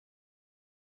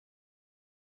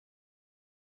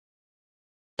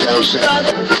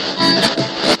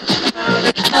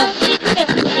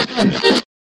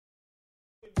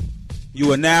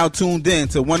You are now tuned in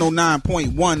to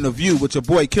 109.1 The View with your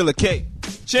boy Killer K.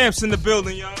 Champs in the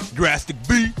building, y'all. Drastic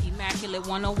B. Immaculate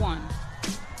 101.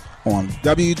 On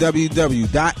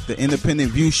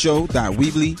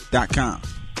www.theindependentviewshow.weebly.com.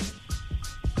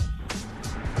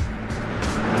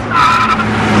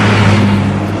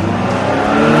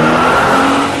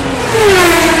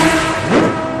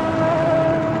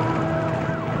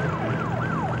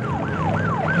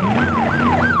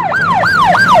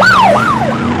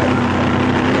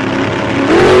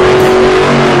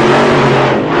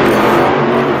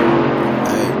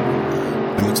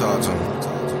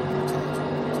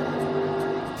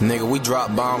 Nigga, we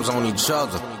drop bombs on each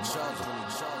other.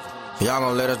 Y'all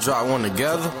gonna let us drop one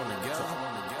together?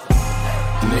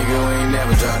 Nigga, we ain't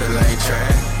never dropped the lane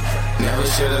track. Never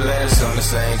should've let us on the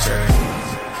same track.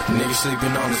 Niggas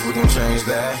sleeping on us, we gon' change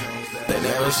that. They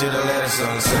never should've let us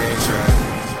on the same track.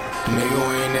 Nigga,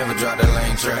 we ain't never dropped the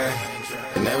lane track.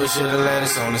 They never should've let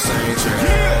us on the same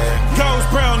track. Ghost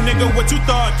Brown, nigga, what you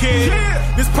thought, kid?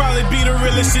 This probably be the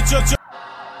realest shit you'll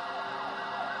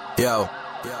Yo.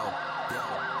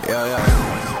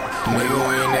 Nigga, we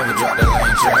ain't never dropped the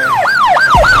lane track.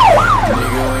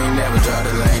 Nigga, we ain't never dropped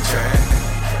the lane track.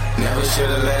 Never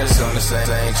should've let us on the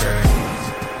same track.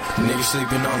 Niggas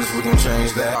sleeping on us, we gon'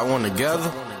 change that. I want together.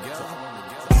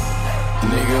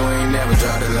 Nigga, we ain't never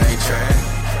dropped the lane track.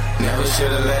 Never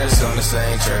should've let us on the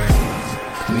same track.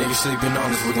 Niggas sleeping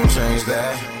on us, we gon' change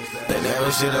that. They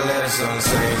never should've let us on the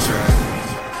same track.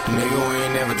 Nigga, we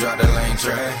ain't never dropped the lane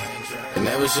track. They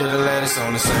never should've let us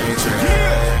on the same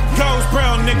track. Ghost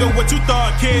Brown, nigga, what you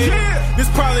thought, kid?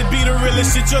 This probably be the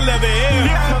realest shit you'll ever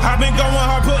hear. I've been going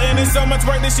hard, putting in so much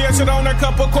work this year. Should own a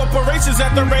couple corporations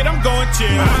at the rate I'm going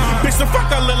chill. Bitch, the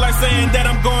fuck I look like saying that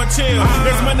I'm going chill.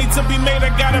 There's money to be made,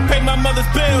 I gotta pay my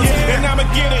mother's bills. And I'ma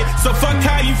get it, so fuck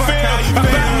how you feel.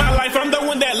 About my life, I'm the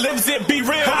one that lives it, be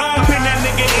real. I've been that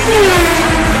nigga in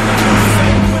it.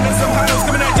 Some hoes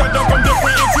coming at your door from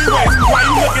different entryways. Why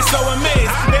you looking so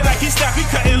amazed? They like he stopped, he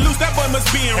cutting loose, that boy must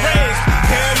be enraged.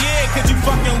 Hell yeah, cause you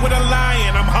fucking with a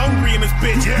lion. I'm hungry in this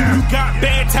bitch. You got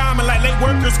bad timing like late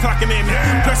workers clocking in.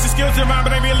 Plus your skills are mine,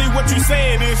 but ain't really what you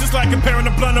say it is. It's like comparing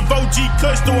a blunt of OG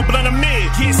Kush to a blunt of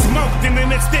mid. Get smoked and then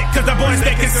it stick, cause the boys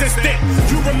stay consistent.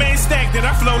 You remain stagnant,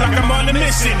 I flow like I'm on a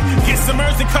mission. Get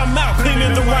submerged and come out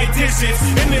cleaning the white dishes.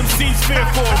 And them seats fear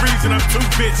for a reason, I'm too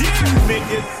bitchy.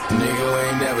 Niggas. Nigga, we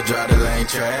ain't never dropped the lane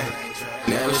track.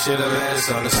 Never should've let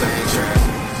us on the same track.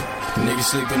 Niggas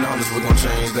sleeping on us, we gon'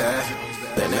 change that.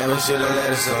 They never should've let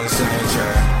us on the same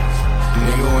track.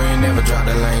 Nigga, we ain't never dropped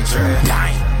the lane track.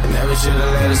 They never should've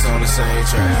let us on the same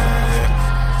track.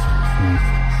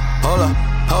 Hold up.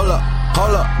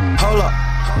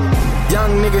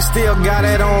 Young niggas still got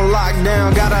it on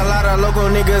lockdown. Got a lot of local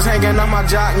niggas hanging on my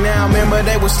jock now. Remember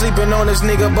they was sleeping on this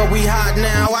nigga, but we hot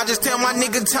now. I just tell my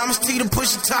nigga Thomas T to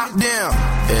push the top down.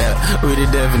 Yeah, we the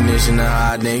definition of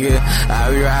hot nigga. I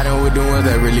be riding with the ones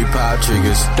that really pop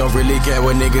triggers. Don't really care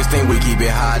what niggas think, we keep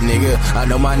it hot, nigga. I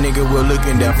know my nigga will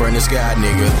looking down from the sky,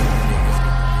 nigga.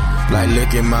 Like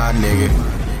look at my nigga.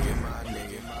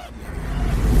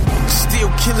 Still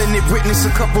killing it, witness a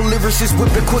couple lyricists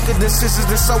whipping quicker than scissors,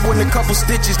 then sewing a couple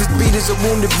stitches. This beat is a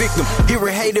wounded victim, hear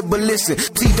it, hate it, but listen.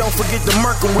 T, don't forget the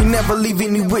murk and we never leave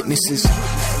any witnesses.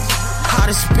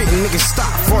 Hot as spitting, niggas stop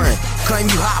frontin'. Claim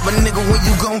you hot, but nigga, when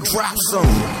you gon' drop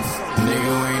something? Nigga,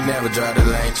 we ain't never dropped the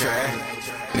lane track.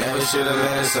 Never should've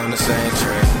let us on the same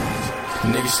track.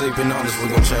 Niggas sleeping on us, we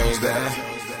gon' change that.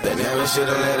 They never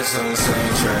should've let us on the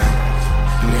same track.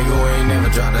 Nigga, we ain't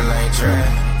never dropped the lane track.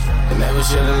 They never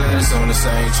should've let us on the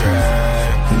same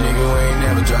track. Nigga, we ain't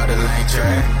never dropped the lane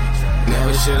track.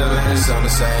 Never should've let us on the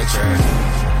same track.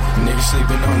 Niggas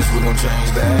sleeping on us, we gon'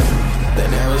 change that.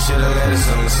 They never should've let us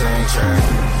on the same track.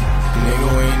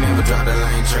 Nigga, we ain't never dropped the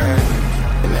lane track.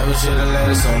 They never should've let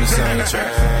us on the same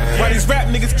track. Why these rap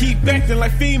niggas keep acting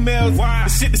like females? The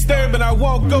shit disturbing, I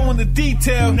won't go into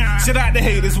detail. Shout out the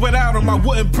haters, without them I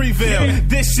wouldn't prevail.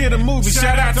 This shit a movie,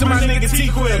 shout out to my nigga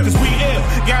T-Quill. Cause we ill,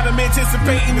 got them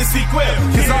anticipating the sequel.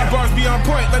 Cause our bars be on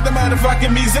point like the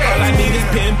motherfucking Mizel. All I need is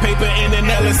pen, paper, and an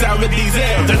Ellis out with these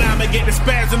L's. Then I'ma get the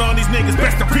spazzing on these niggas,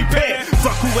 best to prepare.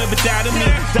 Fuck whoever doubted me,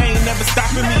 they ain't never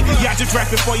stopping me. Y'all just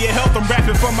rapping for your health, I'm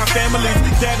rapping for my family.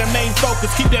 They're the main focus,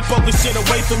 keep that focus shit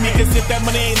away from me. Cause if that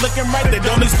money ain't looking right, they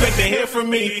don't expect to hear from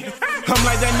me. I'm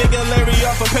like that nigga Larry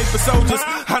off of Paper Soldiers.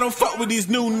 I don't fuck with these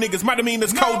new niggas, might have mean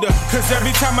it's colder. Cause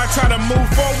every time I try to move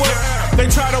forward, they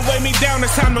try to weigh me down,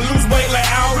 it's time to lose weight like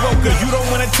Al Roker. You don't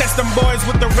wanna test them boys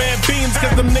with the red beams,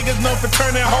 cause them niggas known for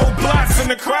turning whole blocks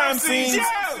into crime scenes.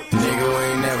 Nigga, we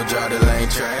ain't never dropped the lane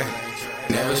track.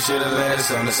 Never should've let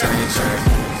us on the same track.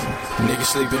 Niggas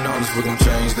sleeping on us, we gon'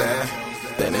 change that.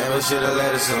 They never should've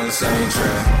let us on the same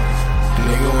track.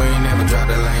 Nigga, we ain't never dropped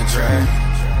the lane track.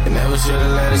 They never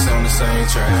should've let us on the same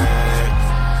track.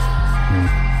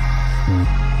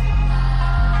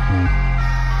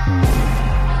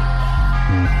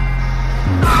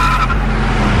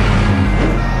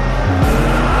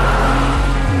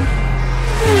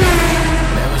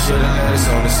 Never should've let us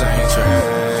on the same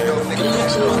track.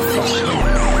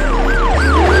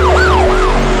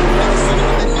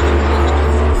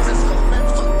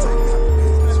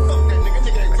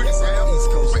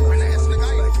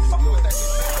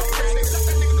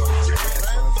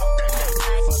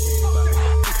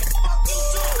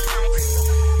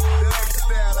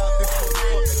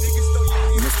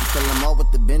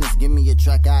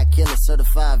 Track, I kill a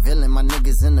certified villain. My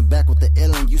niggas in the back with the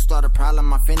illin'. You start a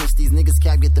problem, I finish. These niggas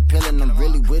cap get the pillin'. I'm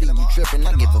really witty, you trippin'.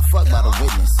 I give a fuck about a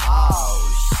witness. Oh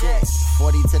shit,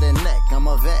 40 to the neck. I'm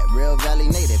a vet, real Valley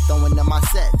native. Throwing in my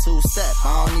set, 2-step.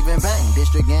 I don't even bang.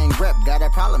 District gang rep, got a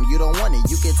problem. You don't want it.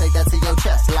 You can take that to your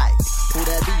chest. Like who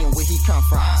that be and where he come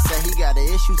from? Say he got an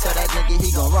issue, tell that nigga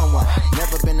he gon' run one.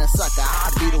 Never been a sucker, I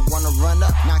be the one to run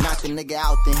up. Knock the nigga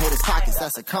out, then hit his pockets.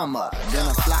 That's a come up. Been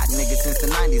a fly nigga since the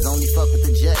 90s. Only fuck with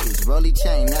the J's. Rolly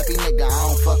chain, nappy nigga, I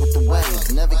don't fuck with the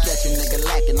waves. Never catch a nigga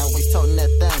lacking, always toting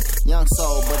that thing. Young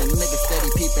soul, but a nigga steady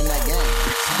peeping that game.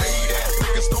 Made ass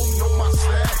niggas don't know my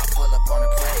style. I pull up on a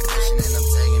pretty mission and I'm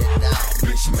taking it down.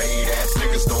 Bitch made ass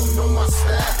niggas don't know my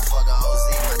style. Fuck a OZ,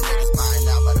 my niggas buying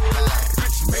out by the pound.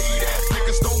 Bitch made ass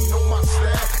niggas don't know my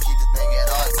style. I keep the thing at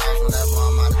all times whenever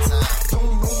I'm out of town.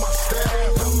 Don't know my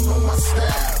style, don't know my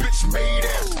style. Bitch made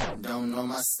ass. Don't know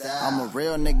my style. I'm a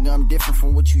real nigga, I'm different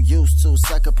from what you used to.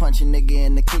 Sucker punch a nigga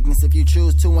in the quickness if you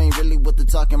choose to. Ain't really what the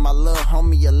talking, my little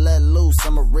homie, you let loose.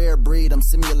 I'm a rare breed, I'm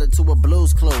similar to a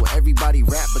blues clue. Everybody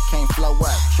rap but can't flow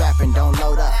up. Trapping, don't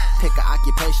load up. Pick an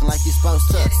occupation like you supposed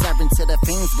to. Serving to the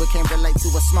fiends but can't relate to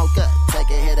a smoker. Take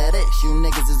a hit of this, you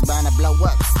niggas is bound to blow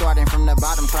up. Starting from the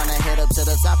bottom, trying to head up to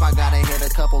the top. I gotta hit a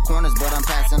couple corners, but I'm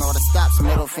passing all the stops.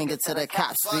 Middle finger to the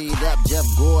cops. Speed up, Jeff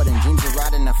Gordon. Dreams of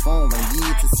riding the phone and ye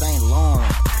to St.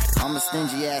 Lawrence. I'm a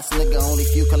stingy ass nigga, only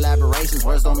few collaborations.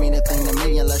 Words don't mean a thing to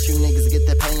me unless you niggas get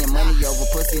to paying money over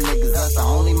pussy niggas. That's the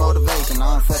only motivation.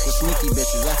 I don't fuck with sneaky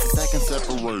bitches, that's the second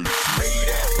separation. Made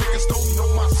ass niggas don't know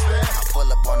my style. I pull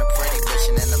up on a pretty bitch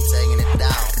and then I'm taking it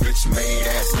down. Bitch made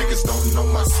ass niggas don't know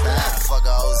my style. Fuck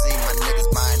a OZ, my niggas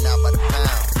buying out by the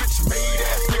pound. Bitch made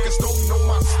ass niggas don't know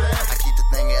my style. I keep the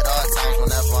thing at all times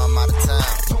whenever I'm out of town.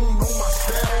 Don't know my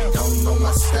style, Don't know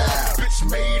my style. bitch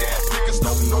made ass niggas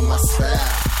don't know my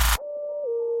style.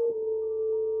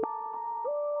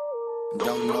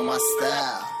 Don't know my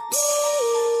style.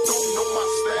 Don't know my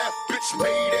style, bitch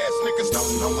made ass niggas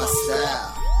Don't know my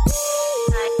style.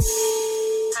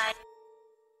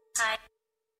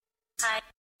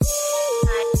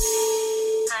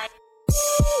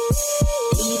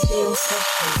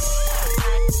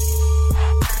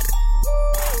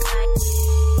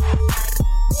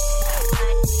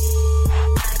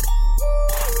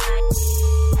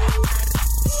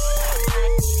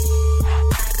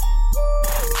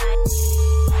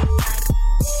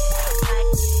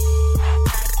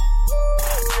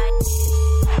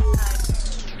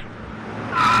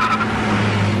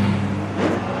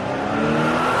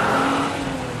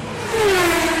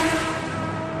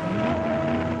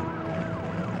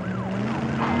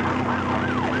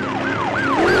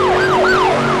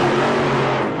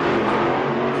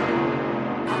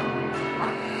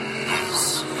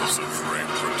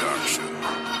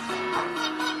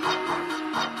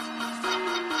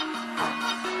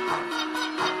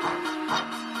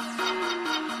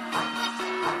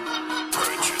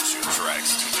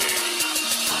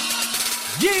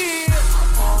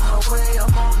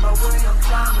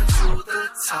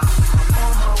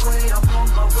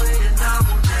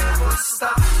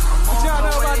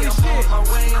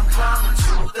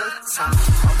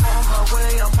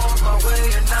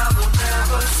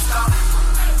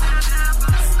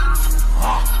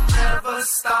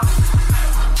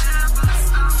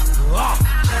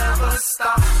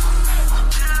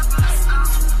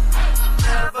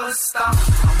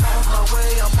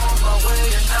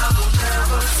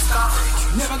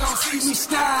 Never gonna see me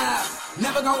stop,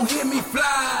 never gonna hear me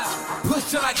fly.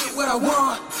 Push till I get what I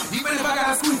want, even if I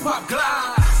gotta sweep up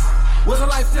glass. Was a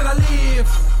life that I live,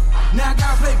 now I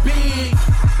gotta play big.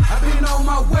 I've been on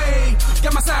my way,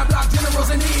 got my side block generals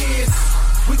and ears.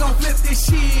 We gon' flip this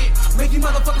shit, make you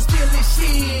motherfuckers feel this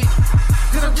shit.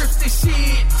 Cause I rips this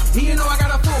shit, and you know I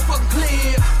got a full fucking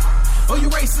clip. Oh, you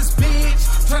racist bitch,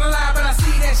 tryna lie but I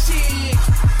see that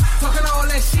shit.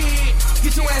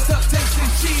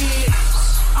 shit.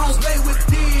 I don't play with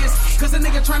this, cause a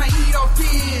nigga tryna eat off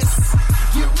this.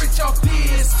 Get rich off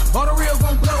this, all the real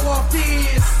gon' blow off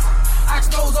this. I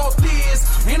expose off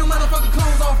this, ain't no motherfucking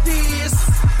clones off this.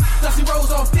 Dusty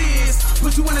Rose off this,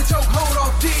 put you in a choke hold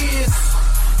off this.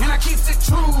 And I keep it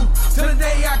true, till the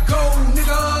day I go,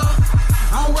 nigga.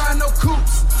 I don't ride no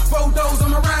coops, 4 doors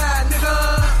on my ride, nigga.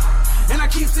 And I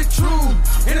keep it true,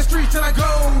 in the streets till I go,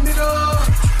 nigga.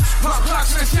 Pop blocks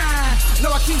and I shine,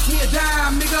 know I keep me a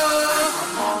dime, nigga.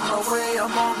 I'm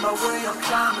on my way, I'm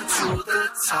climbing to the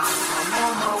top. I'm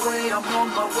on my way,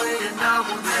 and I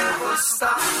will never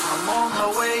stop. I'm on my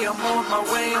way, I'm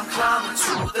climbing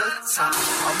to the top.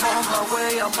 I'm on my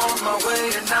way,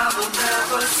 and I will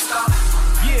never stop.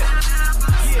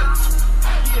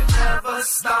 Never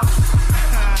stop.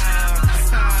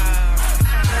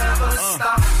 Never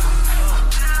stop.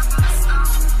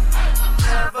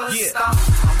 Never stop.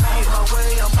 I'm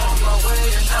on my way,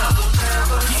 and I will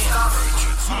never stop.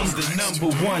 I'm the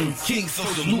 #1 king, so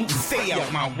salute and stay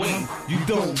out my way. You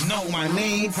don't know my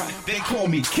name, they call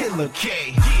me Killer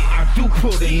K. I do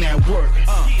put in that work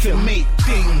to make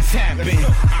things happen.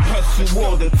 I hustle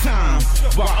all the time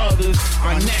while others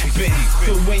are napping.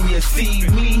 So when you see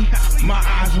me, my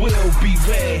eyes will be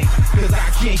red, cause I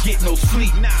can't get no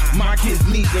sleep. My kids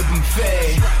need to be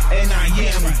fed, and I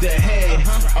am the head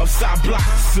of South Block.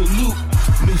 Salute,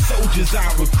 new soldiers I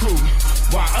recruit,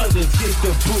 while others get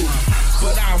the boot.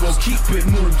 But I will keep it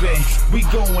moving. We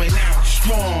going out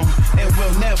strong, and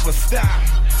we'll never stop.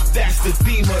 That's the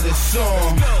theme of the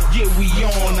song. Yeah, we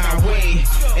on our way,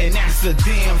 and that's a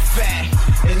damn fact.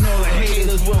 And all the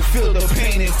haters will feel the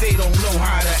pain if they don't know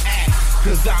how to act.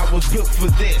 Cause I was built for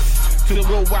this, to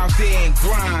go out there and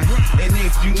grind. And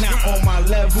if you're not on my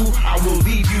level, I will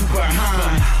leave you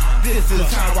behind. This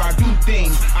is how I do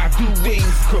things. I do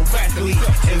things correctly.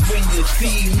 And when you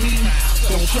see me,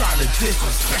 don't try to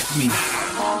disrespect me.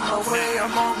 I'm on my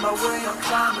way, I'm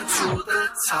climbing to the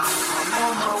top. I'm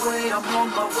on my way,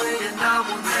 and I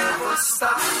will never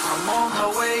stop. I'm on my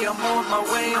way, I'm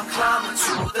climbing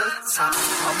to the top.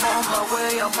 I'm on my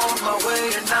way,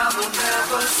 and I will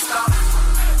never stop.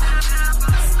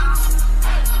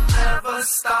 Never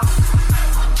stop.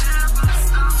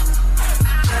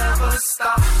 Never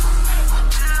stop.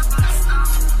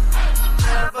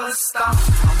 Never stop.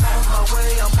 I'm on my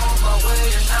way,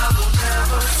 and I will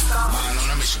never stop. Mind on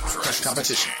a mission, crush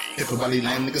competition. Everybody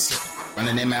lame niggas slipping.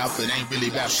 Running their mouth, it ain't really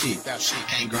about shit.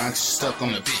 Can't grind cause you stuck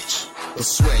on the bitch. But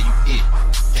swear you it.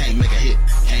 Can't make a hit.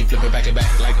 Can't flip it back and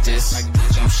back like this.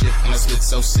 Jump shit on a split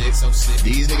so sick.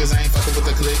 These niggas ain't fucking with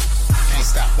the click. Can't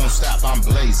stop, won't stop, I'm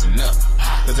blazing up.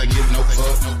 Cause I give no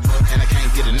fuck, and I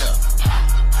can't get enough.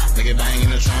 Make it bang in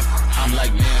the trunk, I'm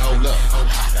like, man, hold up.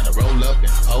 Gotta roll up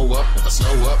and hold up, if I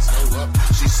slow up.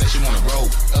 She said she wanna roll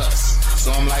with us.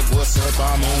 So I'm like, what's up,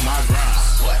 I'm on my grind.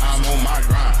 I'm on my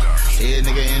grind. Head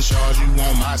nigga in charge, you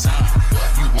on my time.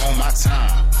 You on my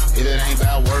time. If it ain't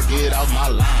about work, get off my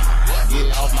line.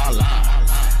 Get off my line.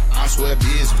 I'm swear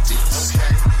biz with this.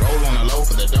 Roll on the low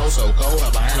for the dough so cold,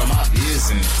 I handle my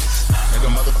business. Make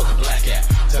a motherfucker black out,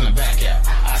 tell him back out.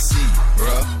 I see you,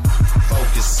 bruh.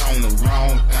 Focus on the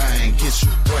wrong thing, get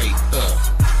your weight up.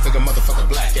 Make a motherfucker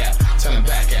black out, tell him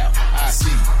back out. I see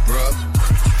you, bruh.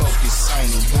 Focus on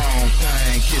the wrong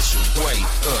thing, get your weight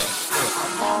up.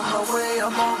 I'm on my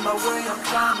way, I'm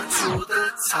climbing to the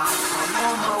top. I'm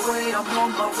on my way,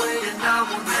 and I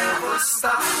will never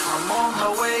stop. I'm on my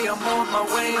way,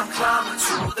 I'm climbing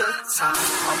to the top.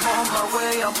 I'm on my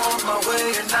way,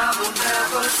 and I will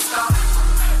never stop.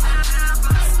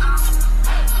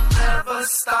 Never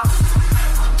stop.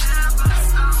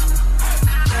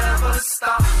 Never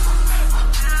stop.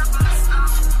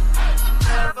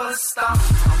 Never stop.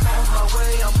 I'm on my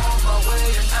way,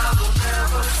 and I will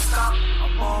never stop.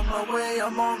 I'm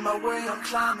on my way, I'm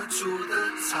climbing to the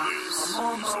top. I'm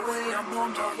on my way,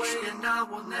 and I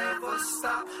will never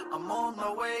stop. I'm on my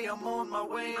way,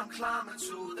 I'm climbing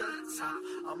to the top.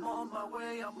 I'm on my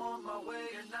way,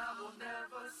 and I will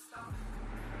never stop.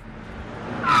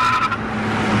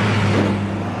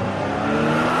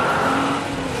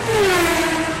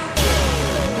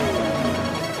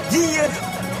 Yeah,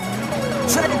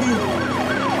 check me.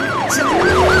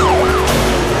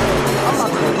 I'm not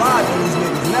gonna ride on these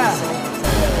niggas now.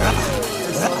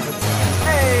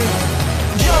 Hey,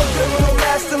 young criminal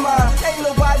mastermind, ain't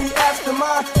nobody after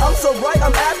mine. I'm so bright,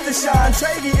 I'm after shine.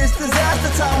 Trady, it's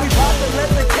disaster time. We bout to let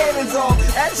the cannons off.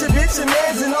 At your bitch, your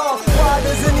mans and all.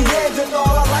 Riders in the hands and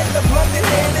all. I like the blunt and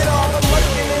hand it all. I'm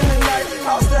working in the night,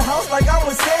 house to house like I'm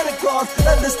with Santa Claus.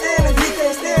 Understand if he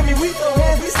can't stand me, we throw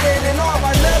hands, we standing off.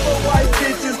 I never wife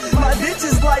bitches. My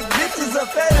bitches like bitches, a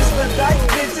fetish for dyke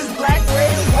bitches. Black,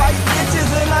 red, white bitches,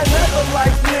 a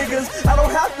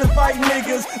white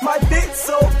niggas. My bitch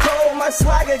so cold, my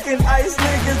swagger can ice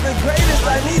niggas. The greatest,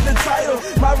 I need the title.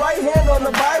 My right hand on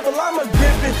the Bible, I'ma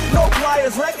grip it. No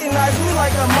pliers, recognize me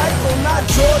like a Michael, not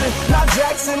Jordan, not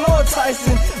Jackson or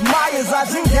Tyson. Myers, I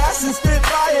drink gas and spit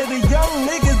fire. The young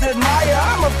niggas admire.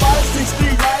 I'm a 5'6"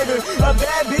 street rider, a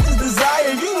bad bitch's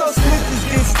desire. You know snitches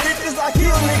get stitches, I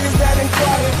kill niggas that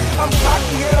inquire. I'm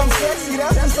cocky and I'm sexy,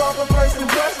 that's just off a first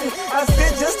impression. I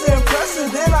spit just to impress her,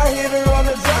 then I hit her on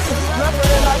the dresser. Never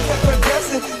and I kept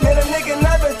progressing, man a nigga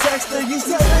never text her. You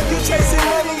say you chasing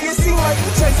money, it seem like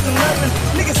you chasing leverage.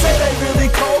 Niggas say they really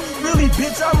cold, really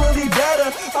bitch, I'm really better.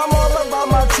 I'm all about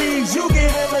my cheese, you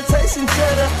get imitation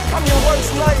cheddar. I'm your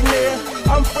worst nightmare,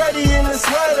 I'm Freddy in the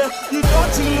sweater. You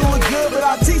thought you knew it good, but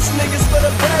I teach niggas for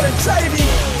the better. Trady,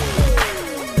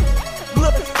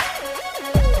 look,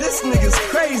 this nigga's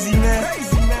crazy, man.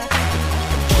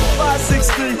 5'6",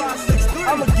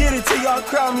 I'ma get it till y'all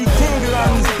crown me king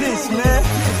around this bitch, man.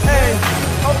 Hey,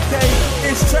 okay,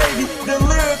 it's Trady, the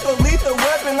lyrical lethal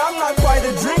weapon. I'm not quite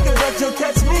a drinker, but you'll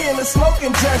catch me in a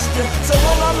smoking gesture. So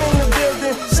when I'm in the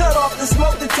building, shut off the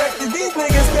smoke detector. These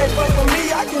niggas can't fuck with me,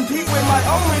 I compete with my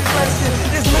own reflection.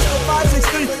 It's Mr.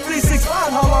 5'6", 365,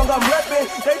 how long I'm reppin'.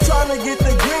 They tryna get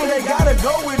the green, they gotta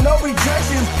go with no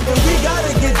rejections. And we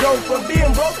gotta get dope, for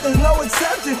being broke there's no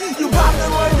exception. You got to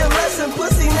learn your lesson,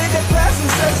 pussy nigga, passing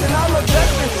session. I'm a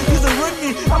veteran, you's a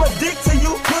rookie, I'm a dick to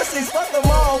you pussies. Fuck them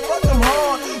all, fuck them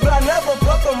hard, but I never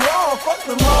fuck them wrong. Fuck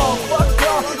them all, fuck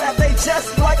y'all, at they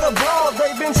chest like a ball.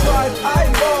 They been tried,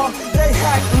 eyeball, they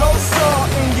hack, no saw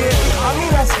in yeah. I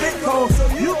mean I spit cold, so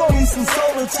you gon' need some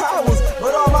solar towers.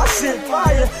 But all my shit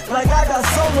fire, like I got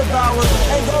solar powers.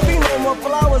 Ain't gon' be no more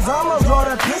flowers, I'ma draw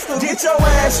that pistol. Get your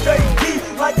ass straight deep,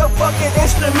 like a fucking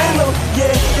instrumental.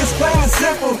 Yeah, it's plain and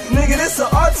simple, nigga, this a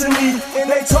art to me.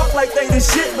 And they talk like they the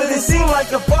shit, but it seem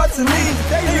like a part to me.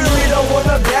 They really don't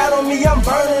wanna battle me, I'm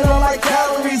burning on like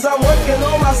calories. I'm working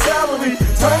on my salary,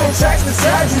 turning tracks to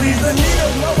tragedies. The need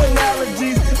of no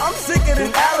analogies, I'm sicker than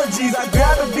allergies. I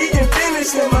grab a beat and finish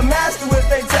him, a master with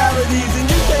fatalities. And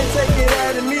you can't take it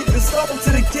out of me, just step into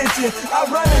the kitchen. I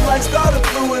run it like starter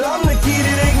fluid, I'm the key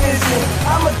to the ignition.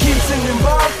 I'ma keep sending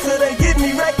bombs till they give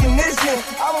me recognition.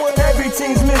 I'm what every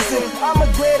team's missing, I'm a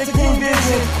greater King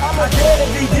Vision. I'm a dare to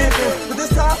be given, but this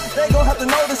time they gon' have to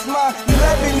notice my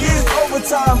 11 years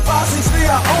overtime. 5'6",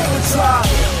 I overdrive,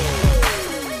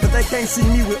 but they can't see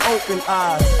me with open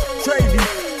eyes. Trady,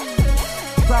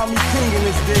 crown me king in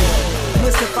this bitch.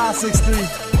 Mr.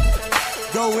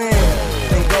 5'6", go in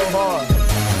and go hard,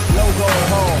 no going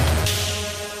home.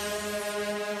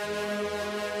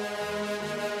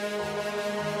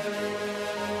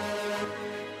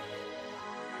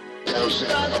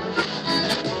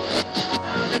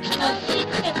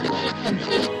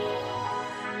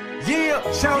 Yeah,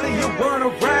 shawty, you wanna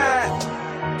ride?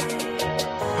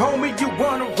 Homie, you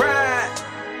wanna ride?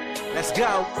 Let's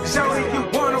go. Shawty, you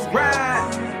wanna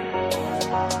ride?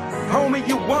 Homie,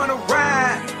 you wanna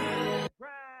ride?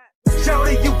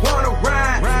 Shawty, you wanna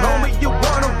ride? Homie, you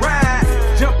wanna ride?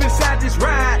 Jump inside this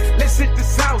ride, let's hit the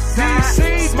south side.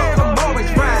 Smoke them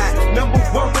orange ride, number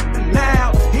one with the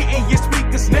loud. Hitting your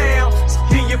speakers now,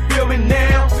 can you feel me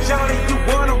now? Shawty, you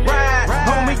wanna ride?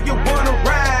 Homie, you wanna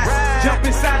ride? Jump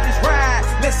inside this ride,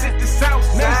 let's hit the south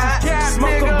side.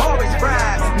 Smoke them orange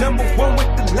ride, number one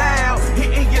with the loud.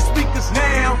 Hitting your speakers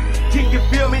now, can you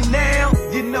feel me now?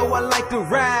 You know I like to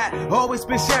ride, always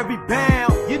been Chevy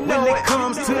bound. You know when it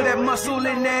comes to that muscle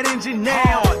and that engine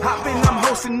now. Hopping, I'm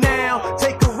hosting now,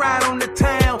 take a ride on the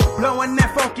town, blowing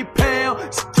that funky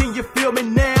pound. Can you feel me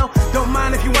now? Don't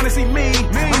mind if you wanna see me.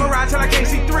 I'ma ride till I can't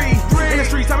see three. In the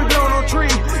streets, I be blowing on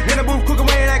tree. In the booth, cooking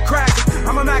away that crack.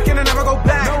 I'm a Mac and I never go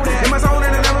back. In my zone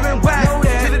and I never been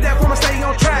whacked. To the death, I'ma stay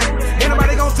on track. Ain't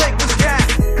nobody gon' take this gas.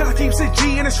 Cause I keep it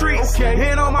G in the streets.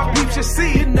 And all my peeps you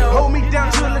see. Hold me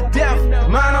down to the death.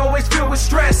 Mine always filled with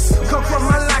stress. Come from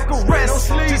my lack of rest.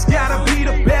 Just gotta be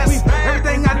the best.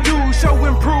 Everything I do, show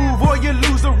improve or you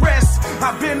lose the rest.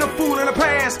 I've been a fool in the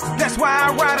past. That's why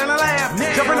I ride in the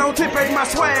lab. Jumping on tip ain't my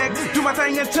swag. Do my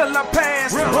thing until I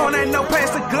pass. On ain't no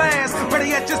past the glass. Better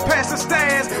yet, just pass the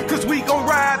stairs. Cause we gon'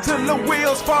 ride till the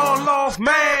wheels fall off.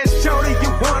 Man, shorty,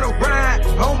 you wanna ride?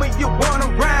 Homie, you wanna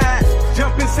ride?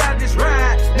 Jump inside this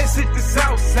ride. Let's hit the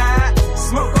south side.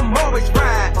 Smoke them always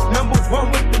ride. Number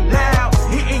one with the loud.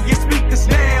 Hitting your speakers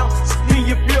now. Can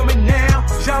you feel me now?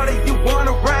 Shorty, you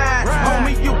wanna ride?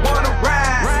 Homie, you wanna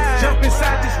ride? Jump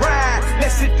inside this ride.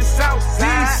 Let's hit the south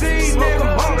side. Smoke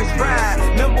them always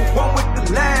ride. Number one with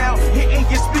the loud. Hitting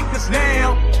your speakers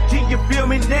now. Can you feel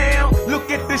me now? Look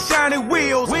at the shiny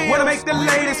wheels. Wanna make the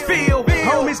ladies feel.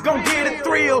 Homies gon' get a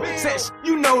thrill. Said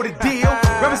you know the deal.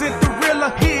 Represent the real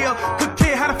here. Could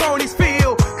care how the phonies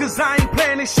feel. Cause I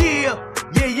this year.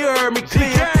 Yeah, you heard me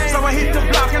clear. So I hit the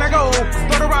block and I go.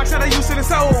 Throw the rocks that I used to the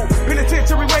soul.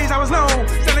 Penitentiary ways I was known.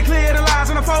 Standing clear the lies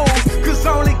and the foes. Cause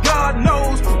only God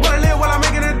knows what I live while I'm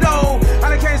making a dough. I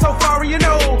done came so far and you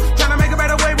know. Trying to make a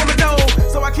better way with my dough.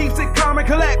 So I keep it calm and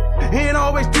collect. And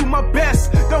always do my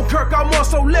best. Don't kirk out more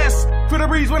so less. For the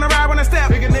breeze when I ride when I step.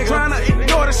 Trying to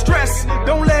ignore the stress.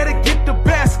 Don't let it get the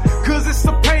best. Cause it's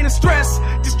the pain and stress.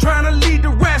 Just trying to lead the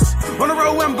rest. On the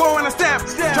road where I'm going I step.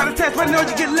 Try to test but I know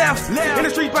you get left. In the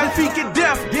street my feet get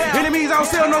deaf. Enemies I don't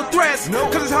sell no threats.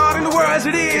 Cause it's hard in the world as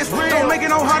it is. Don't make it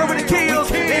no harder with the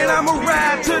kills. And I'ma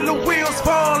ride till the wheels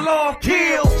fall off.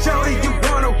 Kill. Shorty you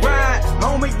wanna ride.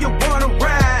 Homie you wanna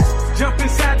ride. Jump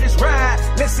inside this ride.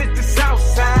 Let's hit the south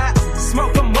side.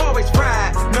 Smoke I'm always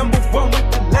fried. Number one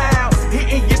with the loud.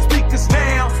 Hitting your speakers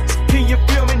now. Can you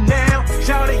feel me now?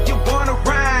 Shorty you wanna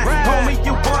ride. Homie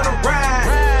you wanna ride.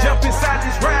 Jump inside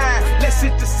this ride. Let's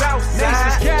hit the south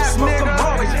side. Smoke I'm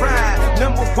always fried.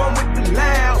 Number one with the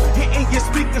loud. Hitting your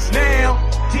speakers now.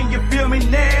 Can you feel me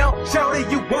now? Shorty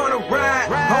you wanna ride.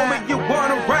 Homie you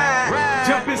wanna ride.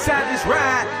 Jump inside this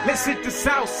ride. Let's hit the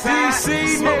south side.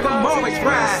 Smoke I'm always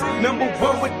fried. Number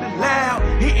one with the loud.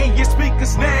 Hitting your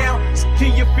speakers now.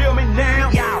 Can you feel me now?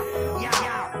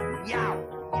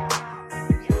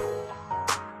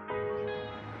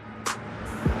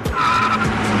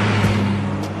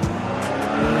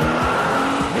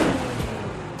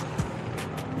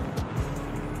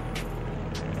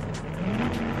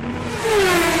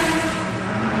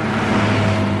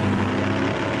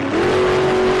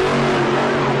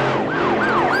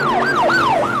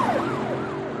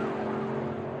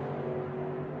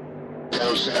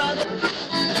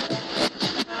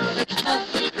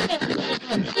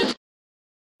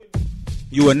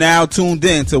 You are now tuned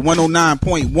in to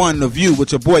 109.1 The View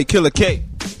with your boy Killer K.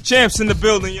 Champs in the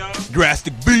building, y'all.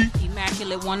 Drastic B.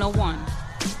 Immaculate 101.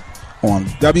 On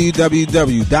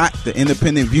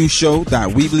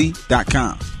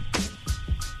www.theindependentviewshow.weebly.com.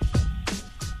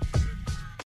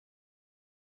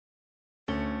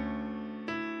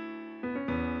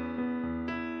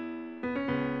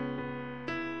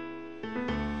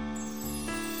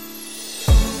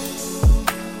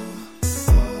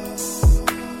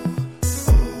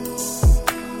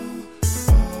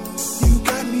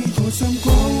 Some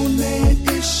grown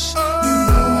man-ish, you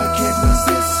know I can't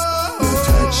resist. Your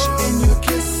touch and your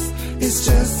kiss, it's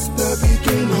just the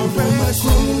beginning. I'm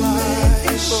grown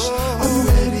man-ish, I'm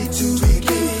ready to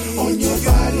begin. On your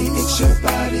body, it's your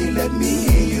body, let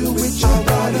me hear you with your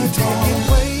body talking.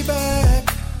 Way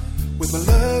back with my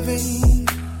loving,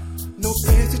 no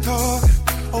fancy talk,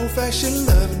 old-fashioned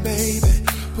loving, baby.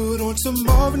 Put on some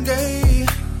Marvin Gaye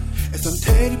and some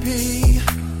Teddy P.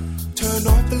 Turn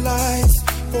off the lights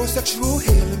for sexual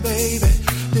healing, baby.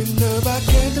 Dinner by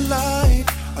candlelight,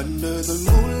 under the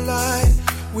moonlight.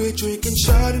 We're drinking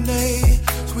Chardonnay,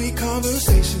 sweet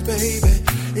conversations, baby.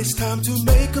 It's time to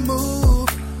make a move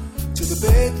to the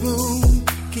bedroom,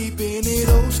 keeping it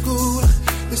old school.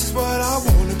 This is what I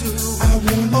wanna do. I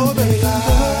wanna make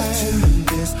love to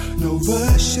this, no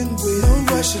rushing with, no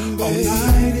rushing, baby. All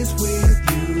night is with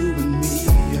you and me.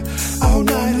 All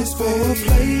night is for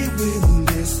play with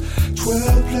this,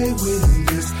 12 play with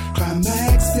this,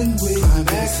 climaxing with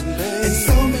climax. In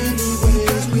so many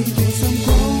ways we do some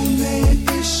grown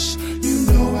man-ish. You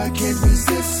know I can't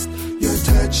resist your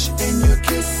touch and your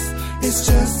kiss. It's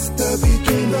just the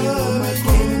beginning of my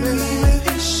grown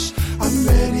man-ish. I'm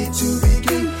ready to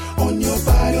begin on your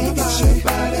body. It's your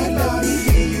body. Let me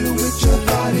hear you with your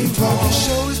body talk. Your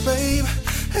shoulders, babe,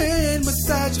 and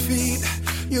massage your feet.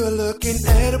 You're looking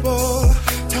edible.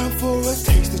 Time for a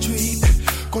tasty treat.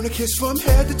 Gonna kiss from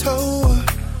head to toe.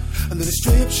 Under the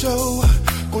strip show,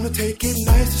 gonna take it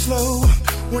nice and slow.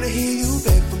 Wanna hear you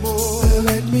beg for more.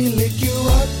 Let me lick you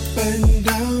up and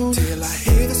down till I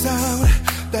hear the sound,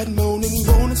 that moaning,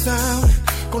 groaning sound.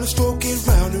 Gonna stroke it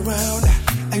round and round.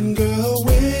 And girl,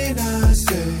 when I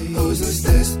say, who's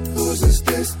this? Who's this?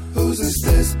 Who's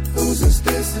this? Who's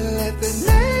this? Let the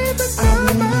neighbors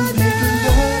know my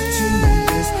name. Love to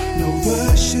this, no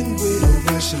rushing with, no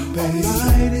rushing, baby. All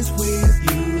night is with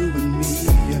you and me.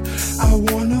 I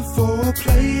wanna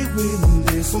foreplay with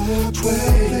this, 12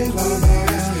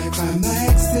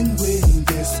 climaxing with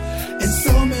this. In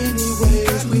so many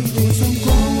ways we do some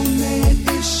grown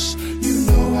man-ish. You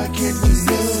know I can't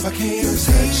resist. I can't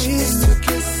touch and to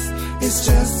kiss. It's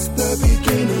just the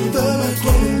beginning of my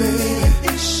grown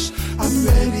man-ish. I'm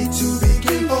ready to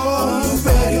begin. Oh, I'm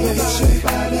ready with your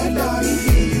body. Let me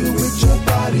hear you with your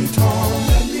body talk.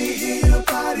 Let me hear your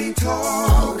body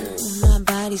talk. My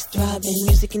body's bodies throbbing,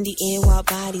 music in the air while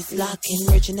bodies locking,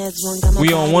 merging as one. Got my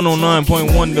we on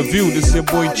 109.1 The View. This is your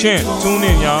boy Champ. Tune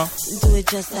in, y'all. Do it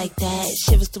just like that.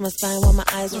 Shivers through my spine while my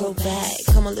eyes roll back.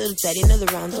 Come on, little daddy, another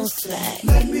round, don't slack.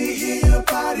 Let me hear your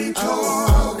body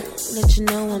talk. Let you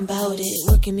know I'm about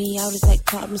it. Working me out is like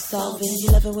problem solving.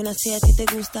 You love it when I say I think they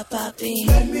gon' stop popping.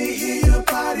 Let me hear your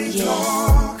body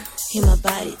talk. Hear my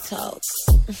body talk.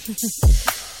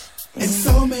 In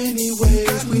so many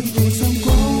ways, we do some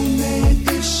grown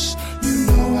man-ish. You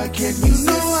know I can't resist.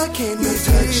 Your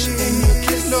touch and your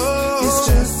kiss. It's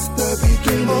just the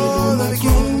beginning of my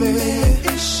grown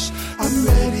man-ish. I'm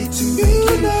ready to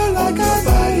begin on your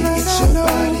body. It's your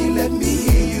body. Let me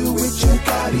hear you with your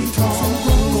body talk.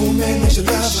 Grown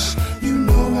man-ish. You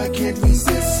know I can't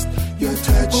resist. Your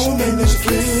touch and your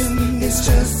kiss. It's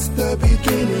just the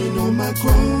beginning of my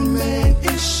grown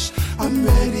man-ish. I'm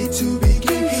ready to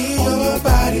begin on your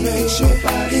body, make your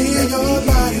body, your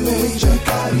body, make your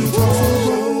body talk.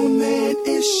 Grown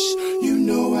man-ish, you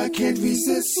know I can't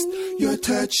resist your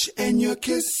touch and your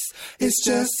kiss. It's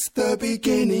just the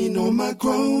beginning on my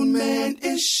grown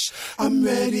man-ish. I'm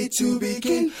ready to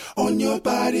begin on your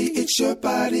body, it's your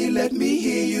body. Let me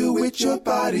hear you with your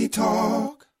body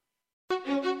talk.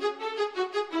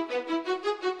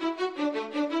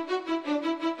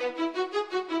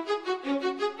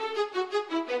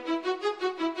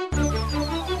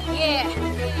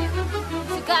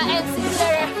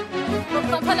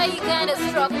 Uganda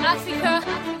struck Africa.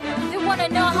 They wanna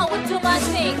know how I do my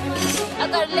thing. I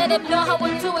gotta let them know how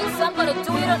I do it, so I'm gonna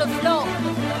do it on the floor.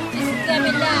 Just get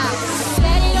me now.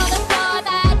 Get it on the floor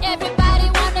that everybody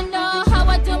wanna know how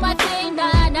I do my thing.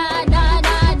 Nah, nah, nah,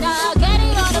 nah, nah. Get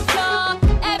it on the floor.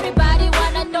 Everybody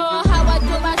wanna know how I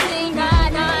do my thing. Nah,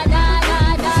 nah, nah,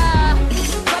 nah, nah.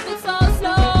 Drop it so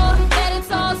slow, get it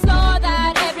so slow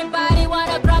that everybody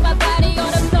wanna grab my body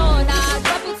on the floor. Now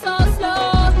drop it so slow.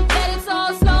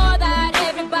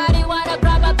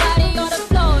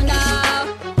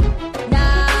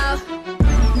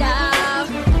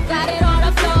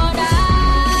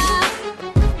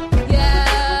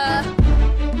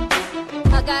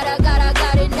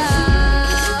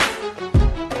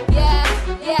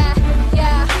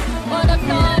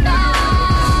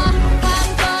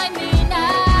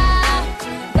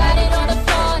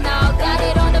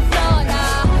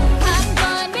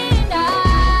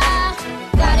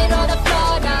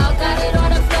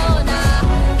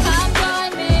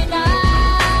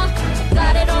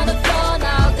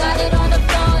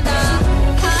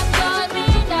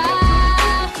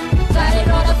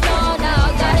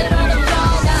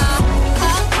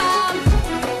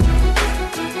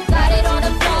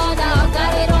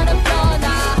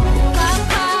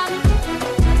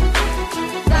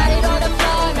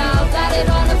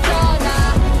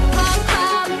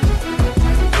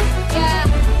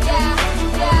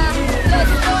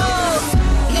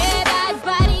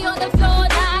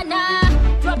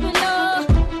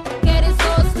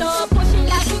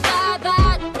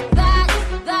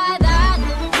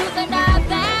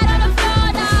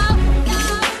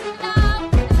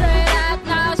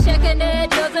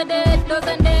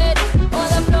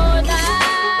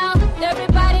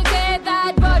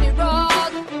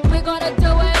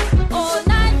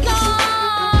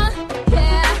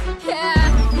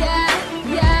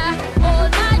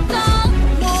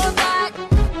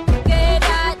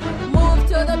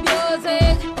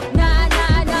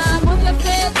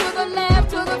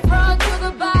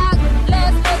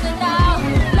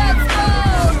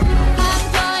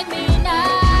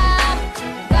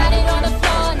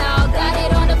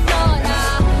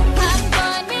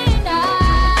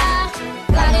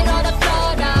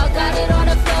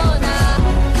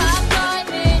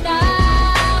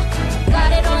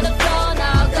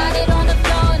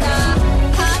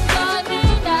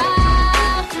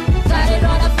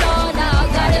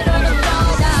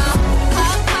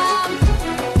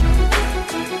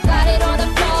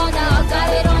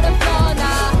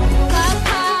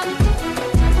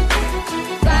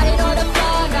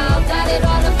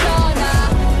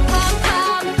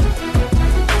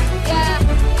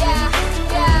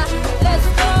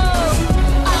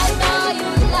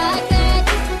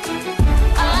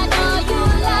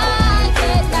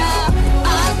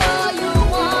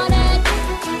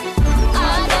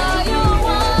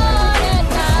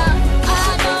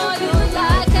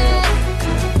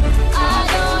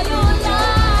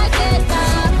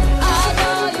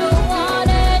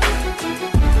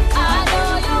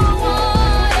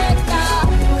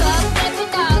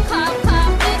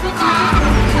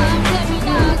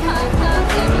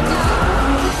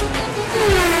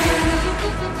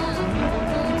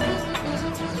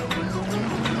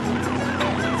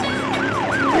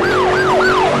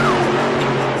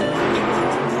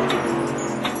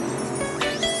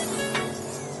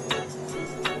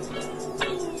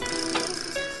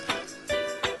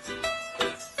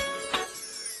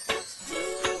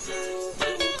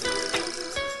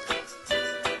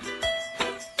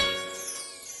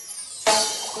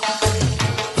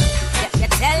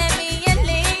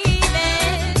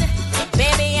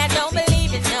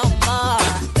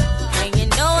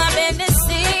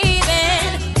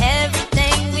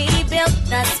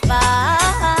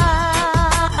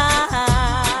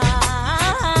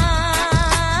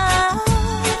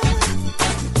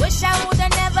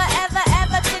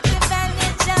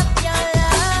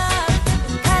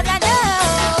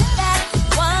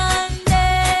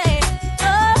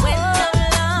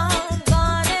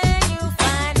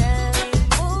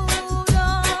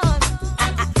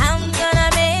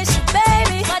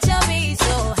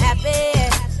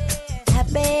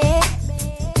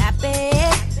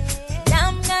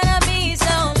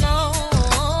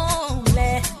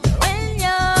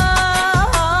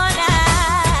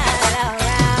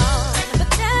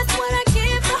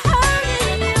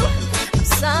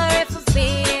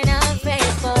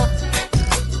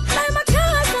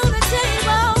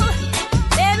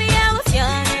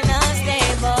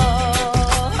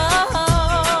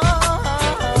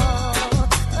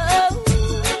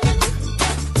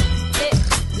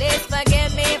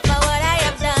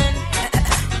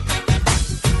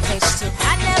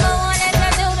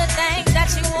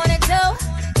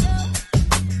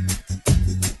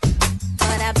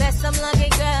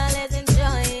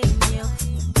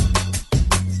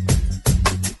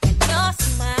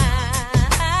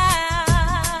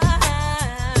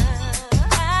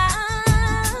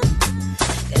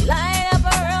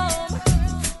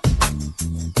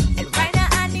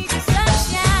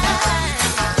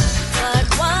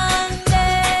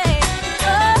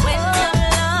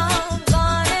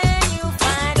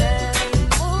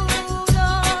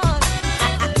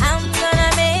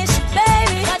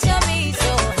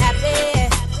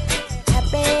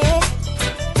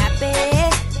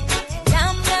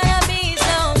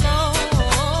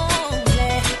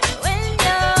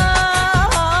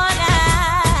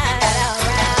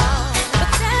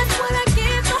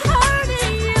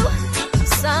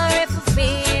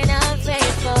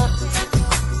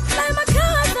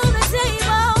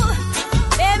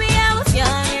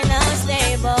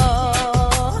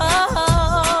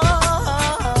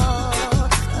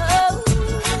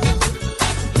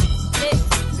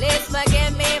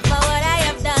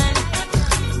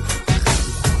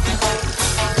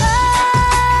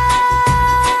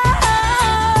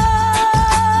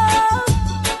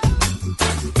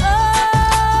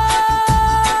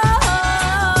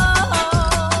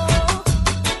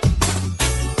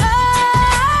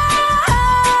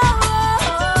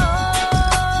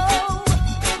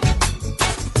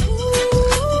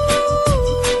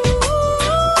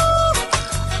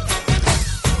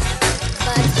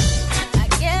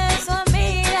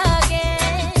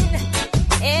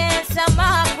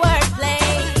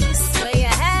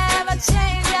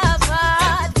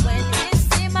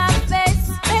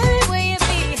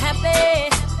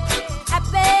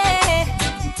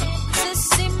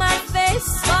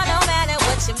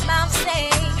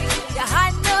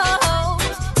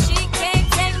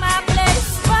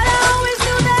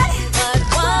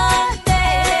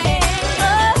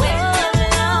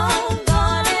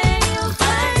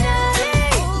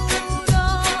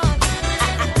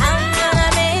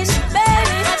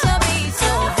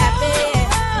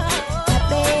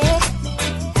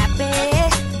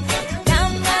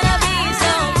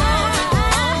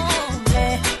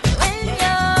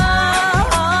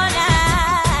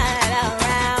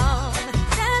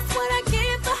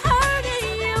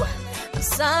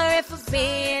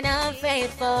 paid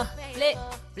for.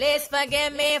 Please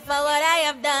forgive me for what I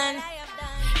have done.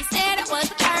 You said I was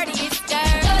the partyest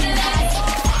girl.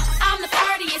 I'm the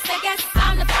partyest, I guess.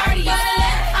 I'm the partyest.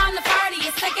 I'm the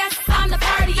partyest, I guess. I'm the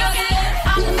partyest.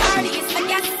 I'm the partyest, I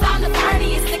guess. I'm the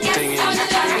partyest, I guess. I'm the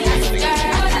partyest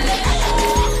girl.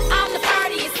 I'm the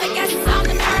partyest, I guess. I'm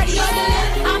the partyest.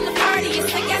 I'm the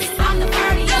partyest, I guess. I'm the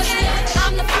partyest.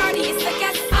 I'm the partyest, I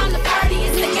guess. I'm the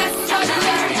partyest, I guess. I'm the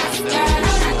partyest girl.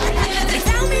 They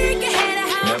tell me you can hit a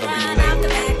home run out the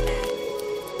back.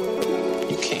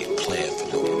 You can't plan for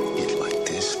no shit like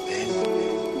this, man.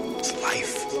 It's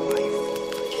life.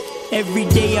 Every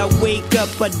day I wake up,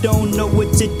 I don't know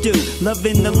what to do.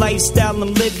 Loving the lifestyle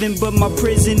I'm living, but my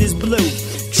prison is blue.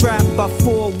 Trapped by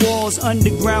four walls,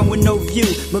 underground with no view.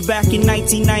 But back in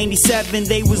 1997,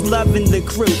 they was loving the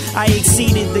crew. I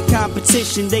exceeded the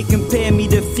competition, they compare me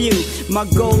to few. My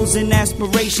goals and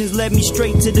aspirations led me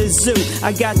straight to the zoo.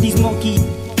 I got these monkeys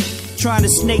trying to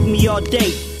snake me all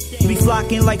day. Be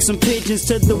flocking like some pigeons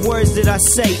to the words that I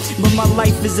say. But my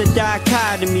life is a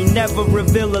dichotomy, never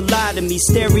reveal a lie to me.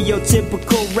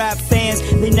 Stereotypical rap fans,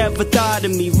 they never thought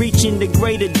of me reaching the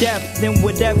greater depth than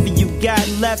whatever you got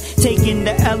left. Taking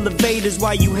the elevators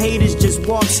while you haters just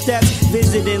walk steps.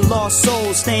 Visiting lost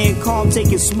souls, staying calm,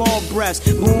 taking small breaths.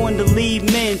 Born to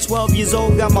lead men, 12 years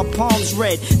old, got my palms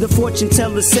red. The fortune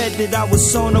teller said that I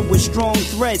was sewn up with strong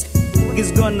threads.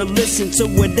 Is gonna listen to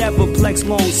whatever Plex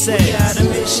Long says. We got a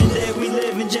mission that we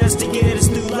living just to get us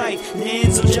through life. The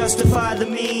ends will justify the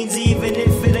means, even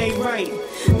if it ain't right.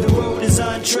 The road is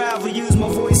untraveled, use my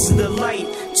voice as the light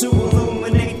to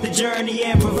illuminate the journey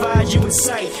and provide you with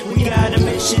sight. We got a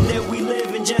mission that we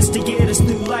living just to get us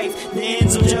through life. The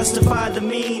ends will justify the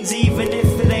means, even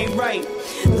if it ain't right.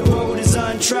 The road is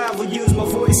untraveled, use my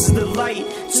voice as the light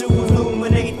to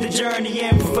illuminate the journey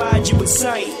and provide you with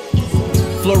sight.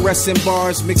 Fluorescent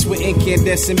bars mixed with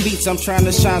incandescent beats. I'm trying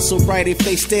to shine so bright if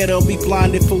they stare they'll be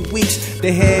blinded for weeks.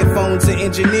 The headphones and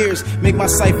engineers make my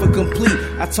cipher complete.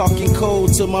 I talk in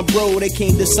code to my bro, they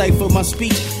can't decipher my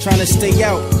speech. Trying to stay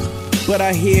out, but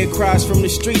I hear cries from the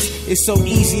streets. It's so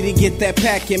easy to get that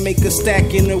pack and make a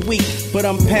stack in a week. But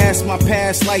I'm past my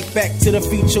past, like back to the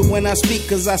future when I speak.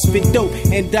 Cause I spit dope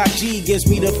and Doc G gives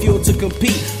me the fuel to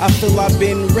compete. I feel I've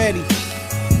been ready,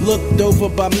 looked over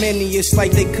by many, it's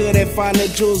like they couldn't find the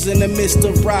jewels in the midst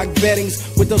of rock beddings.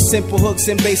 With those simple hooks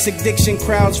and basic diction,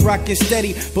 crowds rocking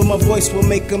steady. But my voice will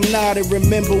make them nod and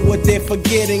remember what they're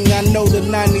forgetting. I know the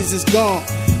 90s is gone,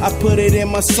 I put it in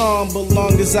my song. But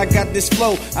long as I got this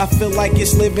flow, I feel like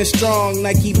it's living strong.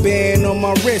 Nike band on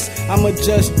my wrist, I'ma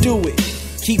just do it.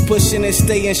 Keep pushing and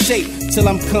stay in shape till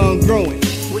I'm congruent.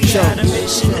 We got a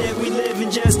mission that we living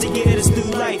just to get us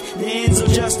through life. The ends will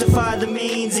justify the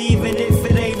means, even if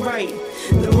it ain't right.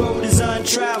 The road is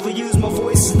untraveled, use my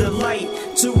voice as the light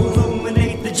to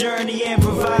illuminate the journey and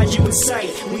provide you with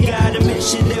sight. We got a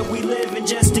mission that we living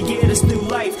just to get us through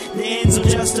life. The ends will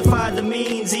justify the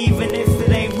means, even if it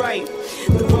ain't right.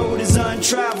 The road is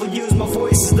untraveled, use my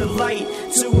voice as the light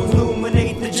to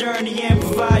illuminate the journey and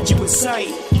provide you with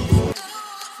sight.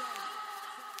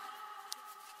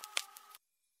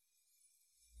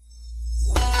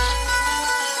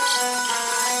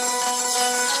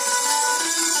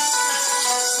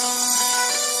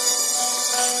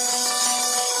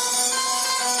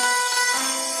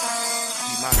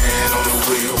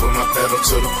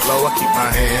 To the floor, I keep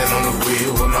my hand on the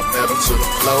wheel with my pedal to the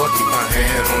floor. I keep my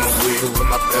hand on the wheel with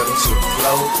my pedal to the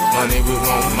floor. Money we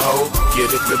want more, get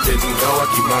it, flip it and go. I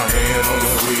keep my hand on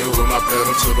the wheel with my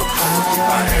pedal to the floor. Keep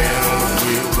my hand on the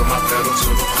wheel with my pedal to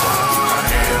the floor. Keep my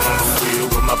hand on the wheel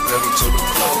with my pedal to the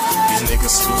floor. These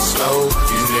niggas too slow,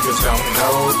 these niggas don't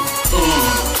know.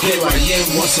 Here I am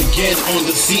once again on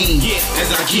the scene. As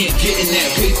I keep getting that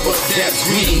paper that's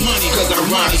green. Cause I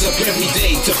rise up every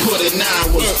day to put in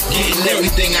hours, getting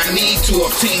everything I need to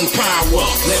obtain power.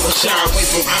 Never shy away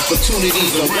from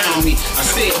opportunities around me. I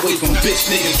stay away from bitch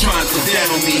niggas trying to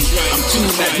down me. I'm too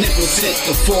magnificent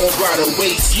to fall by the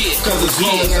waist. Cause as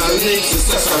long as I live,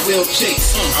 success I will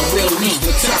chase. I will reach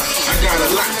the top, I got a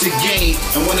lot to gain.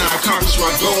 And when I accomplish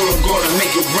my goal, I'm gonna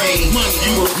make it rain.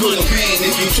 You will feel the pain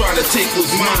if you try to take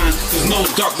what's mine. Cause no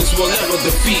darkness will ever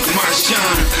defeat my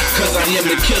shine. Cause I am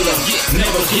the killer,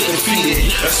 never get defeated.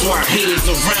 That's why haters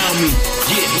around me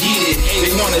get get heated.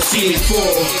 They wanna see me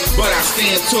fall, but I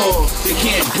stand tall. They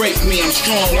can't break me, I'm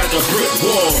strong like a brick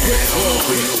wall.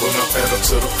 With my pedal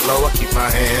to the floor, I keep my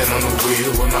hand on the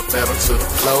wheel. With my pedal to the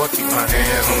floor, I keep my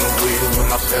hand on the wheel. With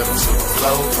my pedal to the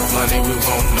floor, money we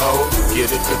won't know.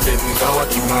 Get it, but didn't go. I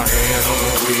keep my hand on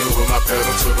the wheel. With my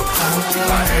pedal to the floor, keep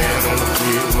my hand on the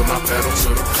wheel. With my pedal to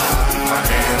the floor, keep my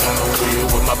hand on the wheel.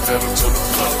 With my pedal to the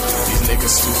floor. These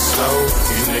niggas too slow.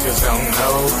 These niggas don't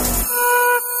know.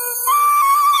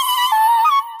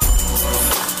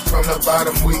 From the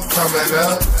bottom we coming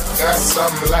up. Got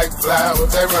something like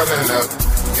flowers, they running up.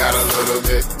 Got a little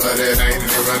bit, but it ain't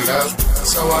never enough.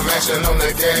 So I'm mashing on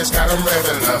the gas, got them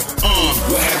revving up.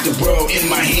 We'll have the world in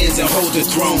my hands and hold the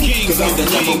throne. Cause I'm the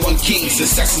 #1 king,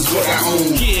 success is what I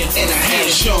own. And I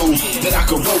have shown that I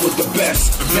can roll with the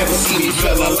best. Never see me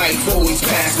fail a life, always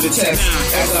pass the test.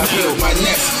 As I build my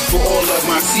nest for all of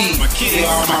my seed. They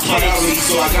are my priority,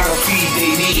 so I gotta feed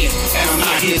they need. And I'm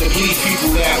not here to please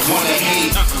people that wanna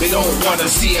hate. They don't wanna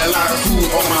see a lot of food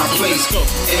on my plate.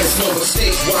 And it's no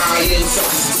mistake why I am such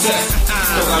a success.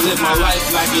 Cause I live my life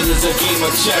like it is a game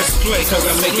of chess. Cause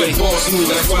I make a boss move,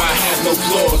 that's why I have no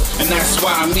flaws. And that's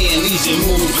why me and Legion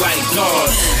move like God.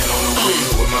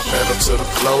 With my pedal to the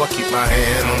floor, I keep my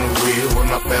hand on the wheel. With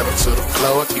my pedal to the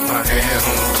floor, I keep my hand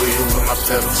on the wheel. With my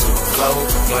pedal to the floor,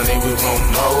 money we won't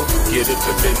know. Get it,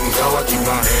 but didn't go. I keep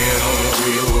my hand on the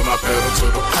wheel. With my pedal to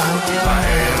the floor, keep my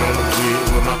hand on the wheel.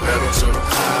 With my pedal to the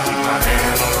floor, keep my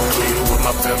hand on the wheel. With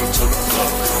my pedal to the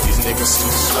floor. These niggas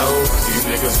too slow. These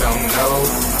niggas don't know.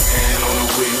 Hand on the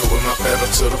wheel. With my pedal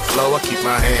to the floor, I keep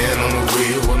my hand on the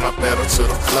wheel. With my pedal to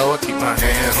the floor, I keep my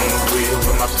hand on the wheel.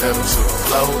 With my pedal to the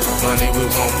floor, money we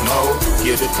won't know.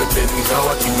 Get it, but didn't go.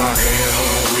 I keep my hand on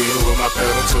the wheel. With my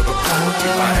pedal to the floor,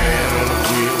 keep my hand on the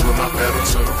wheel. With my pedal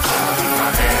to the floor, keep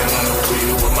my hand on the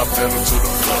wheel. With my pedal to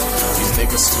the floor. These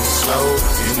niggas too slow.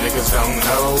 These niggas don't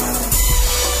know.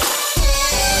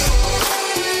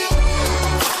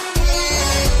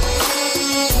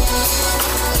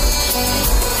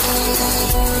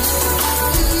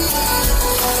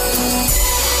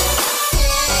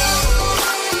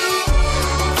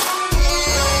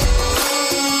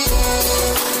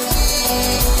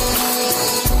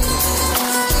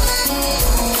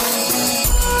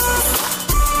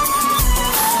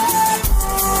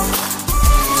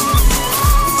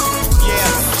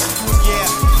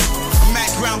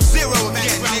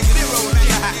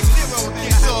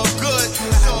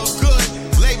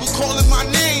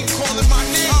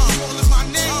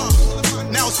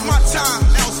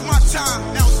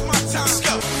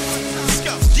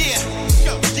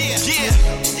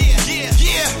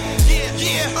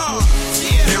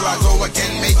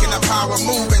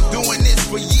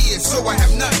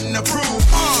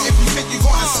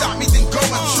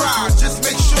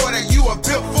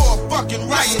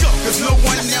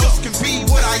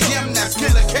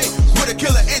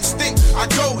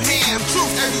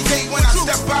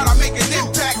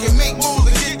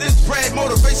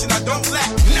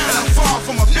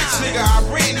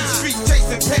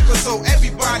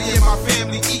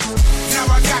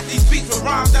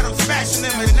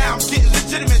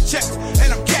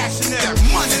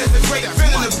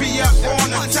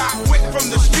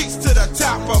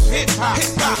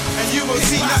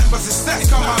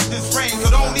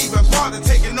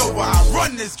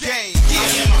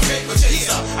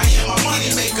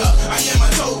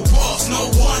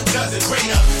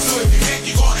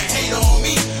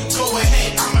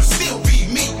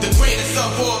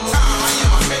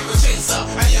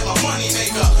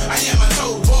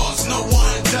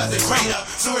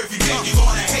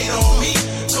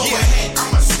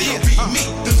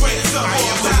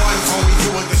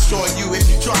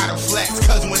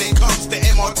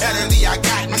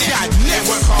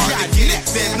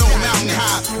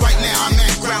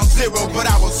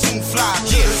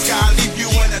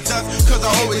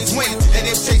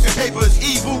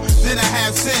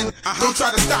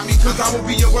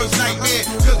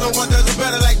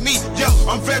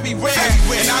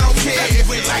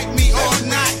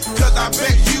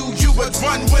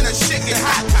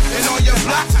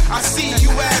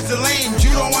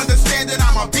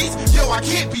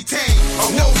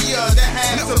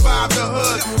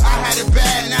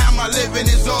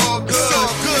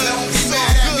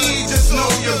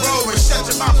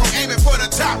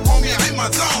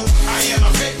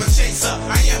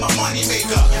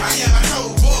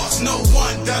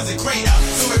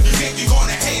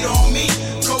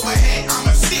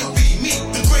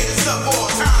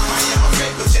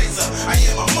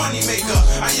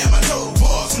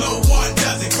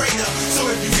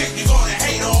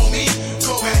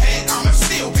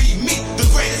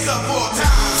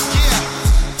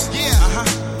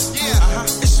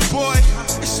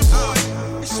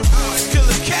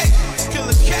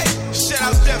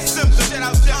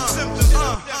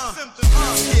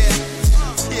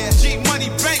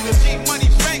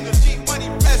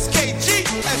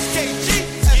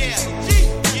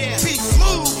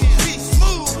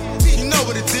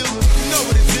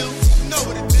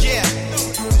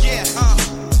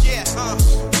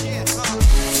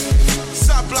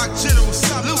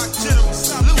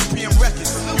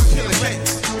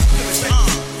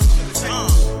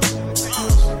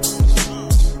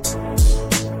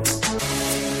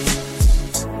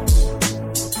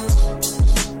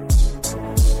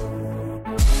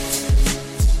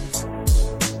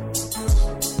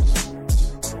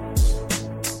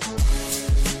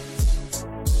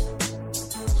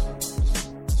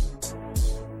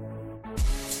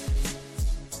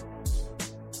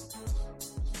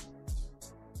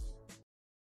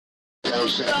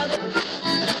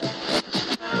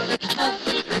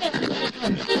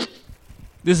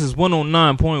 This is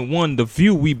 109.1 The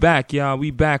View. We back, y'all. We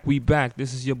back.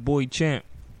 This is your boy Champ.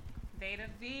 Beta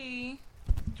V.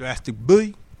 Drastic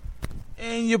B.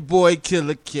 And your boy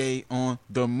Killer K on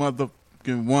the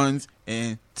motherfucking ones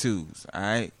and twos. All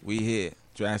right, we here.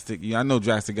 Drastic. I know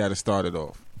Drastic got to start it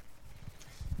off.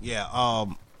 Yeah, I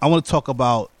want to talk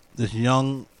about this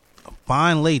young,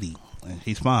 fine lady. And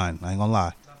she's fine. I ain't gonna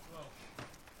lie.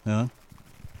 Yeah,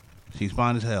 she's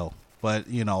fine as hell. But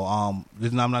I'm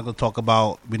not gonna talk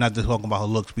about. We're not just talking about her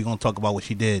looks. We're gonna talk about what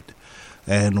she did.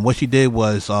 And what she did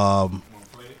was,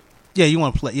 yeah, you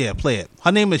want to play? Yeah, play it.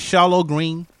 Her name is Charlotte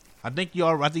Green. I think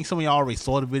some of y'all already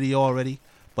saw the video already.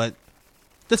 But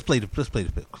let's play the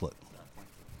clip.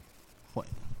 What?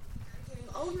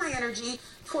 All of my energy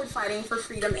toward fighting for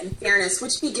freedom and fairness,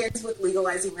 which begins with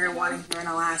legalizing marijuana here in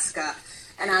Alaska.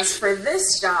 And as for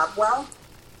this job, well,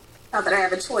 not that I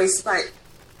have a choice, but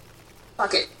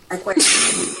fuck it, I quit.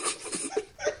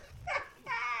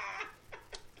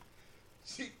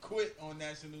 She quit on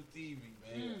national TV,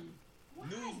 man.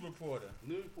 News reporter.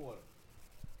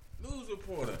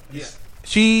 Yeah.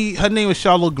 Her name is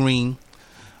Charlotte Green.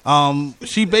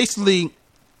 She basically,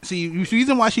 the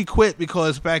reason why she quit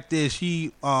because back there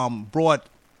she brought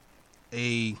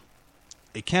a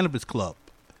cannabis club,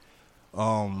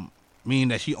 meaning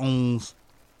that she owns,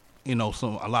 a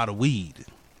lot of weed,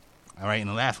 all right, in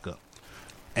Alaska,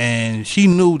 and she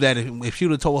knew that if she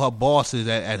would have told her bosses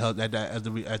at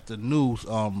the news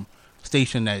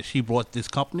station that she brought this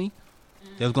company,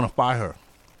 they was gonna fire her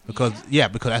because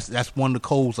that's one of the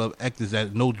codes of ACT is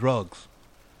that no drugs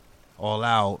are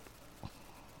allowed,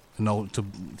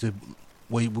 to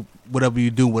whatever you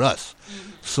do with us.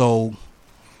 Mm-hmm. So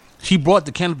she brought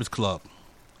the cannabis club,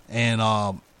 and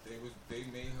they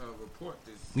made her report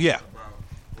this. Yeah. About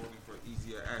voting for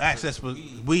easier access for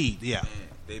weed. Yeah. And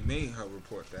they made her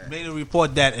report that. Made her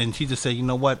report that, and she just said, "You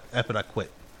know what? F it, I quit."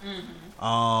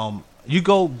 Mm-hmm. You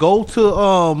go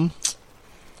to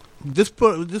this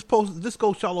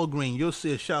go Charlotte Green. You'll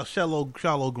see a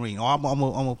Charlotte Green. Oh, I'm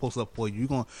gonna post it up for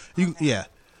you. Yeah.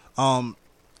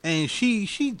 And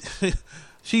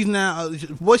she's now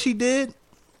what she did.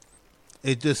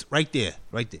 It just right there.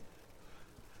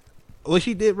 What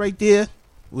she did right there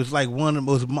was like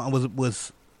was.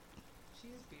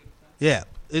 She's beautiful. Yeah,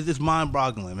 it's just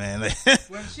mind-boggling, man.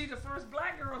 Well, she the first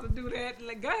black girl to do that.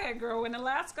 Like, go ahead, girl, in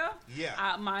Alaska.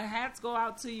 Yeah, my hats go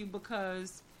out to you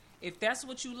because if that's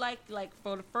what you like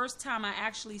for the first time, I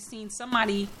actually seen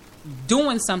somebody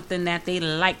doing something that they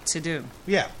like to do.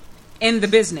 Yeah. In the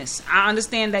business. I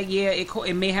understand that, yeah,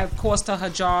 it may have cost her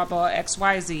job or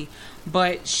XYZ,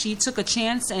 but she took a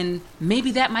chance, and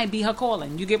maybe that might be her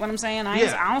calling. You get what I'm saying? I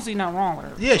don't see nothing wrong with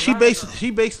her. Yeah, she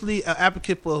basically an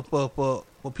advocate for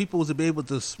people to be able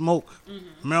to smoke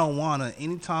marijuana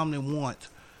anytime they want.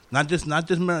 Not just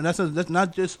marijuana. That's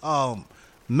not just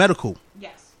medical.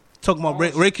 Yes. Talking about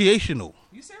recreational.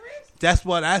 You serious? That's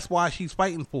why she's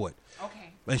fighting for it.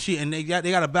 Okay. And they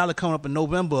got a ballot coming up in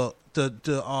November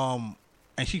and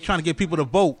she's trying to get people to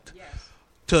vote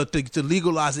to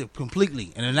legalize it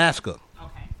completely in Alaska.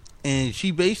 Okay. And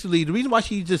she basically, the reason why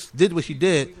she just did what she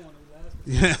did.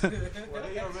 Yeah. Well,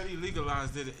 they already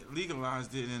legalized it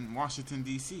in Washington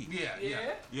D.C.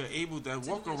 Yeah. You're able to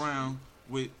walk around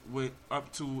with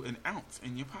up to an ounce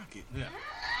in your pocket. Yeah.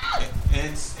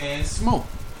 And smoke.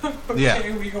 Yeah.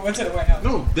 Okay, we going to the White House.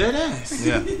 No, dead ass.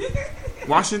 Yeah.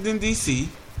 Washington D.C.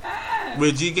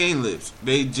 where G Game lives.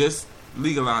 They just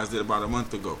legalized it about a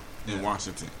month ago in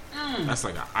Washington. That's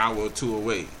like an hour or two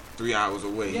away, 3 hours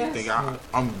away. Yes. You think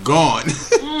I'm gone?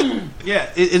 Yeah,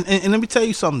 and let me tell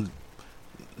you something.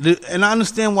 And I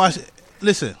understand why.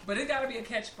 Listen. But it got to be a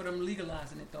catch for them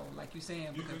legalizing it, though, like you're saying.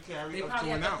 You because can carry they up probably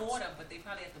to an at ounce. the border, but they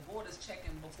probably at the borders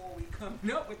checking before we come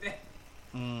up with that.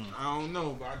 I don't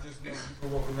know, but I just know you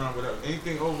can walk around with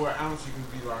anything over an ounce you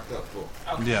can be locked up for.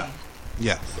 Okay.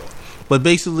 Yeah. But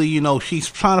basically, she's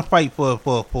trying to fight for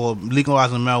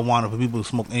legalizing marijuana for people to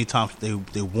smoke anytime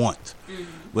they want,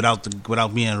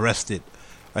 without being arrested.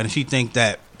 And she think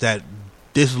that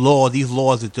these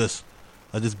laws are just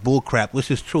bull crap, which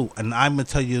is true. And I'm gonna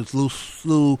tell you a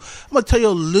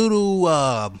little.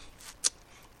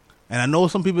 And I know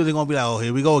some people are gonna be like, "Oh,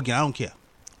 here we go again." I don't care.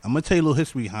 I'm gonna tell you a little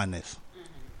history behind this.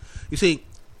 You see,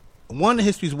 one of the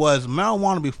histories was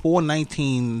marijuana before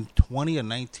 1920 or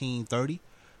 1930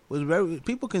 was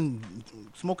people can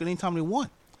smoke it anytime they want.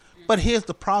 But here's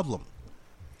the problem: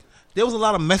 there was a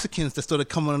lot of Mexicans that started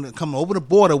coming over the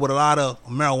border with a lot of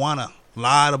marijuana,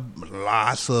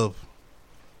 lots of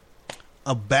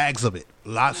bags of it,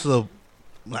 lots of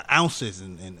ounces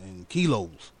and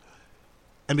kilos.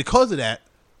 And because of that,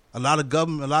 a lot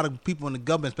of people in the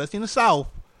government, especially in the South,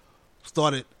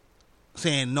 started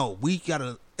saying, no, we got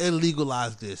to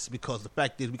illegalize this because the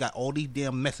fact is we got all these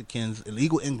damn Mexicans,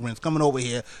 illegal immigrants coming over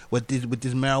here with this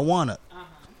marijuana.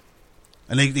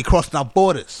 And they crossing our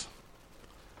borders.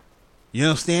 You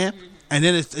understand? And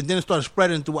then it started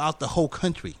spreading throughout the whole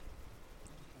country.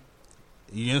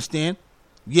 You understand?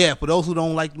 Yeah, for those who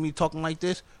don't like me talking like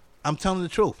this, I'm telling the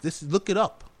truth. Look it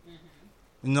up.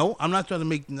 You know, I'm not trying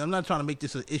to make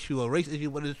this an issue, a race issue,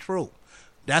 but it's true.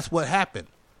 That's what happened.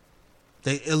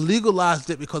 They illegalized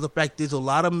it because of the fact there's a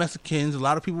lot of Mexicans, a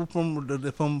lot of people from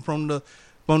the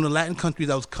Latin countries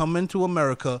that was coming to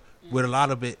America with a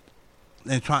lot of it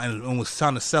and was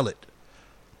trying to sell it.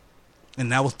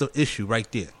 And that was the issue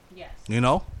right there. Yes. You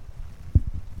know?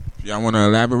 Y'all want to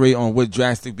elaborate on what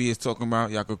Drastic B is talking about?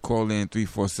 Y'all could call in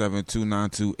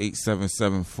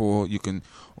 347-292-8774. You can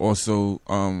also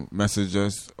message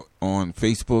us on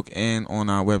Facebook and on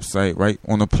our website, right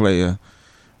on the player,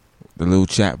 the little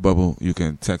chat bubble. You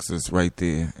can text us right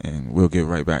there, and we'll get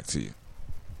right back to you.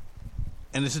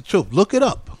 And it's the truth. Look it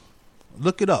up.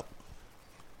 Look it up.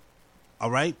 All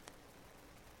right?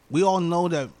 We all know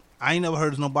that I ain't never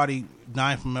heard of nobody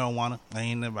dying from marijuana.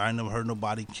 I never heard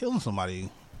nobody killing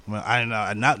somebody. Not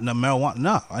marijuana.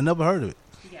 No, I never heard of it.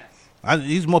 Yes.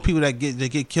 These more people that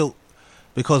get killed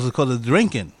because of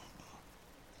drinking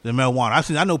than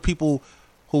marijuana. I know people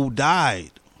who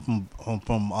died from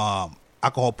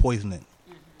alcohol poisoning.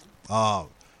 I'm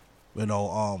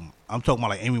talking about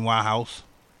like Amy Winehouse.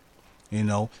 You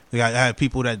know, I had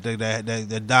people that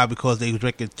died because they were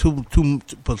drinking too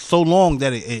for so long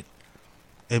that it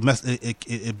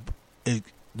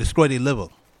destroyed their liver.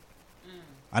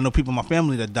 I know people in my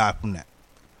family that died from that.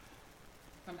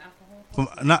 From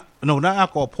alcohol? Not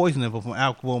alcohol poisoning, but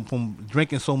from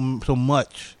drinking so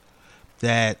much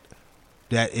that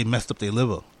it messed up their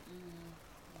liver.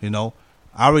 You know,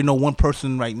 I already know one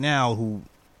person right now who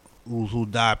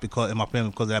died in my family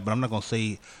because of that, but I'm not gonna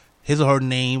say his or her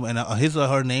name and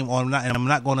I'm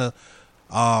not gonna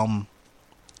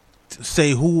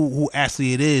say who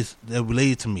actually it is that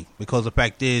related to me, because the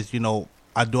fact is, you know,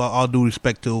 I'll do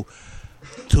respect to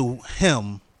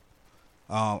him.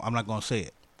 I'm not gonna say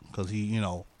it because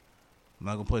I'm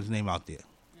not gonna put his name out there,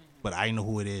 but I know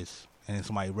who it is, and it's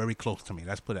somebody very close to me.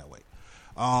 Let's put it that way.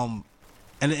 And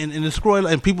the scroll,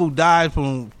 and people died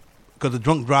because of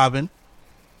drunk driving.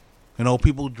 You know,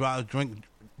 people drink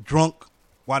drunk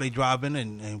while they driving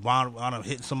and wound up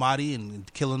hitting somebody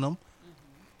and killing them.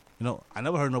 You know, I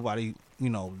never heard nobody,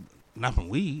 not from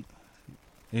weed.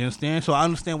 You understand? So I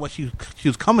understand what she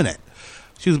was coming at.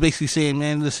 She was basically saying,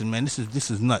 "Man, listen, man, this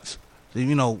is nuts.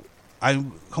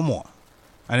 Come on,"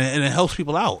 and it helps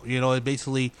people out. You know, it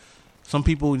basically, some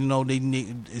people,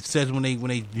 it says when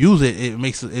they use it, it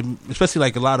makes it, especially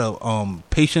like a lot of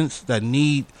patients that's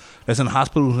in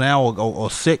hospitals now or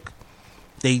sick.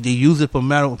 They use it for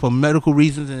medical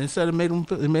reasons, and instead it made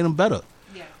them better.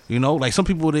 Yeah. You know, like some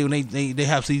people they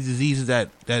have these diseases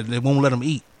that they won't let them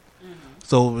eat.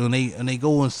 So when they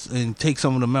go and take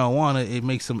some of the marijuana, it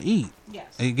makes them eat. Yes.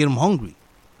 And get them hungry.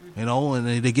 You know,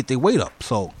 and they get their weight up.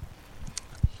 So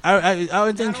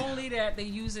I think not only that, they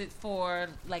use it for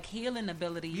like healing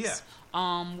abilities.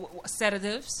 Yeah.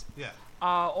 Sedatives. Yeah.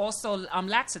 Also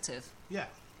laxative. Yeah.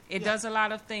 It does a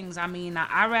lot of things. I mean,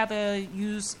 I rather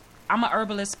use. I'm a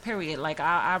herbalist, period. Like,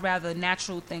 I rather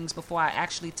natural things before I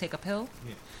actually take a pill.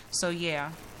 Yeah. So,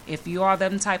 yeah, if you are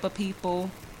them type of people,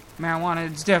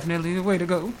 marijuana is definitely the way to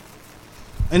go.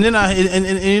 And then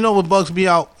and you know what bugs me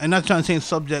out, and not trying to change the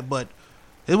subject, but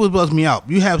it would bug me out.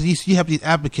 You have these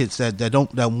advocates that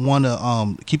want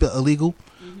to keep it illegal.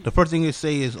 Mm-hmm. The first thing they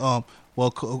say is,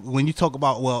 when you talk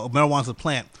about marijuana's a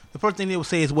plant, the first thing they will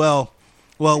say is,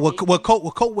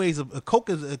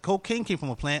 cocaine came from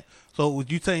a plant. So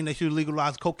would you saying they should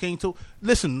legalize cocaine too?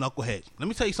 Listen, knucklehead. Let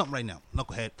me tell you something right now,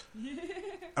 knucklehead.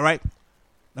 All right,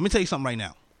 let me tell you something right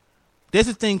now. There's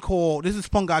this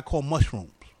fungi called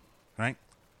mushrooms, right?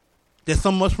 There's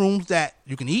some mushrooms that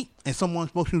you can eat, and some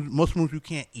mushrooms you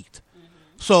can't eat. Mm-hmm.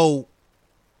 So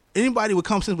anybody with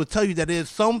common sense would tell you that there's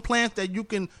some plants that you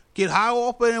can get high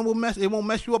off of and it won't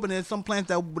mess you up, and there's some plants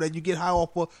that you get high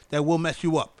off of that will mess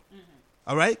you up. Mm-hmm.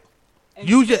 All right. And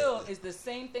it's the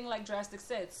same thing like Drastic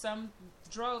said. Some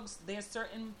drugs, there's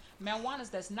certain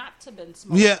marijuanas that's not to been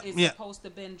smoked. Yeah, it's supposed to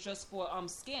been just for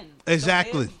skin.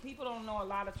 Exactly. So people don't know a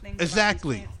lot of things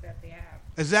exactly. about these plants that they have.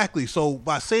 Exactly. So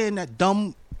by saying that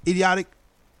dumb, idiotic,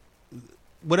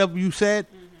 whatever you said,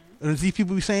 and these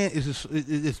people be saying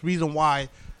is reason why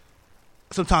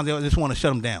sometimes they just want to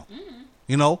shut them down. Mm-hmm.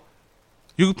 You know,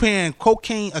 you're comparing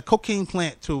a cocaine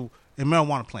plant to a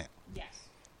marijuana plant.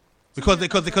 Because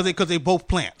they both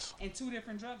plants. And 2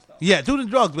 different drugs, though. Yeah, 2 different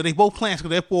drugs, but they both plants. So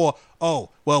therefore,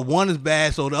 one is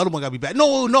bad, so the other one gotta be bad.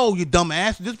 No, you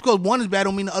dumbass. Just because one is bad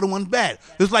don't mean the other one's bad.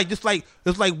 It's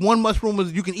like one mushroom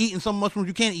is you can eat and some mushrooms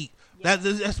you can't eat. That's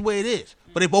the way it is.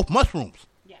 But they both mushrooms.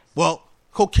 Yes. Well,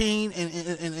 cocaine and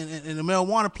the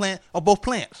marijuana plant are both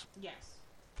plants. Yes.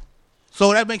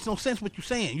 So that makes no sense what you're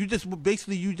saying. You just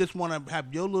want to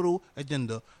have your little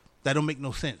agenda that don't make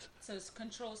no sense. To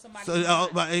control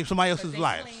somebody's somebody else's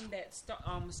life. They claim that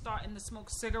starting to smoke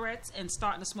cigarettes and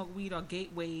starting to smoke weed are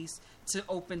gateways to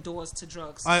open doors to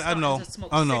drugs. I know. To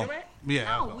smoke I know. cigarette?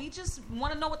 Yeah. No, we just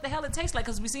want to know what the hell it tastes like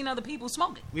because we've seen other people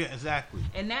smoke it. Yeah, exactly.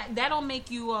 And that don't make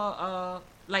you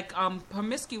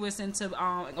promiscuous into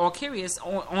or curious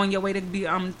on your way to be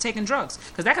taking drugs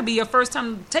because that could be your first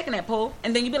time taking that pull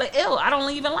and then you be like, ew, I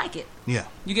don't even like it. Yeah.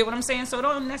 You get what I'm saying? So it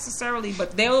don't necessarily,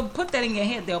 but they'll put that in your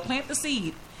head. They'll plant the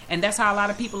seed. And that's how a lot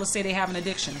of people will say they have an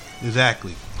addiction.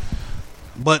 Exactly.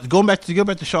 But go back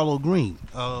to Charlotte Green.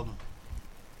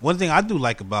 One thing I do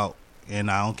like about, and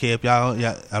I don't care if y'all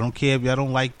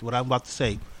don't like what I'm about to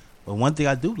say, but one thing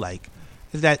I do like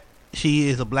is that she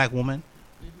is a black woman,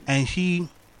 and she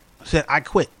said I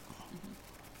quit.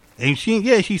 And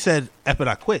she said F it,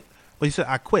 I quit. But she said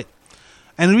I quit.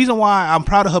 And the reason why I'm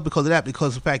proud of her because of that,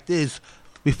 because the fact is,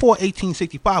 before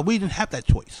 1865, we didn't have that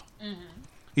choice.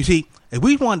 You see, if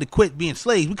we wanted to quit being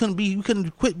slaves, we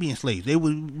couldn't quit being slaves.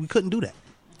 We couldn't do that.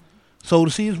 So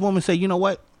to see this woman say, you know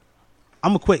what,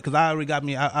 I'm gonna quit because I already got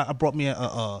me. I brought me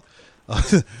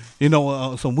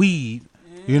some weed,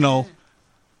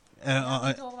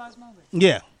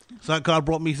 yeah. So I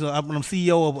brought me. I'm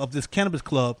CEO of this cannabis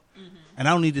club, and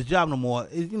I don't need this job no more.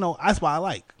 That's why I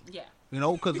like. Yeah.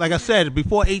 Because like I said,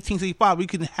 before 1865, we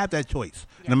couldn't have that choice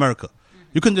in America.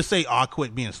 You couldn't just say, I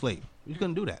quit being a slave. You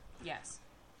couldn't do that. Yes.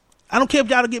 I don't care if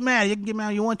y'all get mad. You can get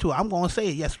mad if you want to. I'm going to say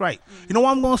it. Yes, right. You know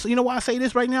why I'm going to? You know why I say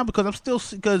this right now? Because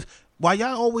why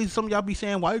y'all always, some of y'all be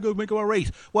saying, why you going to make it about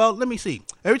race? Well, let me see.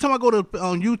 Every time I go to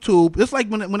on YouTube, it's like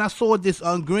when I saw this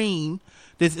Green,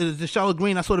 this Charlotte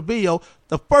Green, I saw the video.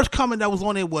 The first comment that was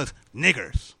on it was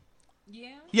niggers.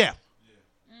 Yeah. Yeah.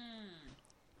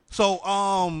 So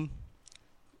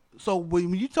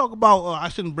when you talk about, I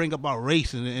shouldn't bring up about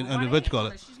race and what you call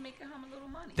it. She's making him a little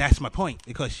money. That's my point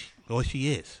because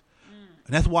she is.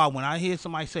 And that's why when I hear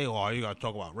somebody say, oh, you got to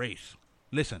talk about race.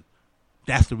 Listen,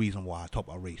 that's the reason why I talk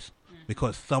about race.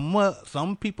 Because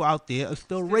some people out there are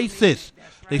still racist.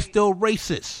 Right. They still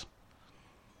racist.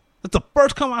 That's the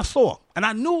first comment I saw. And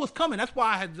I knew it was coming. That's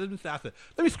why I said,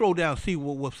 let me scroll down and see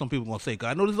what some people are going to say. Because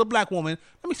I know this is a black woman.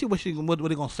 Let me see what they're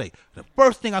going to say. The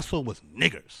first thing I saw was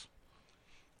niggers.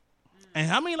 And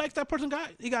how many likes that person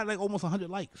got? He got like almost 100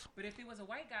 likes. But if it was a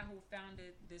white guy who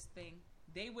founded this thing,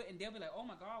 they'll be like, oh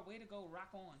my God, way to go, rock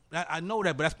on. I know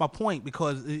that, but that's my point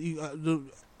because you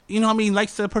know how many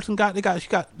likes that person got?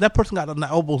 That person got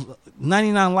almost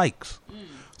 99 likes.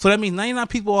 So that means 99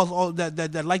 people all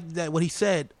that liked that what he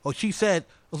said or she said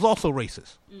was also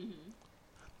racist.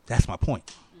 That's my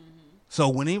point. So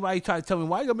when anybody try to tell me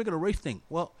why you gonna make it a race thing,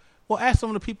 well, ask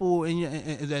some of the people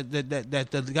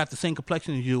that got the same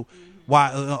complexion as you.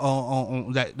 Why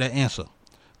that answer,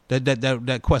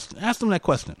 that question? Ask them that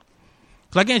question.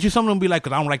 Because I guarantee you some of them be like,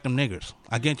 because I don't like them niggers.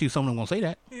 I guarantee you some of them gonna say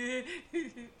that.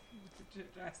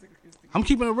 I'm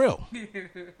keeping it real.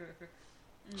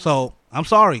 So I'm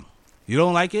sorry. You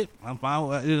don't like it? I'm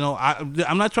fine.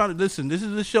 I'm not trying to listen. This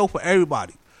is a show for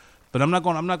everybody, but I'm not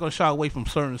going to shy away from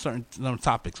certain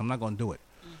topics. I'm not going to do it.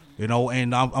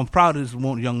 And I'm proud of this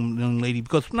young lady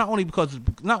because not only because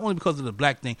of the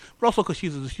black thing, but also because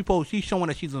she's showing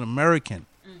that she's an American.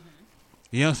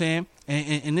 You know what I'm saying?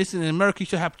 And this in America, you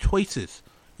should have choices.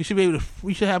 You should be able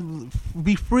to.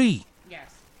 Be free.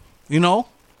 Yes. And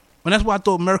that's what I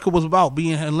thought America was about,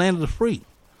 being a land of the free.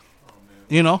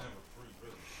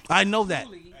 I know that.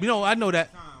 I know that.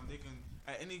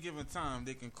 At any given time,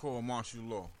 they can call martial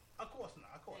law. Of course not.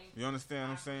 Of course. You understand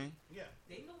what I'm saying? Yeah.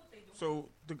 They know what they do. So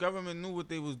the government knew what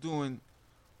they was doing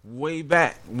way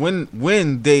back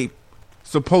when they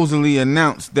supposedly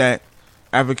announced that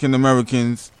African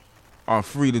Americans are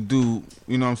free to do,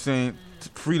 you know what I'm saying?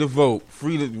 Free to vote,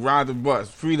 free to ride the bus,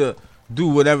 free to do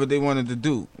whatever they wanted to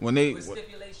do. When they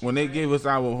gave us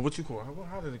our,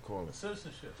 how did they call it?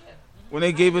 Citizenship. Yeah. When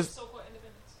they gave us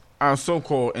our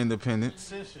so-called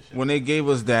independence, when they gave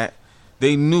us that,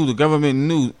 they knew, the government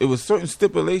knew it was certain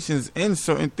stipulations in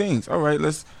certain things. All right,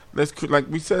 let's like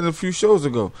we said a few shows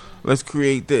ago, let's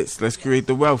create this. Let's create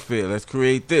the welfare. Let's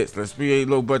create this. Let's create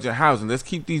low budget housing. Let's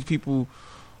keep these people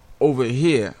over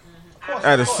here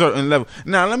at a certain level.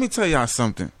 Now, let me tell y'all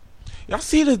something. Y'all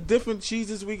see the different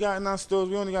cheeses we got in our stores?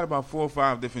 We only got about 4 or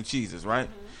 5 different cheeses, right?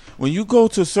 when you go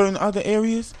to certain other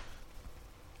areas,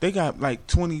 they got like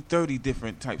 20, 30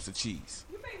 different types of cheese.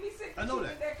 You make me sick. I know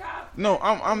that. No,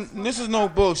 I'm. This is no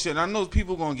bullshit. I know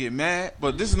people gonna get mad,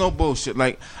 but this is no bullshit.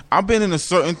 Like I've been in a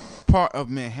certain part of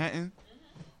Manhattan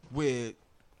where,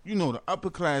 you know, the upper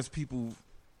class people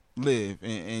live,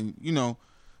 and you know,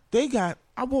 they got.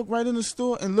 I walked right in the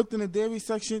store and looked in the dairy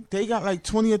section. They got like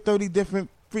 20 or 30 different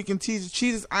freaking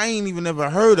cheeses I ain't even never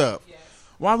heard of. Yes.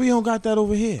 Why we don't got that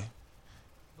over here?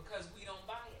 Because we don't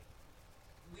buy it.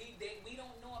 We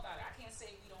don't know about it. I can't say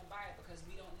we don't buy it because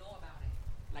we don't know about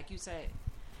it. Like you said.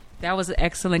 That was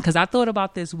excellent because I thought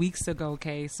about this weeks ago,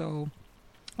 okay? So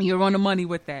you're on the money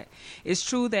with that. It's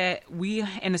true that we,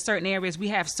 in certain areas, we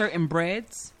have certain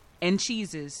breads and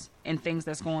cheeses and things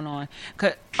that's going on.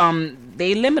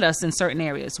 They limit us in certain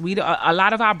areas. A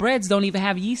lot of our breads don't even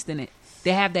have yeast in it.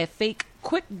 They have that fake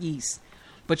quick yeast.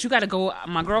 But you got to go,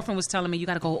 my girlfriend was telling me, you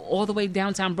got to go all the way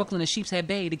downtown Brooklyn to Sheepshead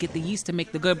Bay to get the yeast to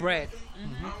make the good bread.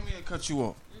 Mm-hmm. I don't mean to cut you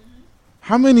off.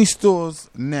 How many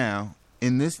stores now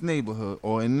in this neighborhood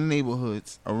or in the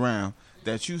neighborhoods around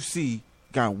that you see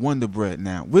got Wonder Bread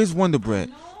now? Where's Wonder Bread?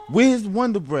 Where's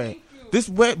Wonder Bread? This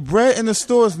wet bread in the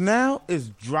stores now is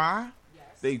dry. Yes.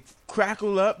 They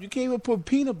crackle up. You can't even put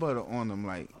peanut butter on them.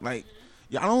 Like,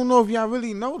 I don't know if y'all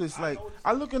really notice. Like,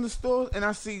 I look in the stores and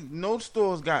I see no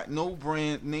stores got no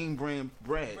name brand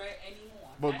bread.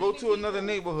 But go to another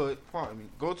neighborhood. Pardon me.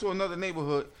 Go to another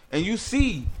neighborhood and you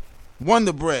see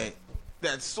Wonder Bread.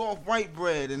 That soft white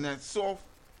bread and that soft,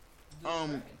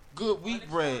 good wheat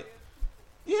bread.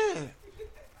 Yeah.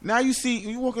 Now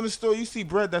you walk in the store, you see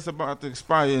bread that's about to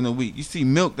expire in a week. You see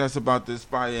milk that's about to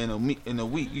expire in a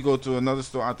week. You go to another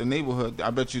store out the neighborhood, I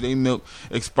bet you they milk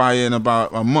expire in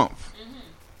about a month. Mm-hmm.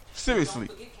 Seriously.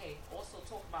 Don't forget, Kay, also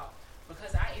talk about,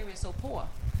 because our area is so poor.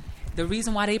 The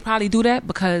reason why they probably do that,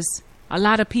 because a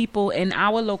lot of people in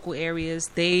our local areas,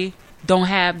 they don't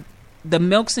have the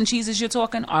milks and cheeses you're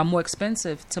talking are more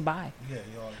expensive to buy. Yeah,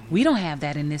 we don't have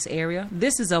that in this area.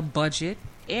 This is a budget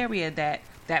area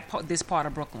this part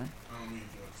of Brooklyn.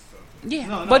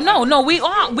 Yeah,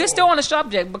 we're still on the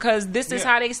subject because this is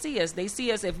how they see us. They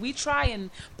see us if we try and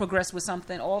progress with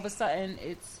something, all of a sudden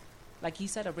it's like he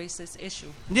said, a racist issue.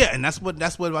 Yeah, and that's what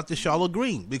about the Charlotte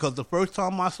Green, because the first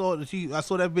time I saw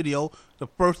that video, the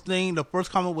first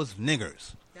comment was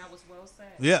niggers. That was well said.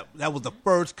 Yeah, that was the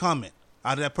first comment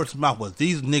out of that person's mouth was,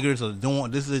 these niggers are doing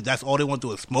that's all they want to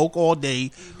do is smoke all day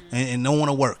and don't want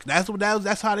to work. That's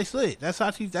how they say it. That's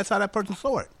how that person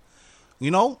saw it.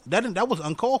 You know, that was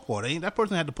uncalled for. That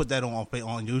person had to put that on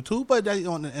YouTube, but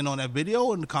on that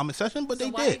video in the comment section. But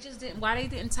so they did. Why they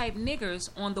didn't type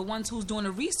niggers on the ones who's doing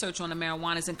the research on the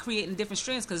marijuanas and creating different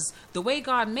strains? Because the way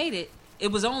God made it,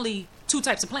 it was only 2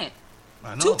 types of plant.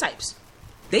 I know. 2 types.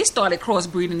 They started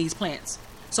crossbreeding these plants.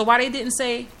 So why they didn't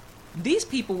say these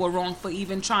people were wrong for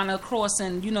even trying to cross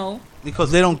and, you know,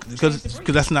 because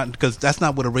that's not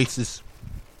what a racist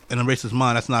in a racist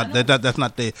mind. That's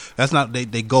not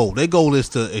their goal. Their goal is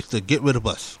to get rid of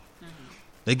us. Mm-hmm.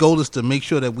 Their goal is to make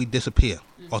sure that we disappear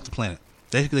off the planet.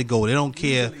 That's their goal. They don't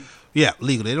care. Legally. Yeah,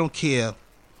 legal. They don't care.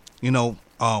 You know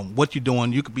what you're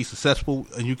doing. You could be successful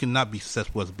and you cannot be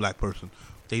successful as a black person.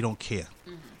 They don't care.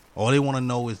 Mm-hmm. All they want to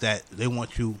know is that they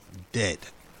want you dead.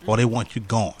 Or they want you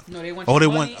gone. No, they want you they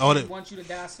want you to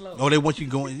die slow. Or they want you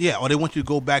going. Yeah, or they want you to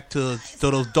go back to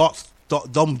those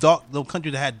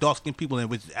countries that had dark skinned people in,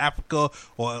 which is Africa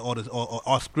or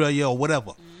Australia or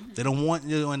whatever. Mm-hmm. They don't want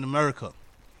you in America.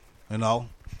 You know,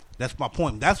 that's my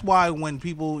point. That's why when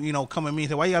people come at me and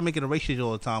say, "Why you gotta make it a race issue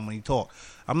all the time when you talk?"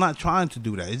 I'm not trying to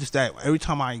do that. It's just that every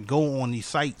time I go on these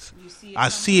sites, I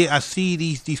see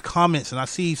these comments, and I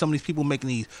see some of these people making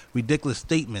these ridiculous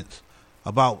statements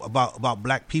about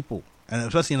black people, and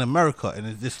especially in America, and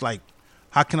it's just like,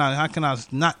 how can I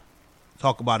not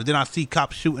talk about it? Then I see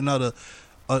cops shooting other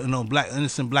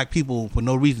innocent black people for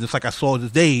no reason. It's like I saw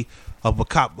this day of a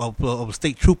cop of a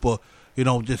state trooper,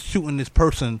 just shooting this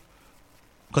person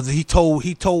because he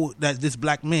told that this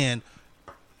black man,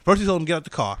 first he told him to get out the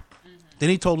car, then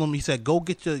he told him, he said, go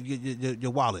get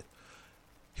your wallet.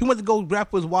 He went to go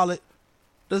grab his wallet.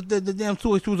 The damn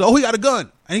tourist was, he got a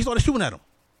gun, and he started shooting at him.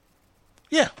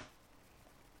 Yeah.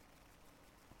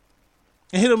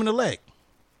 And hit him in the leg.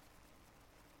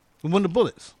 With one of the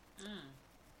bullets.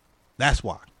 That's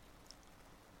why.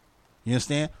 You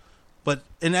understand?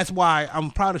 And that's why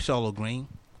I'm proud of Charlotte Green.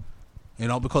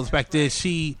 Because the fact is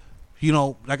she,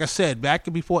 like I said, back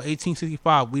before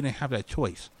 1865, we didn't have that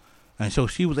choice. And so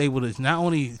she was able to, not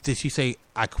only did she say,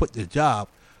 I quit the job,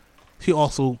 she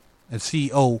also is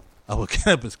CEO of a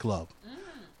cannabis club.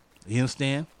 You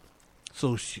understand?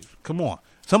 So come on,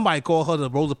 somebody called her the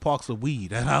Rosa Parks of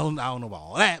weed, and I don't know about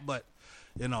all that, but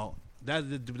You know, that's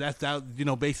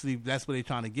basically that's what they're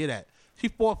trying to get at. She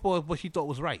fought for what she thought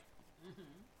was right.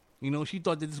 You know, she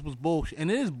thought that this was bullshit,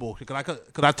 and it is bullshit. Cause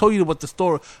I told you what the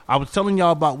story. I was telling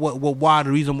y'all about why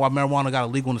the reason why marijuana got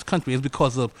illegal in this country is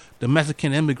because of the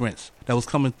Mexican immigrants that was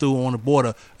coming through on the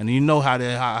border, and you know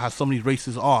how some of these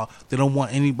races are. They don't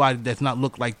want anybody that's not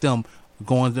look like them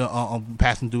going to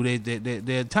passing through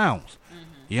their towns.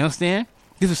 You understand?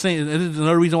 This is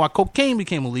another reason why cocaine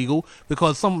became illegal,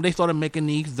 because they started making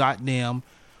these goddamn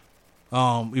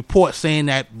reports saying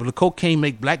that the cocaine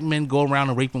make black men go around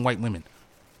and raping white women.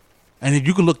 And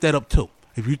you can look that up too.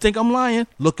 If you think I'm lying,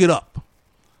 look it up.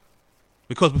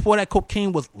 Because before that,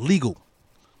 cocaine was legal.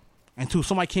 Until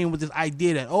somebody came with this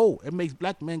idea that, it makes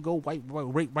black men go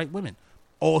rape white women.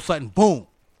 All of a sudden, boom.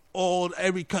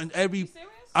 Every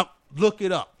look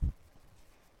it up.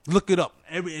 Look it up.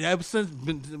 Ever since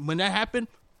when that happened,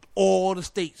 all the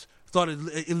states started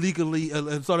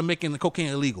started making the cocaine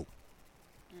illegal.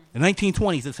 In the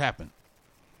 1920s, this happened.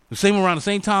 Around the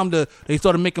same time, they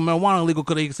started making marijuana illegal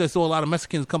because they saw a lot of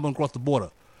Mexicans coming across the border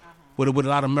with a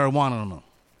lot of marijuana on them.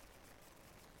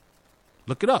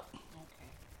 Look it up. Okay.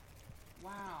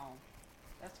 Wow,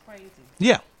 that's crazy.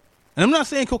 Yeah, and I'm not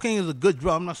saying cocaine is a good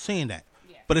drug. I'm not saying that.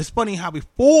 Yeah. But it's funny how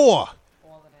before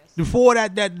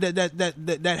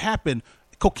that happened,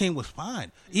 cocaine was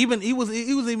fine. Even it was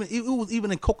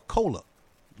even in Coca-Cola.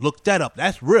 Look that up.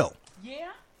 That's real. Yeah.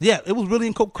 Yeah, it was really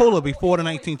in Coca-Cola before the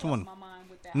 1920s.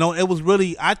 No, it was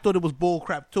really. I thought it was bull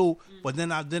crap too, but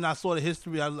then I saw the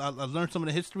history. I learned some of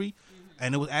the history,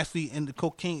 and it was actually in the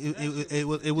cocaine. It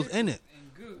was in it.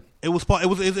 It was part. It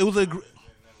was a.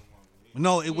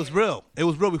 No, it was real. It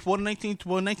was real before the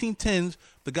 1910s.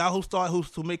 The guy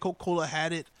who made Coca-Cola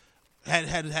had it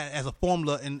as a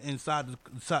formula inside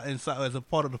as a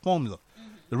part of the formula.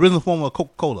 The original formula of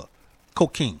Coca-Cola,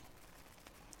 cocaine.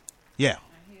 Yeah.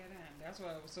 That's why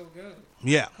it was so good.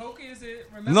 Yeah. Coke is it?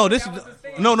 No, this is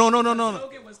no.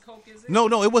 Slogan was Coke is it?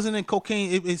 No, it wasn't in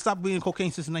cocaine. It stopped being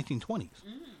cocaine since the 1920s,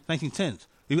 1910s.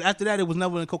 After that, it was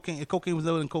never in cocaine. Cocaine was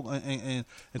never in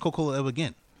Coca-Cola ever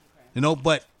again. Okay. You know,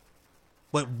 but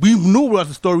we knew about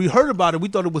the story. We heard about it. We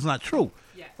thought it was not true.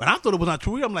 Yeah. But I thought it was not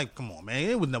true. I'm like, come on, man,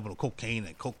 it was never no cocaine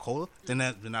in Coca-Cola. Then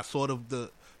I saw the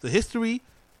history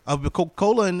of the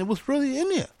Coca-Cola, and it was really in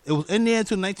there. It was in there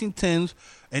until 1910s.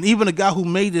 And even the guy who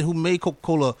made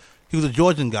Coca-Cola, he was a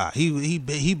Georgian guy. He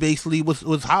basically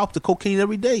was high off the cocaine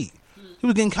every day. He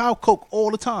was getting cow coke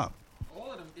all the time.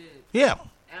 All of them did. Yeah.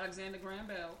 Alexander Graham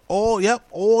Bell.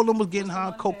 All of them was getting high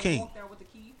on cocaine. Walked out with the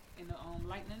key in the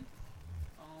lightning.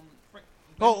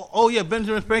 Yeah,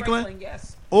 Benjamin Franklin.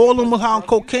 Yes. All of them was high on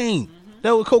cocaine.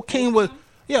 That was cocaine was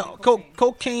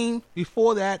cocaine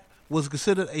before that was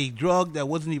considered a drug that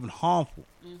wasn't even harmful.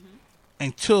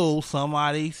 Until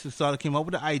somebody came up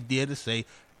with the idea to say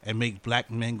and make black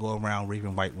men go around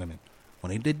raping white women.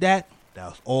 When they did that,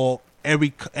 that was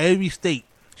every state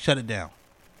shut it down.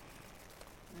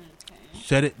 Okay.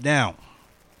 Shut it down.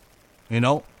 You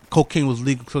know, cocaine was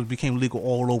legal, so it became legal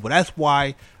all over. That's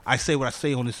why I say what I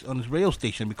say on this radio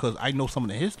station, because I know some of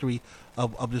the history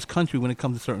of this country when it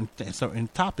comes to certain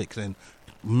topics. And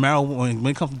marijuana, when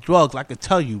it comes to drugs, I could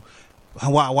tell you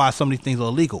why some of these things are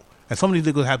illegal. And some of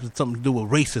these things have something to do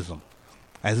with racism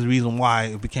as the reason why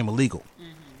it became illegal.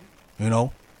 You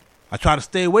know, I try to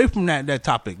stay away from that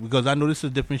topic because I know this is a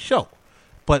different show.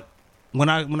 But when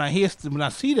I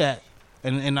see that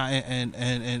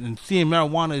and seeing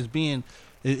marijuana as being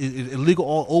is illegal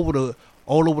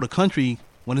all over the country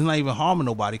when it's not even harming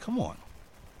nobody, come on.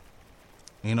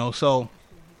 You know, so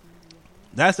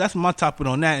that's my topic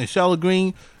on that. And Charlotte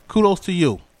Green, kudos to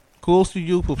you. Kudos to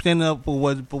you for standing up for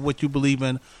what you believe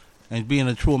in and being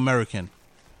a true American.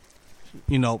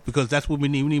 You know, because that's what we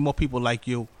need. We need more people like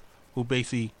you who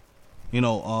basically,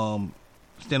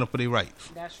 stand up for their rights.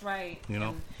 That's right. You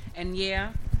know? And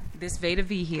yeah, this Veda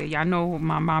V here, y'all know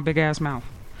my big ass mouth.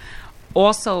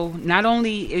 Also, not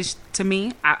only is to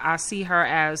me, I see her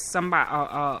as somebody.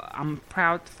 I'm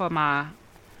proud for my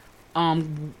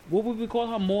what would we call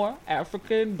her? More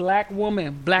African black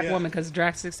woman, because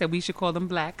Drastic said we should call them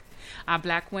black. Our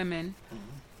black women.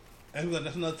 And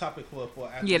that's another topic for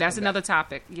Africa. Yeah, that's another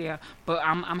topic. Yeah, but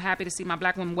I'm happy to see my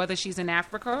black woman, whether she's in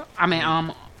Africa. I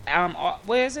mean,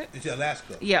 where is it? It's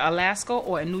Alaska. Yeah, Alaska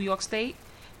or in New York State,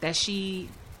 that she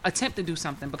attempt to do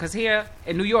something, because here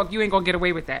in New York you ain't gonna get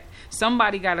away with that.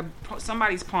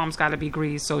 Somebody's palms gotta be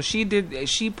greased. So she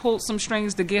pulled some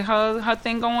strings to get her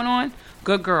thing going on.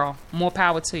 Good girl, more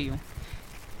power to you.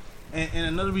 And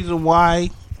another reason why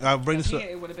I bring this up,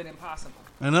 it would have been impossible.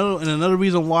 Another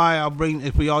reason why I'll bring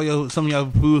it for some of y'all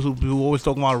who always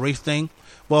talking about a race thing.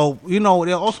 Well, there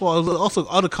are also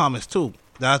other comments too.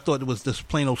 that I thought it was just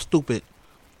plain old stupid.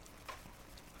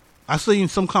 I seen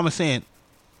some comments saying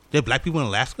there are black people in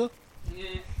Alaska.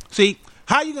 Yeah. See,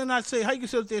 how you gonna sit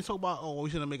there and talk about, oh, we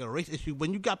shouldn't make it a race issue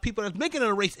when you got people that's making it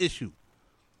a race issue?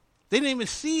 They didn't even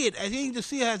see it. They didn't just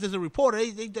see it as a reporter.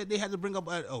 They had to bring up,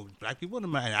 oh, black people in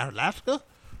Alaska.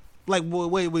 Like,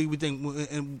 wait, we think,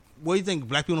 and what do you think?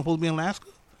 Black people are supposed to be in Alaska?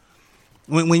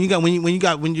 When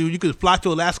you could fly to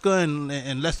Alaska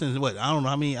in less than what, I don't know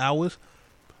how many hours.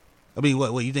 I mean,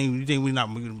 what you think we not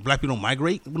black people don't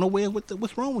migrate nowhere?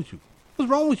 What's wrong with you?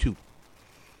 What's wrong with you?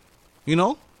 You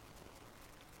know.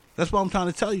 That's what I'm trying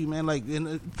to tell you, man. Like,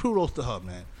 kudos to her,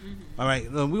 man. Mm-hmm. All right,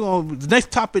 we going the next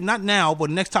topic, not now, but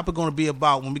the next topic going to be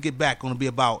about when we get back. Going to be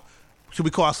about, should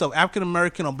we call ourselves African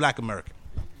American or Black American?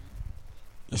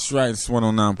 That's right. It's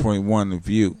 109.1 The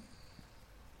View.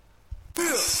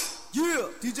 Yeah,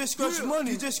 DJ Scratch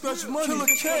Money, DJ Scratch Money, Killer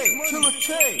K, Killer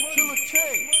K, Killer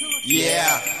K, Killer K.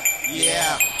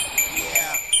 Yeah.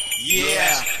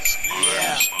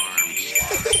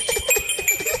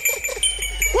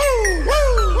 Woo!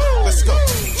 Let's go.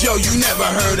 Yo, you never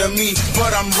heard of me, but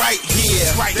I'm right here.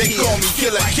 They call me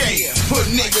Killer K. Put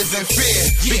niggas in fear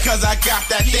because I got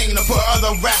that thing to put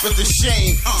other rappers to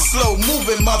shame. Slow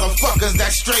moving motherfuckers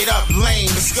that straight up lame.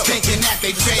 Thinking that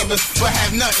they famous but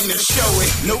have nothing to show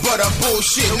it. No but a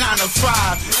bullshit 9 to 5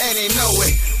 and they know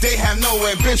it. They have no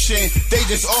ambition, they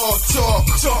just all talk.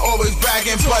 Always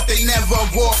bragging but they never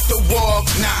walk the walk.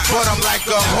 But I'm like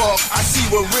a hawk, I see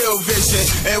with real vision.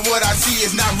 And what I see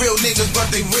is not real niggas but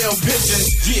they real pigeons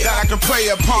that I can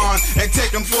prey upon and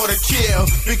take them for the kill.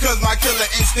 Because my killer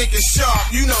instinct is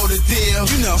sharp, you know the deal.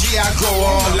 Yeah, I go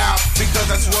all out because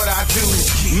that's what I do.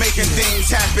 Making things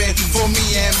happen for me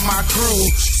and my crew.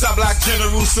 Sub-Block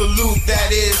General salute, that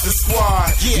is the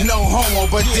squad. No homo,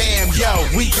 but damn, yo,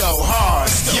 we go hard.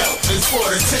 Yo, it's for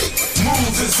the take.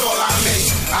 Moves is all I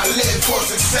make. I live for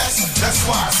success, that's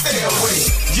why I stay away.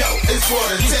 Yo, it's for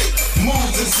the take.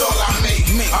 Moves is all I make.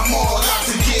 I'm all out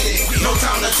to get it. No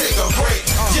time to take a break.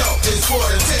 Yo, it's for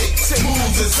the take.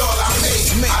 Moves is all I make.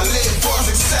 I live for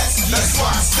success, that's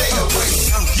why I stay away.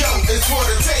 Yo, it's for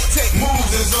the take.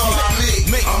 Moves is all I make.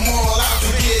 I'm all out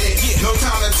to get it. No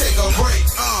time to take a break.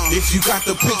 If you got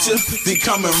the picture, then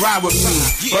come and ride with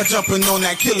me. By jumping on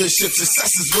that killer ship,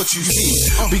 success is what you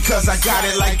see. Because I got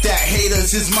it like that.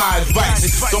 Haters is my advice.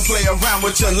 Don't play around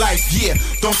with your life,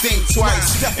 don't think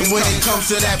twice. And when it comes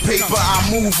to that paper, I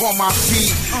move on my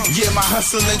feet. Yeah, my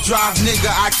hustle and drive, nigga,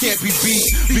 I can't be beat.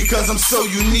 Because I'm so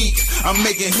unique, I'm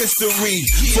making history.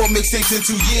 4 mixtapes in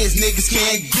 2 years, niggas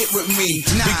can't get with me.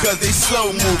 Because they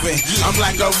slow moving, I'm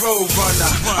like a road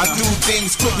runner. I do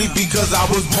things quickly because I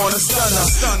was born a stunner.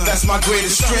 That's my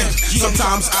greatest strength.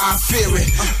 Sometimes I fear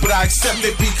it, but I accept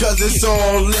it because it's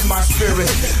all in my spirit.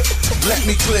 Let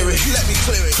me clear it,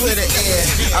 clear the air.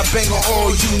 I bang on all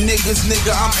you niggas,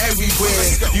 nigga, I'm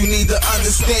everywhere. You need to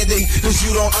understand it, cause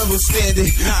you don't understand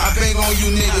it. I bang on you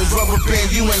niggas, rubber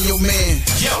band, you and your man.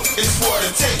 Yo, it's for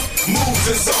the take, moves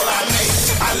is all I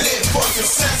make. I live for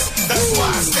success, that's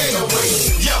why I stay away.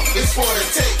 Yo, it's for the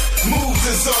take, moves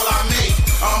is all I make.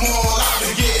 I'm all out to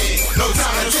get it, no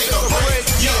time to take a break.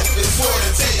 Yo, it's for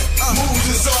the take, moves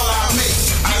is all I make.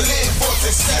 I live for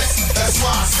success, that's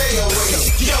why I stay away.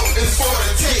 Yo, it's for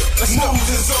the take, moves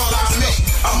is all I make.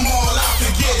 I'm all out to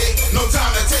get it, no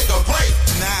time to take a break.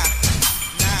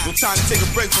 No time to take a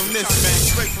break from this, man.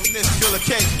 Killer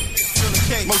K,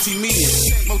 multimedia,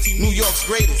 New York's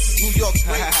greatest.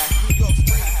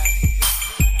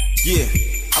 Yeah,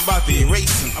 I'm about to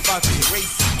erase him.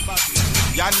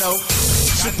 Y'all know,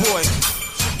 it's your boy.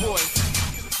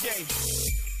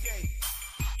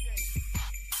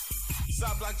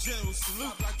 Sub-Block General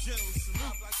salute.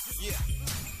 Yeah.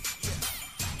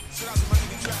 Shout out to my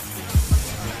nigga Traffic.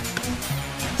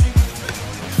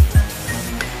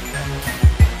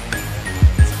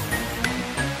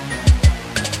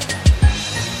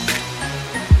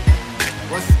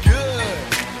 What's good?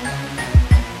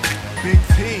 Big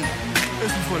T.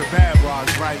 This is for the bad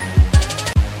rods, right?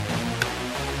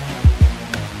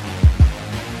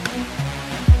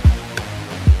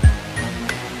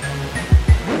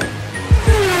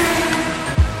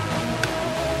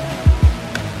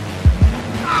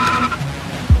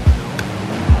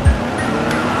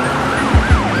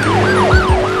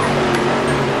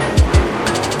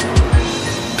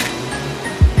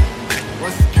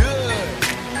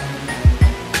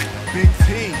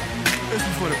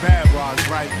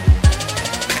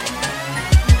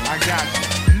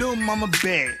 Mama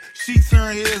bad. She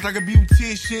turn heads like a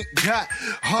beautician. Got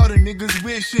harder niggas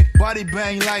wishing. Body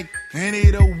bang like an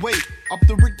 808. Up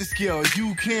the Richter scale,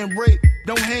 you can't break.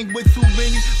 Don't hang with too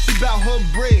many, she bout her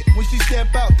bread. When she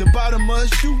step out, the bottom of her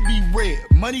shoe be red.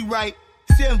 Money right,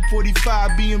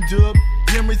 745 BM dub.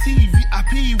 Guarantee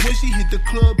VIP when she hit the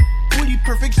club. Booty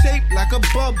perfect shape like a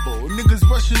bubble. Niggas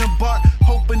rushing the bar,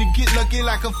 hoping to get lucky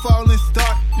like a falling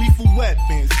star. Lethal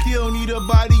weapon, still need a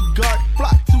bodyguard.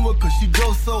 Flock to her cause she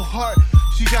goes so hard.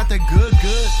 She got that good,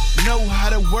 know how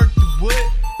to work the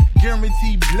wood.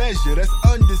 Guaranteed pleasure, that's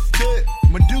understood.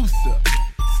 Medusa,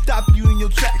 stop you in your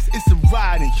tracks, it's a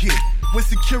riding hit. Where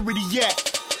security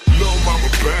at? Lil' mama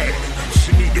bad,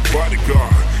 she need a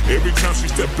bodyguard. Every time she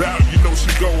step out, you know she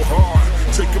go hard.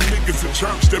 Take them niggas to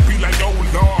church, they be like, oh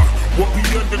Lord. What be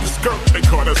under the skirt, they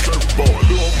call that surfboard.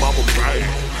 Lil' mama bad,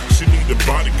 she need a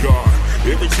bodyguard.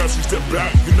 Every time she step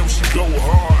out, you know she go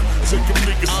hard. Take them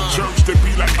niggas to church, they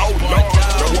be like, oh Lord.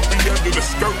 Now what be under the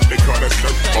skirt, they call that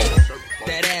surfboard.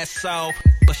 That ass soft,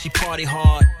 but she party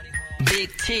hard. Big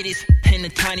titties and a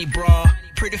tiny bra.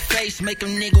 Pretty face make a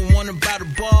nigga wanna buy the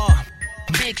bar.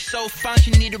 Big so fine,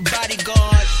 she need a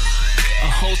bodyguard. A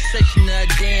whole section of her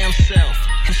damn self.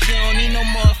 Cause she don't need no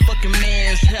motherfucking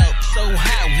man's help. So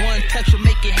hot, one touch will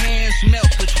make your hands melt.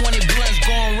 With 20 blunts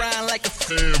going round like a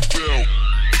fan belt.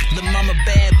 The mama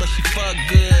bad, but she fuck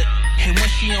good. And when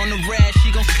she on the rag,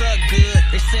 she gon' suck good.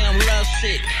 They say I'm love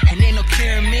sick, and ain't no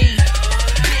curing me.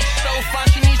 Big so fine,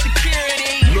 she needs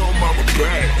security. Lil' mama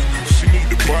bad, she need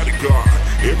the bodyguard.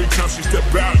 Every time she step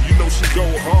out, you know she go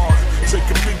hard. Take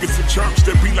them niggas to church,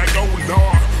 they be like, oh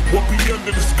Lord. What be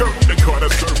under the skirt, they call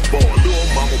that surfboard. Lil'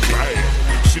 mama bad,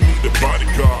 she need the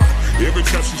bodyguard. Every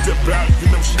time she step out, you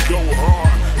know she go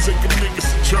hard. Take them niggas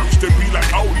to church, they be like,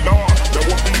 oh Lord. Now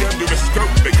what be under the skirt,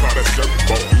 they call that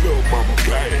surfboard. Lil' mama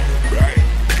bad, bad,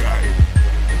 bad.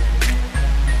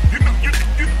 You know,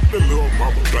 the lil'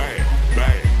 mama bad,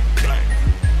 bad, bad.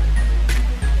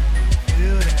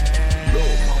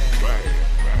 Lil' mama bad.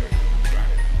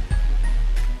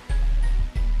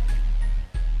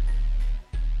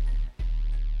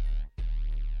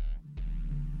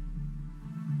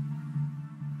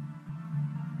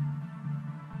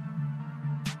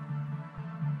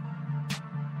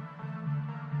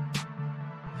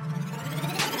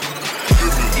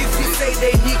 Say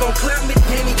that he gon' clap me,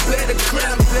 then he better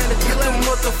clap me. Better kill that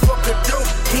motherfucker dope.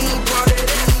 He ain't brought it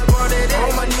in.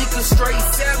 All my niggas straight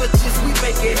savages. We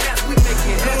make it happen, we make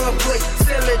it happen. Play,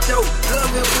 sell it dope,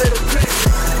 love it with a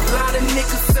passion. A lot of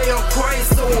niggas say I'm quiet,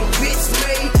 so I'm bitch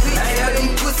made. I had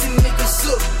these pussy niggas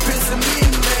shook, piss a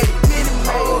made.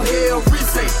 All hell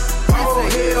Rizzy, all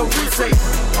hell Rizzy,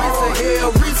 all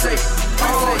hell Rizzy,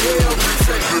 all hell Rizzy.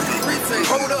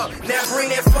 Hold up, now bring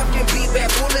that fucking beat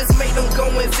back. Bullets make them go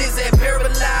and zigzag,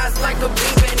 paralyzed like a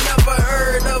beanbag. Never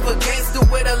heard of a gangster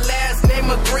with a last name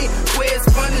of Green. Where it's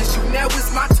fun as you, now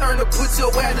it's my turn to put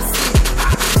your ass to sleep.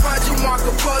 I find you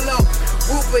Marco Polo,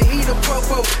 Whooper, he the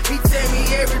popo. He tell me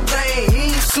everything,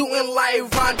 he ain't shooting like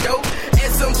Rondo.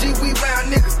 SMG, we round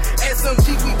niggas,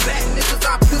 SMG, we back niggas.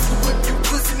 I pistol whip you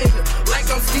pussy nigga, like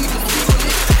I'm Steven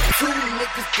Seagal. 2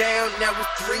 niggas down, now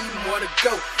it's 3 more to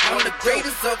go. I'm the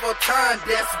greatest of all time,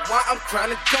 that's why I'm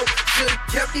trying to go. Should've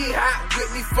kept it hot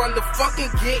with me from the fucking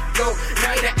get-go.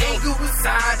 Now the anger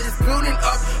inside is building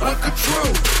up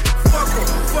uncontrolled.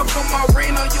 Fuck 'em, I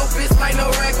rain on your bitch like no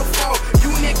rag of fall. You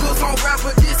niggas on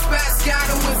rapper dispatch, got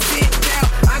 'em and sit down.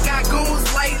 I got goons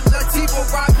like Latifah,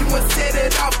 rock you and set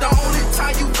it off. The only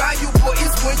time you valuable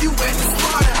is when you at the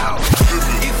slaughterhouse.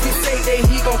 If you say that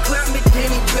he gon' clap me, then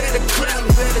he better clap me.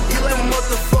 Better kill that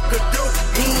motherfucker dope.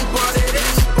 He ain't brought it in.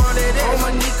 All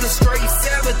my niggas straight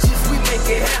savages. We make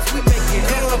it happen, we make it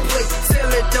happen. Play,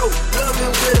 sell it dope, love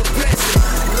it with a passion.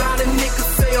 A lot of niggas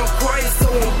say I'm quiet, so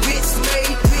I'm bitch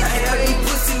made. I had these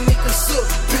pussy niggas shook,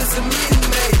 piss a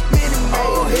made.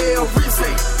 All hell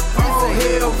Rizzy, all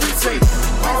hell Rizzy,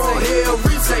 all hell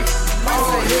Rizzy,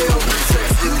 all hell Rizzy.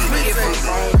 Excuse me if I'm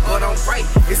wrong, but I'm right.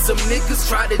 If some niggas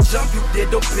try to jump you, then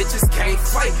them bitches can't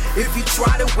fight. If he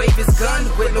try to wave his gun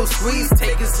with no squeeze,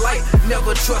 take his life.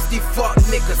 Never trust these fuck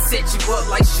niggas, set you up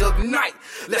like Suge Knight.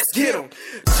 Let's get him.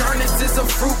 Turn this is a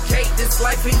fruitcake, this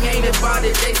life he ain't about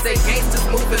it. They say gangsters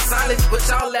move in silence, but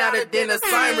y'all louder than a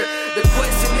siren. The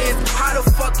question is, how the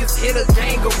fuck is hit a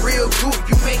gang a real group?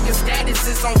 You making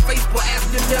statuses on Facebook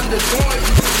asking them to join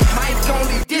you. Mike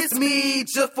only diss me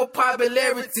just for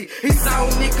popularity. He saw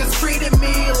niggas treating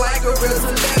me like a real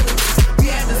celebrity. We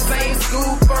had the same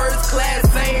school, first class,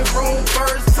 same room,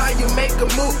 first time you make a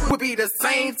move will be the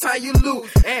same time you lose.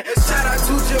 And shout out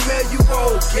to Jamel, you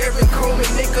old Gary Coleman,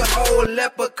 nigga, old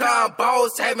leprechaun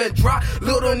balls haven't dropped.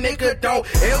 Little nigga, don't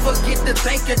ever get to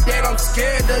thinking that I'm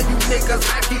scared of you niggas.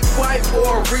 I keep quiet for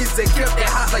a reason, kept that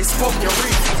hot like smoking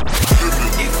reason.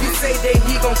 If you say that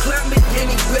he gon' clap me, then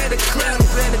he better clap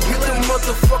me. Get the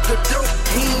motherfucker dope,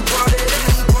 he ain't brought it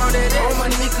in. All my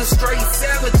niggas straight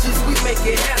savages, we make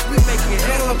it happen, we make it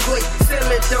happen. Boy,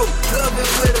 selling dope, loving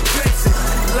with a passion.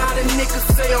 A lot of niggas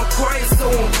say I'm quiet, so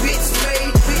I'm bitch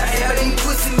made. I had these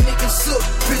pussy niggas shook,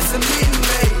 bitch a minute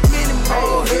made.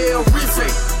 All hell Rizzy,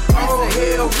 all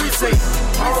hell Rizzy,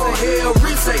 all hell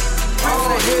Rizzy,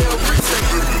 all hell Rizzy,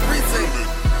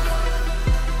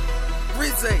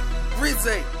 Rizzy,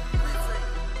 Rizzy.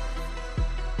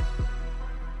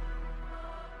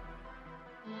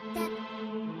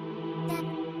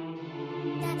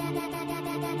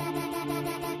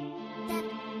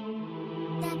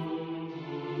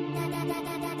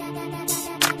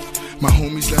 My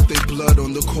homies left their blood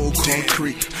on the cold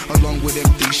concrete, along with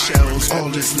empty shells.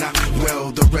 All is not well.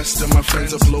 The rest of my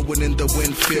friends are blowing in the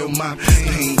wind. Feel my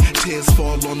pain. Tears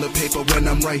fall on the paper when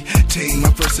I'm writing. My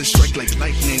verses strike like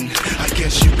lightning. I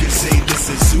guess you could say this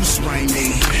is Zeus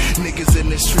rhyming. Niggas in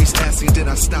the streets asking, did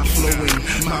I stop flowing?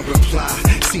 My reply,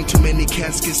 seen too many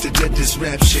caskets to dead this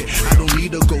rap shit. I don't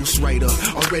need a ghostwriter.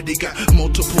 Already got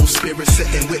multiple spirits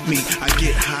sitting with me. I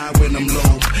get high when I'm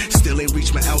low. Still ain't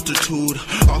reach my altitude.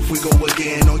 Off we go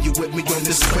again. Are you with me on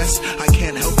this quest? I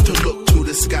can't help to look to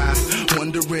the sky,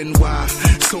 wondering why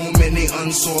so many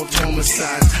unsolved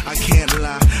homicides. I can't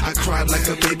lie, I cried like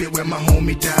a baby when my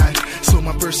homie died. So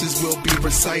my verses will be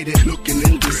recited. Looking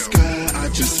in the sky, I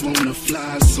just wanna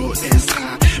fly so as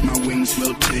high. My wings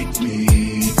will take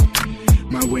me.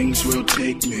 My wings will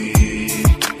take me.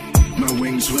 My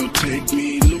wings will take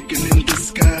me. Looking in the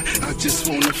sky, I just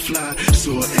wanna fly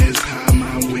so as high.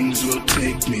 My wings will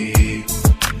take me.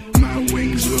 My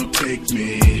wings will take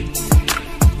me.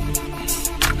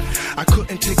 I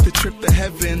couldn't take the trip to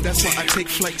heaven, that's why I take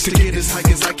flights to get as high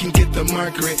as I can get the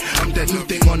Margaret. I'm that new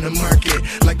thing on the market,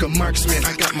 like a marksman,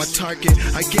 I got my target.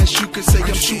 I guess you could say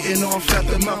I'm shooting off at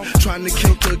the mouth, trying to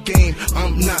kill the game.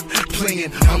 I'm not playing,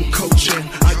 I'm coaching.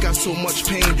 I got so much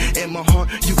pain in my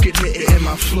heart, you can hit it in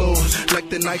my flow. Like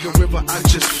the Niagara River, I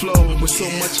just flow with so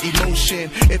much emotion.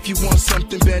 If you want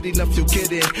something bad enough, you'll get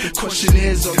it. Question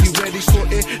is, are you ready for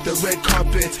it? The red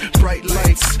carpet, bright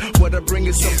lights. What I bring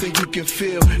is something you can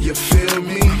feel. You feel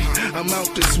me? I'm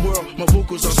out this world, my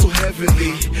vocals are so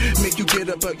heavenly. Make you get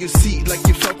up out your seat like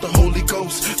you felt the Holy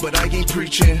Ghost. But I ain't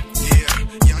preaching.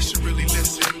 Yeah, y'all should really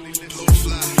listen. Low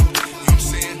fly, you know what I'm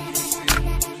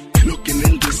saying? Looking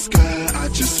in the sky, I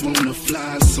just wanna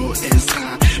fly so as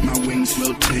high. My wings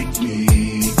will take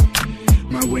me.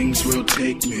 My wings will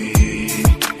take me.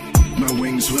 My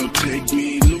wings will take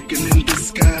me. Looking in the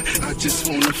sky, I just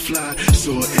wanna fly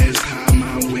so as high.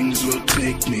 My wings will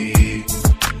take me.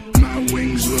 My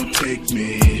wings will take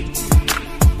me.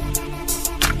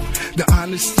 The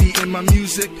honesty in my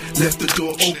music left the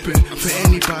door open for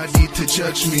anybody to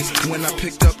judge me. When I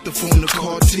picked up the phone to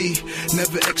call T,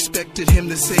 never expected him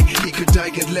to say he could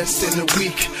die in less than a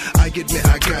week. I admit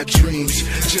I got dreams,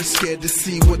 just scared to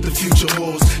see what the future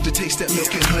holds. To taste that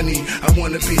milk and honey, I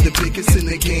wanna be the biggest in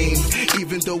the game.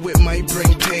 Even though it might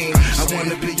bring pain, I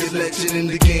wanna be a legend in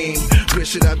the game. Where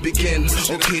should I begin?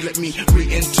 Okay, let me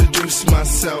reintroduce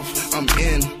myself. I'm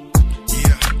in.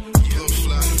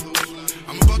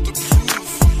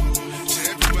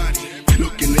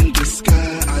 Looking in the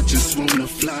sky, I just wanna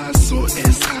fly so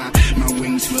as high. My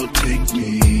wings will take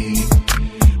me.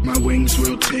 My wings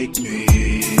will take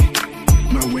me.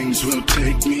 My wings will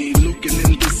take me. Looking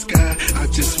in the sky, I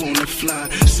just wanna fly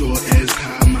so as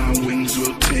high. My wings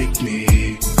will take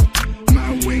me.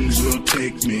 My wings will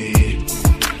take me.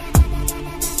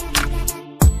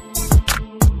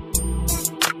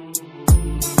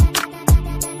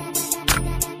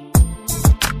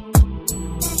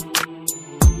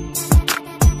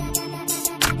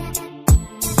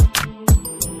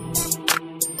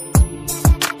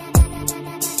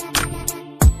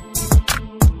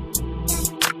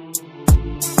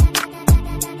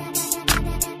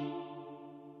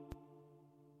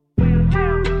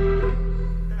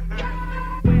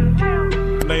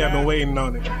 I've been waiting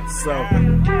on it. So,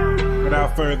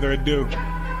 without further ado,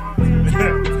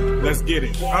 let's get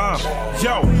it.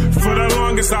 Yo, For the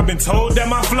longest I've been told that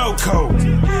my flow cold.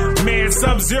 Man,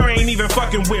 Sub-Zero ain't even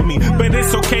fucking with me, but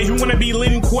it's okay, you wanna be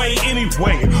Lin Kuei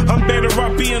anyway. I'm better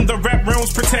off being the rap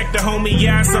realm's protector, homie.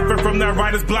 Yeah, I suffer from that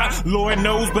writer's block, Lord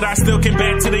knows, but I still came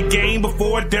back to the game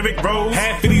before Derrick Rose.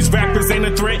 Half of these rappers ain't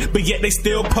a threat, but yet they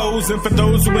still pose. And for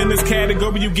those who in this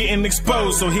category, you getting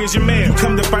exposed. So here's your man, you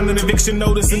come to find an eviction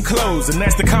notice and close, and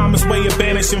that's the calmest way of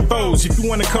banishing foes. If you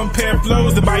wanna compare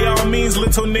flows, then by all means,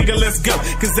 little nigga, let's go.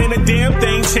 Cause ain't a damn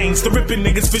thing changed, the ripping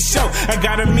niggas for sure. I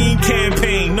got a mean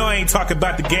campaign, no I ain't talking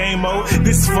about the game mode.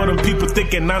 This is for them people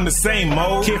thinking I'm the same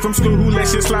mode. Kid from school who let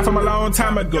shit slide from a long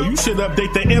time ago. You should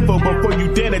update the info before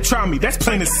you dare to try me, that's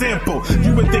plain and simple.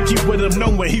 You would think he would've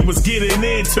known what he was getting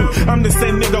into. I'm the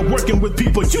same nigga working with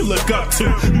people you look up to.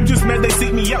 You just mad they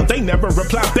seek me out, they never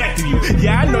reply back to you.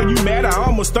 Yeah, I know you mad, I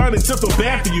almost started to feel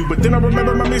bad for you, but then I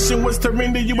remember my mission was to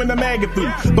render you in the maggot food.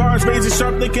 Bars razor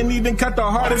sharp, they can even cut the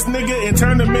hardest nigga and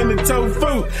turn them into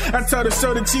tofu. I told her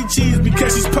show the Chi-Chi's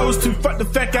because she's supposed to. Fuck the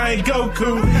fact I ain't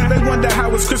Goku. They wonder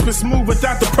how it's crisp and smooth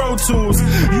without the Pro Tools.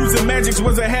 Using magics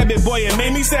was a habit, boy, it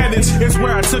made me savage. It's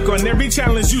where I took on every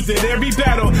challenge, used it every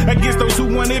battle against those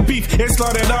who wanted beef and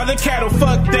slaughtered all the cattle.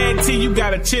 Fuck that T, you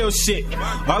gotta chill shit.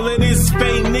 All of this is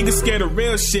fake niggas scared of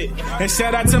real shit. And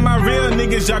shout out to my real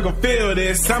niggas, y'all gon' feel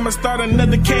this. I'ma start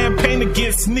another campaign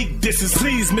against sneak disses.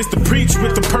 Please, Mr. Preach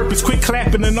with the purpose, quit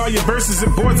clapping in all your verses.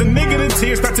 It bores a nigga to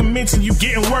tears, not to mention you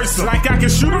getting worse. Like I can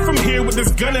shoot her from here with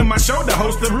this gun in my shoulder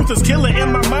holster. Ruthless killer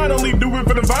in my mind, only do it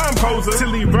for the vine poser.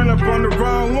 Till he run up on the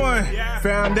wrong one.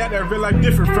 Found out that real life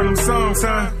different from them songs,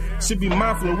 huh? Should be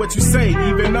mindful of what you say,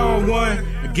 even on one.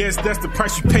 I guess that's the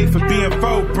price you pay for being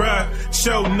folk, bruh.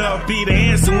 Show enough be the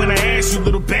answer when I ask you,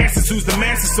 little bastards, who's the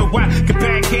master? So I can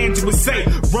backhand you and say,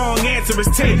 wrong answer is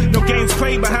tape. No games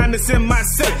played behind this in my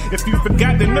safe. If you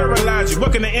forgot to neuralize you,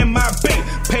 welcome to in my bait.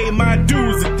 Pay my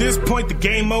dues, at this point the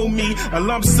game owe me a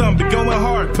lump sum. Been going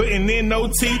hard, putting in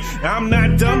OT. I'm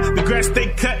not dumb, the grass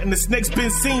stay cut and the snake's been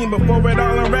seen. Before it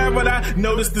all unraveled, I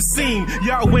noticed the scene.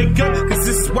 Y'all wake up, cause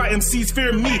this is why MCs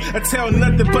fear me. I tell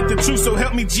nothing but the truth, so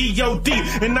help me G.O.D.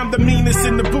 And I'm the meanest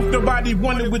in the booth, nobody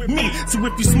wanted with me. So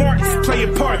if you smart, just play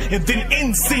a part and then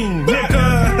end scene,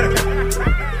 nigga.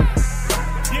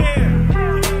 Yeah.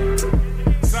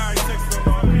 Sorry, it takes so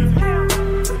long.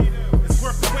 It's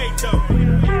worth the wait, though.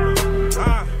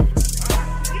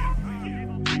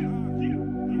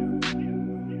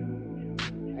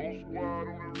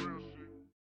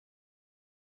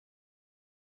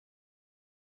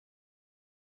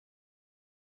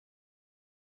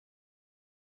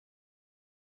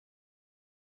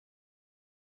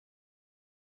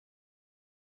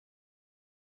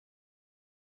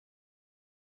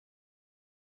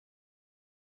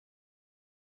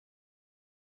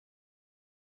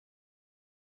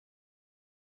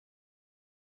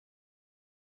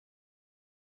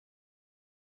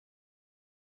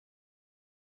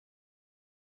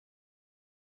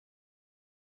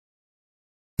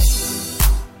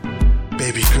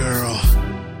 Baby girl,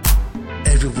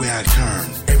 everywhere I turn,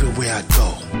 everywhere I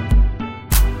go,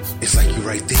 it's like you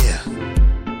right there.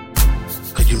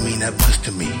 Cause you mean that much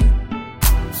to me.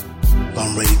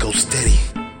 I'm ready to go steady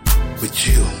with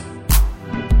you.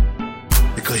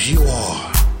 Because you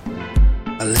are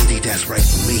a lady that's right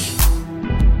for me.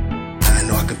 And I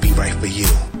know I could be right for you.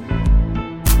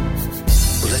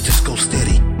 But let's just go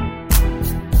steady.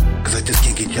 Cause I just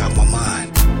can't get you out my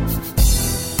mind.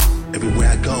 Everywhere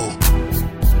I go,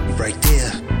 you're right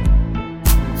there.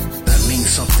 That means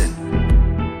something.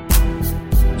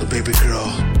 So baby girl,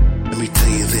 let me tell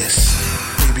you this.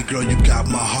 Baby girl, you got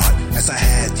my heart as I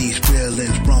had these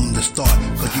feelings from the start.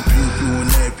 Cause you beautiful in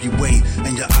every way,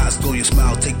 and your eyes glow, your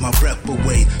smile take my breath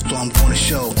away. So I'm gonna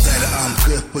show that I'm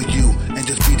good for you, and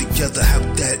just be together,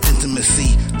 have that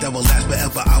intimacy that will last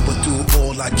forever. I will do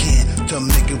all I can to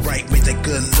make it right, make that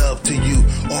good love to you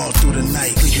all through the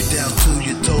night. Get you down to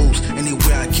your toes,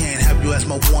 anywhere I can, have you as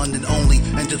my one and only,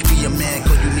 and just be a man.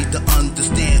 Cause you need to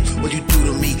understand what you do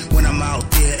to me when I'm out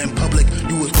there in public.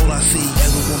 You is all I see.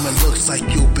 Every woman looks like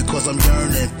you because I'm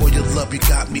yearning for your love. You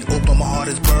got me open, my heart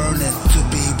is burning to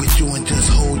be with you and just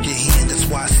hold your hand. That's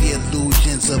why I see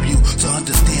illusions of you, so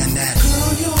understand that.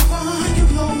 Girl, you're fine, you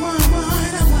blow my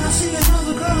mind. And when I see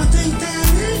another girl, I think that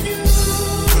is you.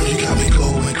 Girl, you got me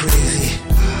going crazy,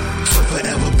 so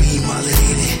forever be my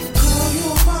lady. Girl,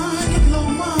 you're fine, you blow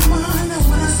my mind. And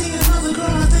when I see another girl,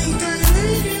 I think that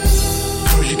is you.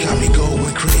 Girl, you got me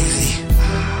going crazy,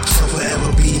 so forever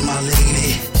be my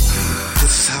lady.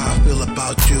 This is how I feel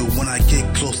about you. When I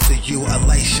get close to you, a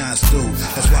light shines through.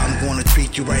 That's why I'm gonna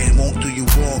treat you right and won't do you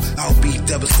wrong. I'll be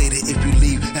devastated if you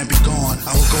leave and be gone.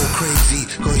 I will go crazy,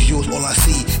 cause you're all I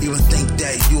see. Even think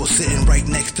that you're sitting right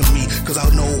next to me, cause I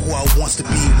know who I wants to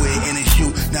be with, and it's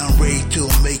you. Now I'm ready to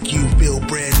make you feel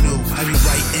brand new. I'll be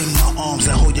right in my arms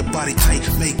and hold your body tight.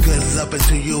 Make good love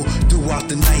to you throughout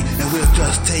the night, and we'll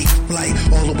just take flight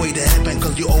all the way to heaven,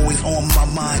 cause you're always on my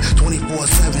mind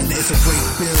 24/7. It's a great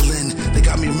feeling that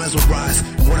got me mesmerized,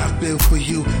 and what I feel for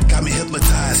you got me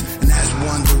hypnotized, and that's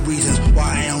one of the reasons why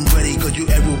I am ready, cause you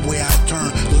everywhere I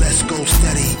turn. Let's go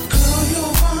steady. Girl,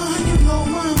 you're fine, you blow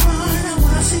my mind, and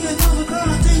when I see another girl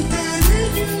I think that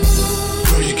it's you.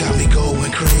 Girl, you got me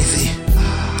going crazy,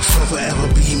 so forever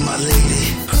be my lady.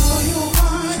 Girl, you're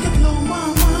fine, you blow my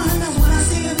mind, and when I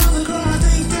see another girl I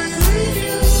think that it's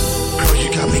you. Girl, you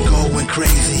got me going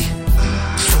crazy,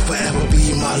 so forever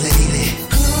be my lady.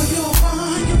 Girl, you're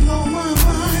fine, you blow my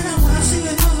mind, and when I see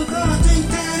another girl I think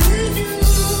that it's you.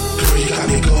 Girl, you got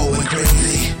me going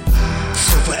crazy,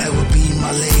 so forever be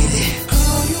my lady.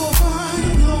 Girl, you're fine,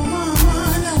 you blow my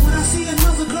mind, and when I see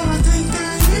another girl I think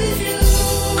that it's you.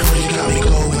 Girl, you got me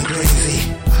going crazy,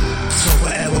 so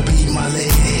forever be my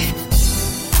lady.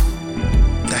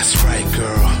 That's right,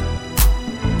 girl.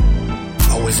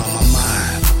 Always on my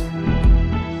mind.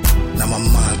 Now my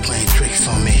mind playing tricks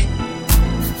on me,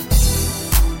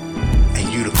 and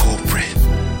you the culprit,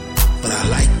 but I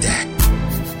like that.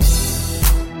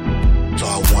 So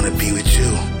I wanna be with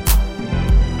you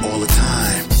all the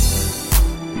time,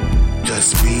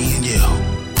 just me and you,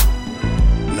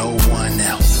 no one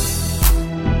else.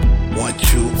 Want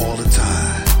you all the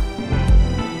time.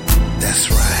 That's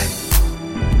right.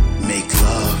 Make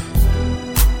love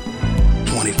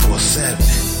 24/7.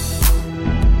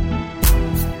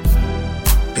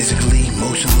 Physically,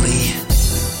 emotionally,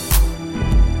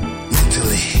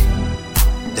 mentally.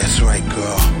 That's right,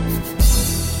 girl.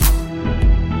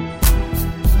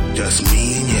 Just me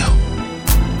and you.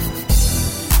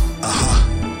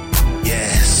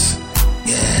 Yes.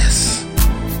 Yes.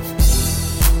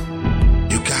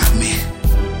 You got me.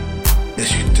 Yes,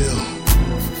 you do.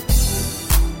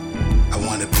 I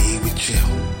wanna be with you.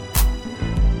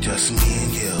 Just me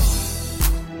and you.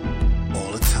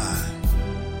 All the time.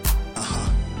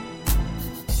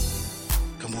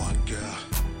 Come on, girl.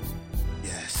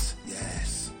 Yes,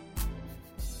 yes.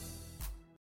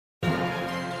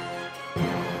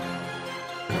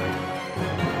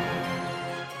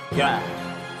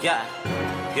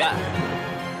 Yeah.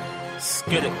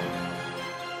 Skid it.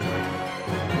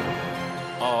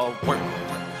 All work.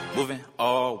 Moving,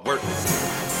 all work.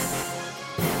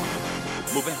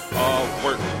 Moving, all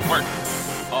work.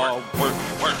 All work.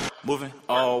 Moving,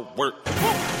 all work.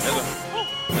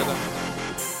 Nigga.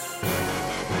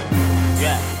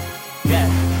 Yeah.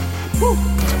 Woo.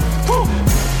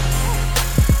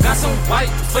 Got some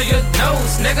white for your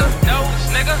nose, nigga.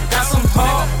 Got some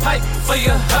hard pipe for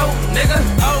your hoe, nigga.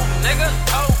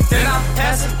 Then I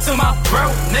pass it to my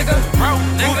bro, nigga.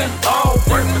 Moving all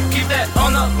work, keep that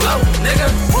on the low, nigga.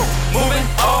 Moving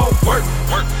all work.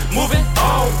 Moving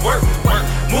all work.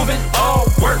 Moving all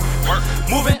work.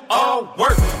 Moving all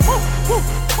work.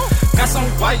 Got some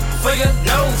white for your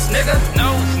nose, nigga.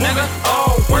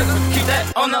 All work, keep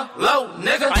that on the low,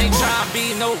 nigga. I ain't tryna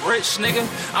be no rich nigga,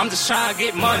 I'm just tryna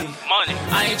get money.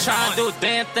 I ain't tryna do a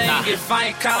damn thing if I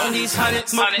ain't counting these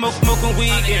hundreds. Smoking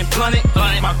weed, getting blunted.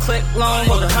 My clip long,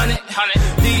 hold 100.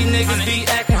 These niggas be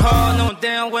acting hard, knowing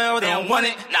damn well they don't want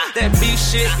it. That beef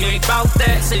shit, you ain't bout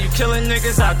that. Say you killing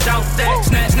niggas, I doubt that.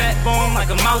 Snap on like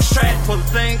a mouse trap. Pull the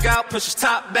thing out, push his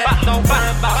top back. Don't worry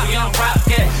about where I'm rock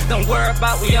at. Don't worry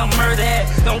about where I'm murder at.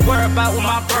 Don't worry about where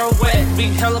my bro at. Be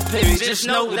hella pissed, just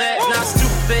know that. Not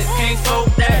stupid, can't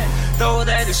fold that. Throw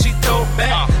that and she throw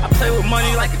back. I play with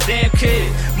money like a damn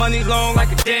kid. Money long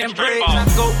like a damn bridge. I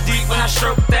go deep when I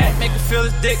stroke that. Make her feel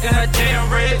his dick in her damn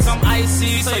ribs. I'm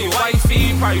icy, so your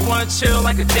wifey probably wanna chill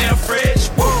like a damn fridge.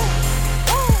 Woo!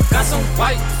 Got some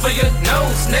white for your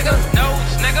nose, nigga.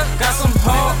 Got some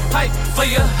hard pipe for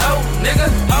your hoe, nigga.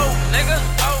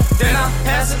 Then I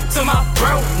pass it to my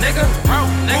bro, nigga.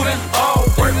 Moving all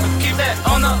work, keep that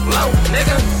on the low,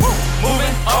 nigga.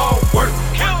 Moving all work.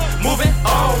 Moving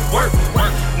all work.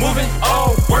 Moving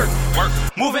all work.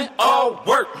 Moving all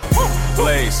work.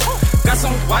 Blaze. Got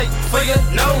some white for your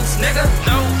nose, nigga.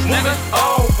 Moving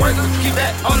all work, keep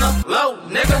that on the low,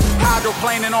 nigga.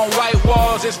 Hydroplaning on white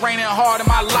walls, it's raining hard and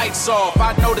my lights off.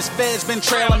 I know this fed's been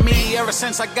trailing me ever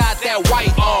since I got that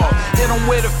white off. Hit them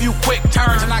with a few quick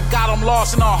turns and I got them I'm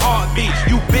lost in a heartbeat.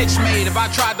 You bitch made. If I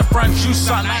tried to front you,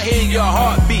 son, I hear your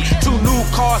heartbeat. 2 new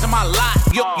cars in my lot.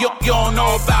 You don't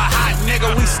know about hot,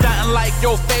 nigga. We stuntin' like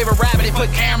your favorite rapper. They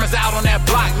put cameras out on that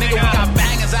block, nigga. We got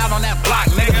bangers out on that block,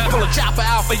 nigga. Pull a chopper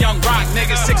out for young rock,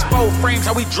 nigga. 6'4" frames,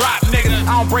 how we drop, nigga.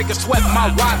 I don't break a sweat,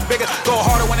 my watch bigger. Go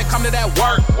harder when it come to that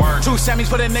work. 2 semis,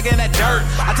 put a nigga in that dirt.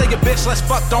 I tell your bitch, let's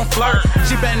fuck, don't flirt.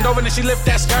 She bend over and she lift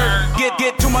that skirt.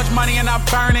 Get too much money and I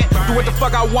burn it. Do what the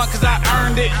fuck I want cause I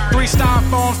earned it. 3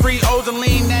 styrofoam, 3 O's and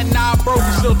lean. That knob broke,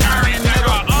 you still turning,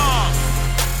 nigga.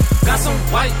 Got some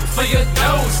white for your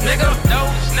nose, nigga.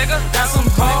 Got some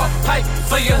hard pipe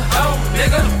for your hoe,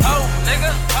 nigga.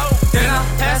 Then I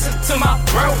pass it to my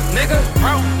bro, nigga.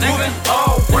 Moving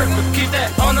all work, but keep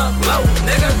that on the low,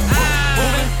 nigga.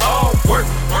 Moving all work,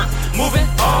 moving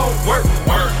all work,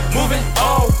 moving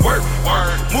all work,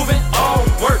 moving all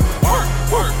work.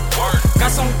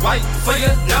 Got some white for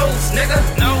your nose, nigga.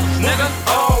 Nigga,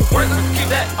 all work, but keep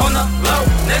that on the low,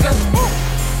 nigga.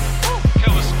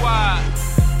 Killer Squad.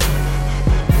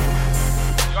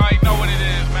 You already know what it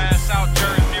is, man. South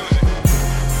Jersey music.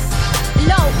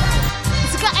 Low,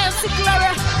 it's got MC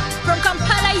Clara from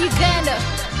Kampala, Uganda,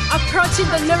 approaching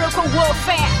the lyrical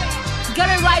warfare.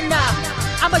 Get it right now,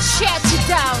 I'ma shut you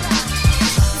down.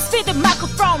 Spit the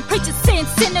microphone, preaching sin,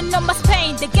 sinning on my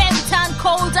pain. The game turn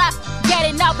colder,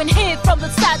 getting up and hit from the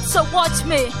start, so watch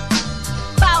me.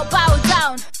 Bow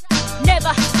down,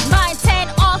 never mind 10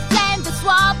 offline, the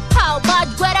swap, how bad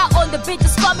weather on the beat,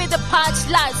 just call me the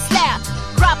punchline slayer.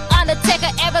 Rap Undertaker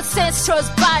ever since shows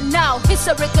by now.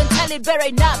 History can tell it better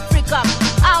in Africa.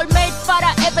 I'll make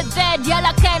father ever then. Y'all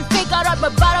can't figure out my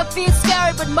battlefield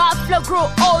scary, but my flow grew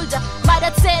older. My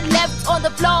dad saying left on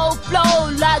the flow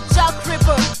like Jack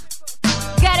Ripper.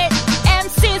 Get it?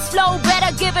 MC's flow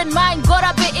better given mine.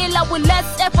 Gotta be illa with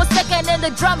less effort second and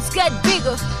the drums get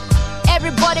bigger.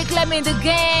 Everybody claiming the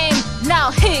game.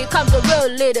 Now here comes the real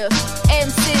leader.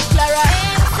 MC Clara.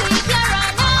 MC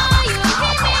Clara, now you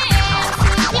hit me.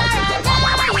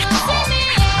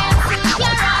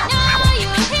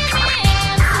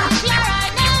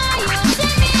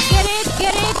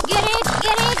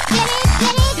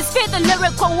 The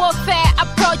lyrical warfare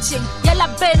approaching. Y'all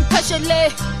have been patiently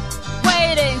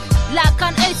waiting. Like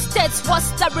an 8 states,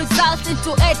 what's the result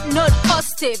into 8 not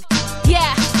positive?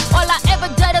 Yeah, all I ever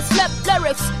did is flip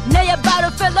lyrics. Now you're about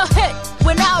to feel the hit.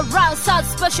 When I around,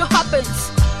 something special happens.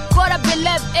 Gotta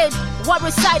believe it. What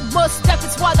recite most stuff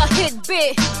is what the hit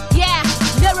be. Yeah,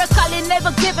 lyrically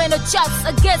never given a chance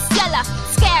against Yella.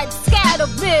 Scared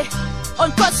of me.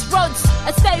 On crossroads,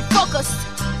 I stay focused.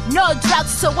 No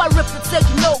drugs, so I rip the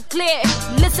signal clear.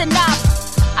 Listen up,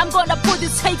 I'm gonna put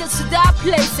these haters to their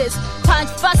places. Punch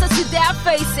faster to their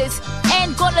faces.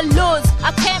 Ain't gonna lose,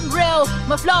 I came real.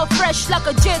 My flow fresh like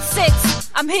a Jet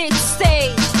 6. I'm here to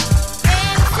stay.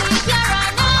 MC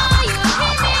Clara, now you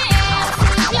hit me. MC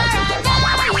Clara,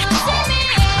 now you see me.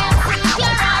 MC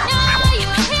Clara, now you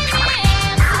hit me.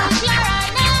 MC Clara,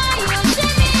 now you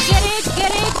see me. Get it.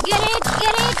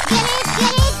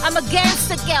 I'm a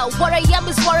gangster girl. What I am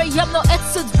is what I am. No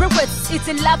exits, regrets. It's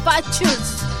a life I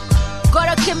choose.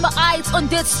 Gotta keep my eyes on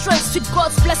dead streets. With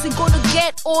God's blessing, gonna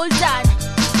get all done.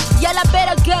 Y'all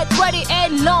better get ready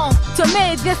and long. To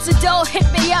me, this is dough.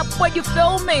 Hit me up when you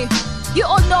feel me. You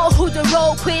all know who the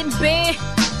role queen be.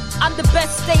 I'm the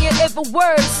best saying ever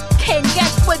words. Can't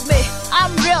get with me.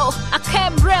 I'm real. I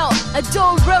came real. I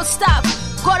do real stuff.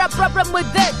 Got a problem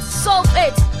with it. Solve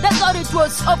it. That's thought it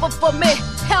was over for me.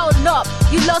 Hell no,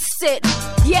 you lost it.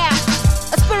 Yeah,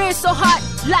 a spirit so hot,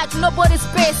 like nobody's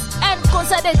best. And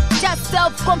considered just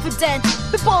self-confident.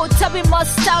 People tell me my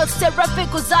style terrific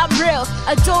cause I'm real.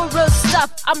 I do real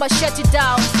stuff, I'ma shut you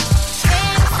down.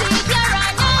 MC Clara,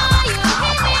 now you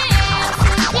hit me.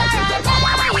 MC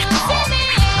Clara, now you see me.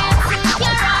 MC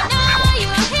Clara, now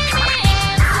you hit me.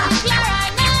 MC Clara,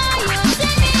 now you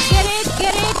see me. Get it.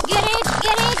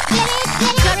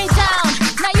 Shut it down.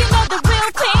 Now you know the real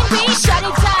queen, we shut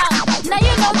it down. Now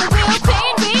you know the real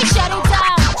queen, we shut it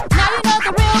down. Now you know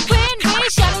the real queen, we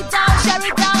shut it down. Shut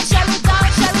it down.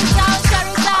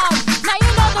 Now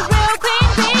you know the real queen,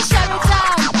 we shut it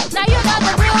down. Now you know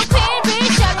the real queen, we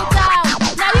shut it down.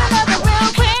 Now you know the real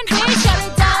queen, we shut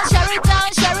it down. Shut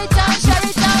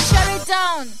it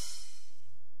down.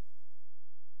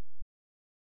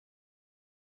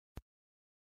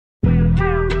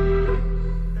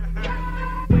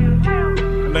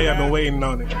 I know y'all been waiting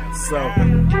on it, so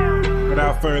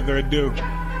without further ado,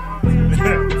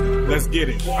 Let's get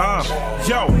it.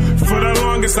 Yo, for the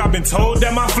longest I've been told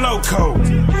that my flow cold.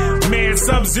 Man,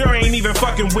 Sub-Zero ain't even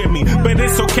fucking with me, but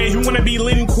it's okay. You wanna be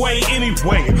Lin Kuei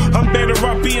anyway. I'm better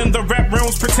off being the rap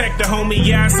realm's protector, homie.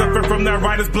 Yeah, I suffer from that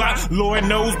writer's block, Lord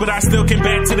knows, but I still came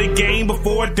back to the game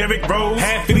before Derrick Rose.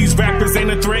 Half of these rappers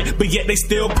ain't a threat, but yet they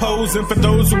still pose. And for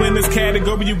those who in this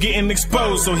category, you getting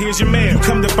exposed. So here's your mail. You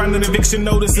come to find an eviction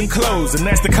notice and close, and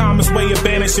that's the calmest way of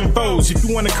banishing foes. If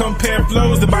you wanna compare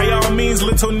flows, then by all means,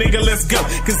 little nigga, let's go.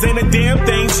 Cause ain't a damn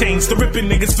thing changed. The ripping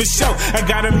niggas for sure. I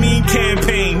got a mean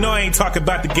campaign. No, I ain't talking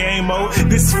about the game mode.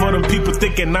 This is for them people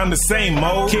thinking I'm the same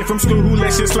mode. Kid from school who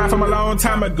let shit slide from a long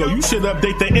time ago. You should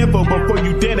update the info before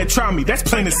you dare to try me. That's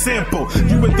plain and simple.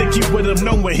 You would think you would have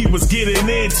known what he was getting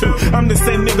into. I'm the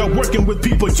same nigga working with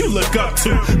people you look up to.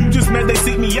 You just mad they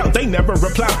seek me out. They never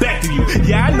reply back to you.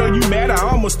 Yeah, I know you mad. I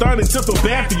almost started to feel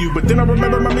bad for you. But then I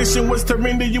remember my mission was to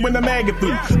render you in the maggot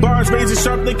food. Bars razor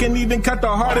sharp, they can even cut the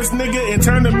hardest nigga and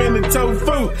turn them into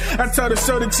tofu. I told her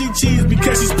show the Chi-Chi's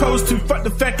because she's supposed to. Fuck the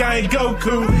fact I ain't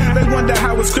Goku. They wonder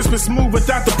how it's crisp and smooth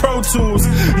without the Pro Tools.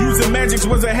 Using magics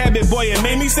was a habit, boy, it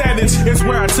made me savage. It's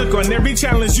where I took on every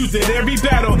challenge, used it every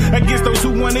battle against those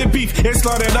who wanted beef and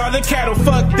slaughtered all the cattle.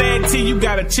 Fuck that T, you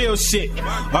gotta chill shit.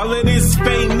 All of this is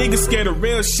fake niggas scared of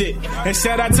real shit. And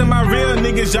shout out to my real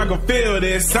niggas, y'all gon' feel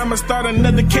this. I'ma start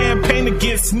another campaign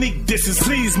against sneak disses.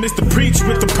 Please, Mr. Preach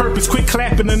with the purpose, quit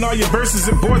clapping in all your verses.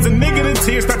 It bores a nigga to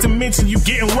tears, not to mention you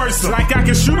getting worse. Like I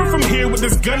can shoot her from here with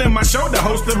this gun in my shoulder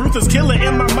holster. Ruthless killer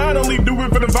in my mind, only do it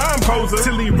for the Vine poser.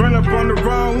 Till he run up on the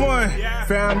wrong one.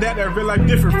 Found out that real life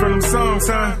different from them songs,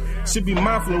 huh? Should be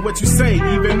mindful of what you say,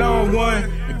 even on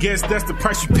one. I guess that's the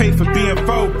price you pay for being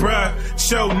folk, bruh.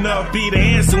 Show enough be the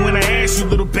answer when I ask you,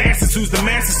 little bastards, who's the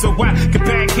master? So I can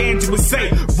backhand you and say,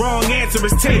 wrong answer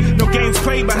is tape. No games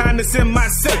played behind this in my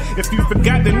safe. If you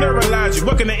forgot to neuralize you,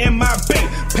 welcome to in my bait.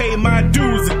 Pay my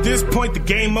dues, at this point the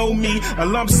game owe me a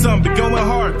lump sum. Been going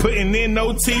hard, putting in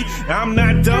OT. I'm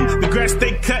not dumb, the grass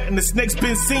stay cut and the snake's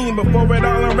been seen. Before it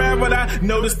all unraveled, I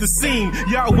noticed the scene.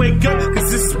 Y'all wake up, cause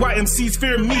this is why MCs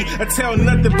fear me. I tell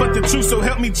nothing but the truth, so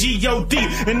help me G.O.D.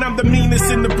 And I'm the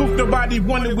meanest in the booth, nobody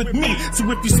wanted with me.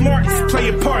 So if you smart, play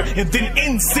a part and then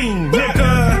end scene,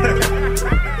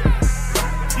 nigga.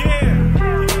 Yeah.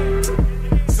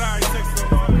 Sorry, it takes so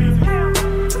long.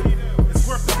 It's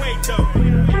worth the wait, though.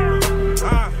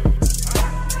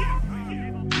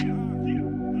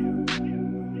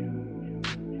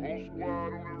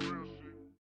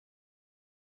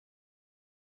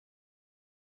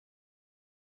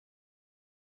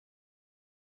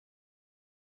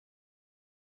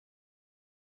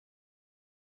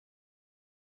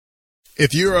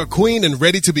 If you're a queen and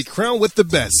ready to be crowned with the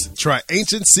best, try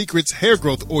Ancient Secrets Hair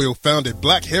Growth Oil found at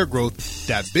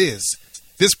blackhairgrowth.biz.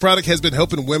 This product has been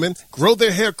helping women grow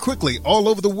their hair quickly all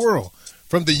over the world,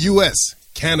 from the U.S.,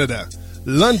 Canada,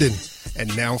 London,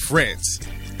 and now France.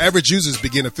 Average users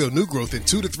begin to feel new growth in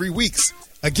 2 to 3 weeks.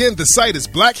 Again, the site is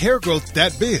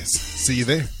blackhairgrowth.biz. See you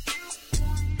there.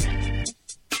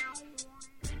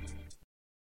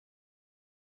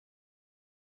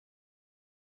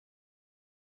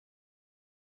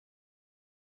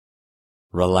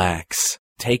 Relax.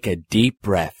 Take a deep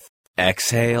breath.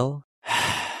 Exhale.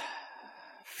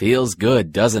 Feels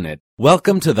good, doesn't it?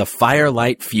 Welcome to the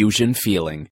Firelight Fusion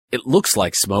feeling. It looks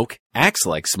like smoke, acts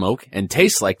like smoke, and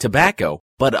tastes like tobacco.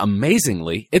 But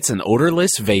amazingly, it's an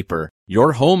odorless vapor.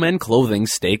 Your home and clothing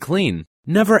stay clean.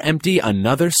 Never empty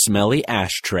another smelly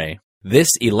ashtray. This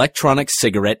electronic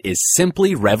cigarette is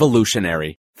simply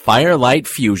revolutionary. Firelight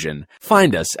Fusion.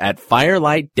 Find us at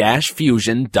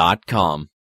firelight-fusion.com.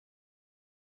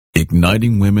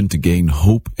 Igniting women to gain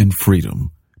hope and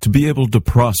freedom, to be able to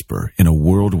prosper in a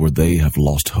world where they have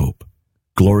lost hope.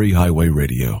 Glory Highway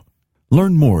Radio.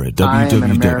 Learn more at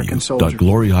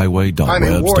www.gloryhighway.webs.com. I'm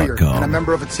a warrior and a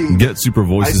member of a team. Get super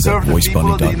voices at voicebunny.com. I serve the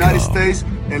people of the United States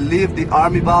and live the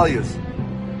Army values.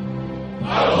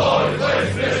 I will always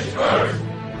place mission first.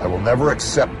 I will never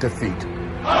accept defeat.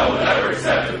 I will never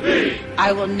accept defeat.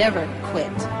 I will never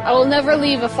quit. I will never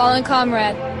leave a fallen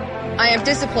comrade. I am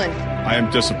disciplined. I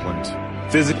am disciplined,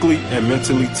 physically and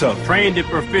mentally tough, trained and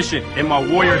proficient in my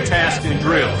warrior tasks and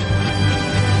drills.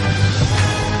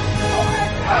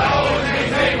 I always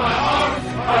maintain my arms,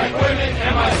 my equipment,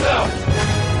 and myself.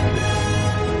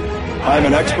 I am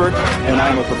an expert and I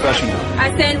am a professional.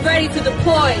 I stand ready to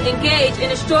deploy, engage,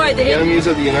 and destroy the enemies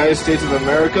of the United States of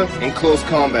America in close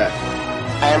combat.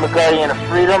 I am a guardian of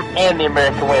freedom and the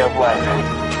American way of life.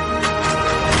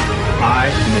 I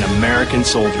am an American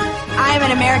soldier. I am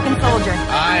an American soldier.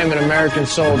 I am an American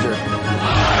soldier.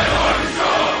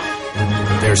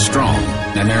 There's strong,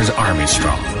 and there's Army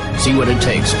Strong. See what it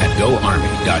takes at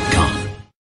GoArmy.com.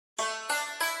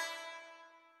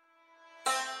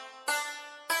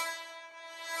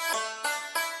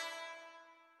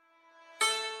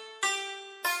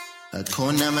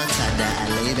 Hakuna Matata,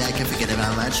 I lay back and forget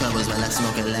about my troubles while I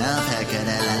smoke a loud pack of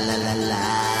that la la la la.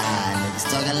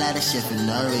 Niggas talk a lot of shit for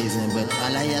no reason, but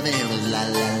all I ever hear was la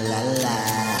la la la.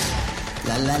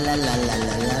 La la la la la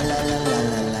la la la la la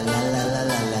la la la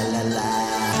la la la la la.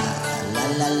 La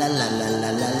la la la la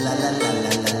la la la la la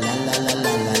la la la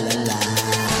la la la.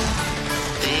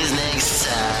 These niggas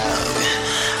talk,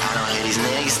 I don't hear these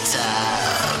niggas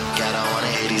talk. I don't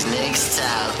wanna hear these niggas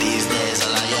talk. These days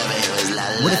all I ever hear is la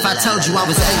la. What if I told you I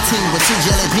was 18 with 2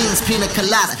 jelly beans, pina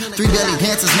colada, 3 belly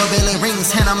dancers, no belly rings,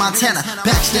 Hannah Montana.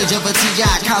 Backstage of a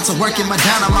T.I. concert, working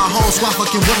Madonna. My whole squad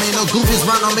fucking with me, no goofies,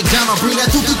 Ronald McDonald. Bring that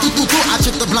doo. I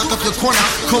took the block off your corner,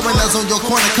 coroners on your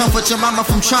corner. Comfort your mama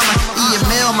from trauma.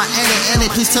 Email my Annie,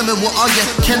 please tell me what are you?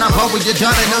 Can I borrow your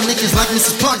daughter? No niggas like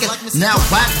Mrs. Parker. Now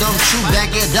why don't you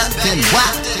back it up then why?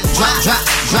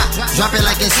 Drop it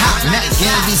like it's hot. Mac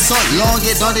game be so long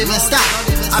it don't even stop.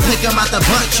 I pick them out the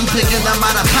bunch, you picking them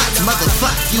out of pots.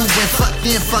 Motherfuck you and fuck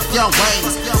them, fuck your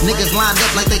ways. Niggas lined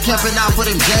up like they camping out for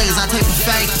them J's. I take the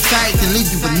fake and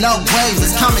leave you with no waves.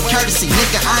 It's common courtesy,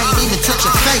 nigga, I ain't even touch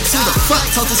your face. Who the fuck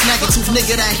told this snagging tooth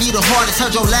nigga that he the hardest?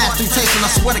 Heard your last 3 tapes and I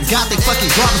swear to God they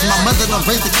fucking garbage. My mother done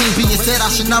raised the king being said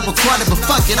I should not record it, but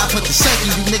fuck it, I put the shake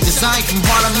in you niggas. I ain't from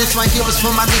Harlem, this right here was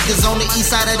for my niggas on the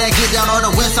east side of that get down or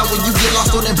the west side when you get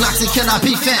lost on them blocks and cannot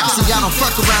be fam. See, I don't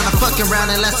fuck around, I fuck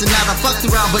around and less than that I fucked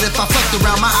around. But if I fucked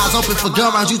around, my eyes open for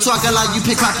girl rounds. You talking like you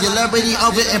pick popularity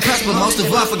over impressed, but most of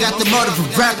all, I forgot the motive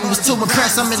of rapping was too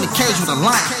impressed. I'm in the cage with a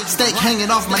lion, steak hanging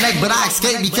off my neck, but I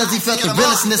escaped because he felt the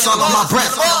realness all on my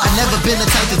breath. I never been the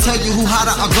type to tell you who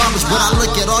hotter or garbage, but I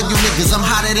look at all you niggas, I'm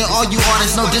hotter than all you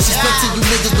artists. No disrespect to you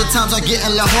niggas, but times are getting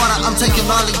a little harder. I'm taking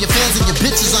all of your fans and your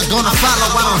bitches are gonna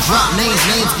follow. I don't drop names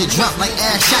get dropped like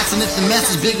ass shots, and if the mess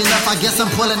is big enough, I guess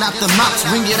I'm pulling out the mops.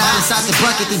 Wring it out inside the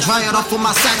bucket, then dry it off with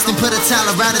my socks, then put a towel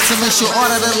around it to make sure all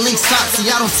of the leaks stop.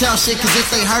 See, I don't tell shit, cause if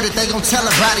they heard it, they gon' tell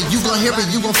about it. You gon' hear it,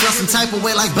 you gon' feel some type of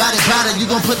way like body. You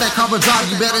gon' put that cover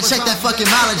drive, you better check that fucking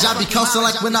mileage. I be coasting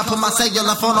like when I put my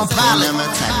cellular phone on pilot.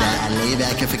 I lay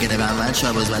back and forget about my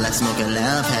troubles while I smoke a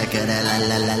loud pack of that la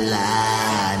la la la.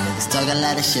 Niggas talk a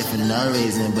lot of shit for no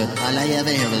reason, but all I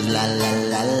ever hear is la la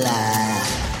la la.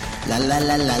 La la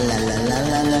la la la la la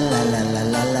la la la la la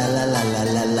la la la la la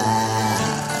la la.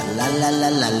 La la la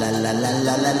la la la la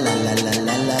la la la la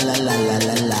la la la la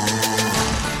la la.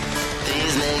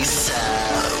 These niggas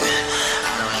talk,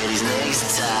 I don't hear these niggas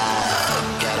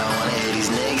talk. I don't wanna hear these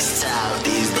niggas talk.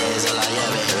 These days all I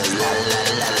ever hear is la la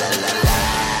la la la la.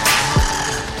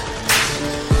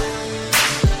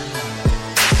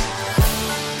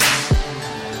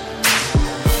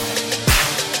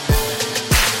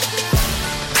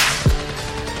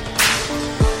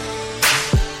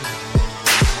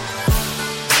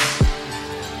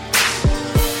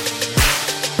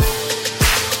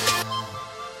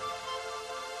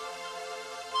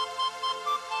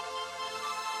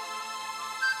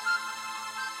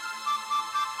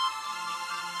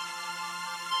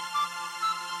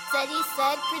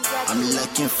 I'm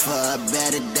looking for a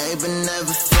better day, but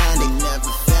never found it.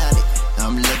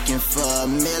 I'm looking for a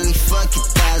milli, fuck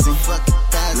 1,000.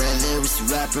 Whether it's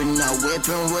rapping or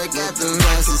whipping, work out the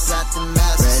masses.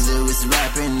 Whether it's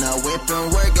rapping or whipping,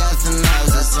 work out the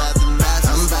masses. I'm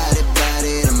bout it, bout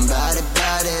it, I'm bout it,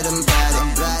 bout it, I'm bout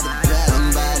it, bout it,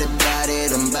 I'm bout it, bout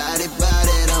it, I'm bout it, bout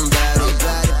it, I'm bout it,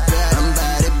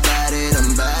 bout it,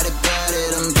 I'm bout it, bout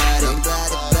it, I'm bout it, bout it, I'm bout it, bout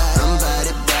it, I'm bout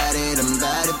it, bout it, I'm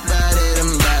bout it, bout it,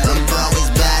 I'm bout it. I'm always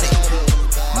bout it.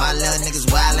 My little niggas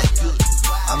wildin'.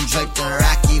 I'm draped in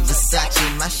Rocky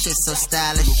Versace, my shit so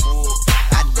stylish.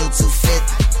 I do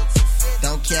 250,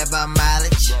 don't care about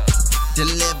mileage.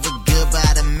 Deliver good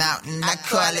by the mountain, I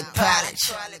call it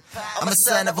polish. I'm a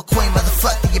son of a queen,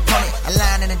 motherfuck the opponent. A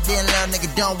line in a deal, little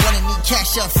nigga don't want it. Need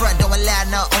cash up front, don't allow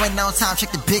no owing on time.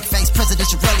 Check the big face,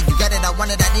 presidential rolling. You got it, I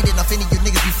want it, I need it. No any you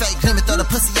niggas be fake. Claim it, throw the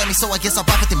pussy at me, so I guess I'll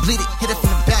pop it and bleed it. Hit it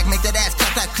from the back, make that ass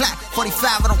clap, clap, clap.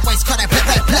 45 on the waist, call that clap,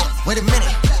 clap, clap. Wait a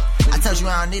minute, I told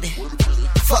you I don't need it.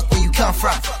 Fuck where you come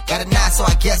from. Got a 9, so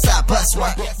I guess I bust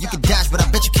one. You can dodge, but I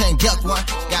bet you can't duck one.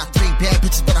 Got 3 bad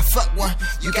bitches, but I fuck one.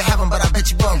 You can have them, but I bet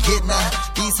you won't get none.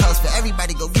 These hoes for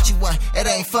everybody, go get you one. It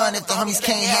ain't fun if the homies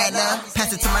can't have none.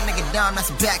 Pass it to my nigga Dom, that's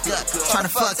a back up.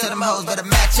 Tryna fuck to them hoes, better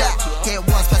match up. Head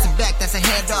once, pass it back, that's a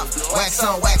handoff. Wax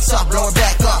on, wax off, blow her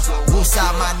back off.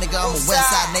 Woolside, my nigga, I'm a west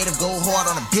side native. Go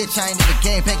hard on a bitch, I ain't even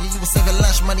game packer. You was saving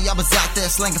lunch money, I was out there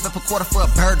slinging flip a quarter for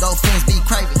a bird. Those things be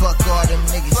craving. Fuck all them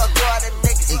niggas.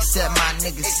 Except my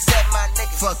niggas.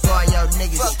 Fuck all your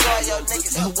niggas.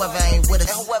 And whoever ain't with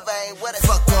us.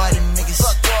 Fuck all them niggas.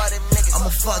 I'ma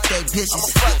fuck they bitches.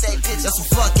 Y'all some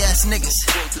fuck ass niggas.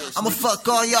 I'ma fuck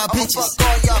all y'all bitches.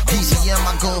 PGM,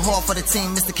 I go hard for the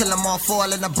team. Mr. Kill 'em all,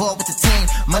 fall in the ball with the team.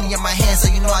 Money in my hands, so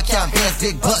you know I count bands.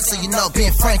 Big bucks, so you know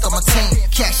being frank on my team.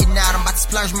 Cashing out, I'm about to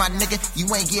splurge my nigga. You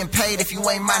ain't getting paid if you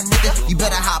ain't my nigga. You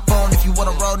better hop on if you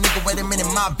wanna roll, nigga. Wait a minute,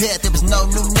 my bet there was no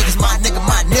new niggas. My nigga,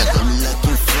 my nigga. I'm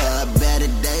looking for a better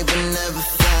day, but never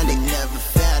found it, never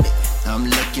found it. I'm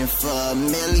looking for a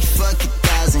milli, fuck a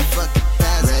thousand, fuck a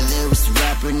thousand. Whether it's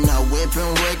rapping or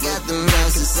whipping, work out the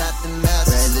mouses, out the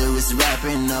mouses. Whether it's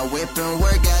rapping or whipping,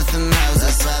 work out the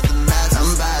mouses, out the mouses.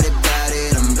 I'm bout it, bout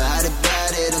it, I'm bout it,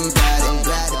 bout it, I'm bout it,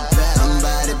 bout it, I'm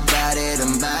bout it, bout it,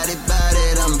 I'm bout it, bout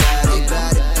it, I'm bout it, bout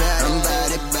it, I'm bout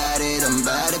it, bout it, I'm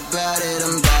bout it, bout it,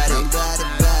 I'm bout it, bout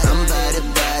it, I'm bout it,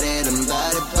 bout it, I'm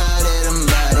bout it, bout it, I'm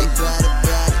bout it, bout it.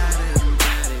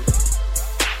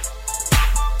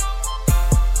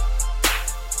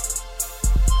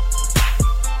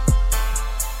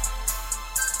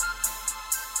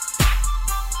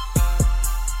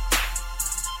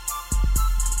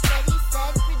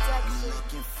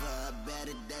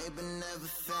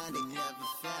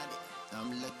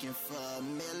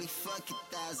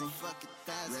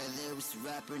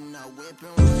 Rapping, not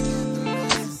whipping,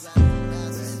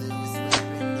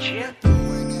 Chip,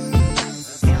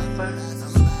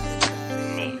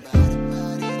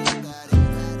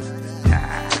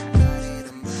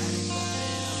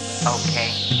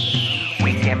 okay,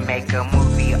 we can make a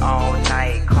movie all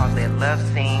night, call it love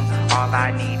scene. All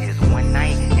I need is one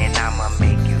night, and I'ma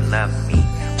make you love me.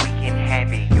 We can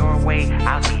have it your way,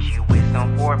 I'll teach you with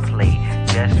some foreplay.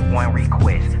 Just one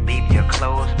request, leave your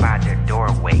clothes by the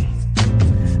doorway.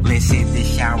 Let's hit the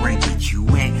shower, get you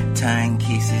wet. Tongue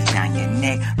kisses down your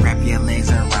neck. Wrap your legs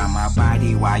around my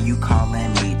body while you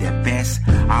calling me the best.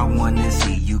 I wanna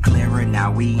see you clearer.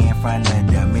 Now we in front of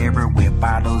the mirror with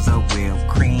bottles of whipped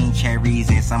cream, cherries,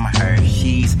 and some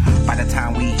Hershey's. By the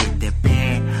time we hit the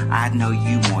bed, I know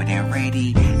you more than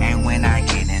ready. And when I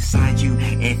get inside you,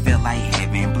 it feel like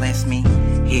heaven bless me.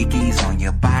 Hickeys on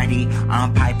your body,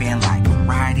 I'm piping like I'm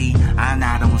Roddy. I'm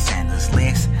not on Santa's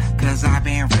list, cause I've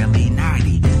been really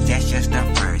naughty. That's just the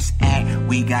first act,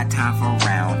 we got time for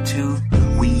round two.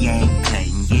 We ain't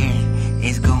cutting yet,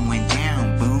 it's going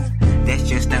down, boo. That's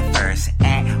just the first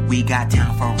act, we got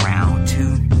time for round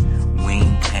two. We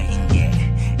ain't cutting yet,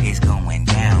 it's going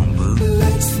down, boo.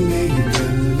 Let's make the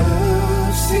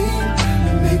love scene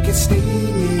and make it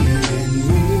steamy and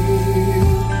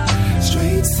real.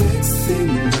 Straight sex in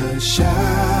the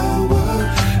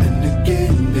shower, and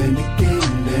again and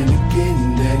again and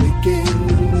again and again.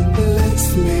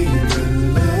 Let's make the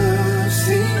love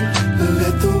scene,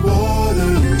 let the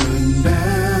water run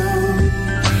down.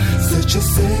 Such a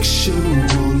sexual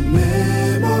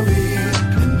memory,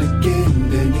 and again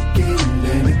and again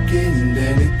and again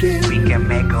and again. We can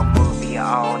make a movie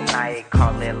all night,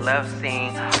 call it love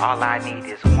scene. All I need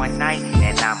is one night,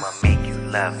 and I'ma make you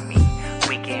love me.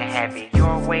 We can have it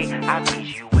your way, I'll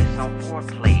teach you with some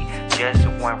foreplay. Just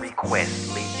one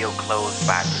request, leave your clothes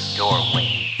by the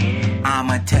doorway.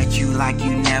 I'ma touch you like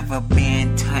you never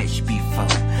been touched before.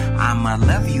 I'ma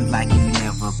love you like you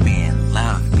never been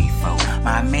loved before.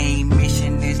 My main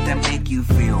mission is to make you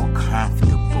feel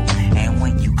comfortable. And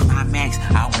when you climax,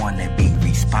 I wanna be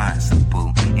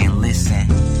responsible. And listen,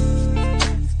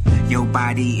 your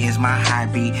body is my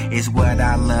hobby, it's what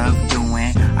I love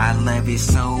doing. I love it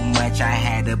so much, I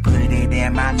had to put it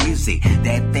in my music.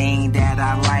 That thing that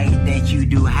I like that you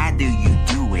do, how do you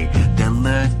do it? The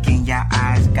look in your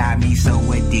eyes got me so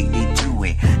addicted to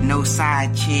it. No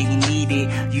side chick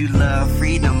needed, you love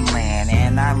Freedom Land,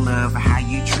 and I love how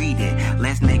you treat it.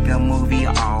 Let's make a movie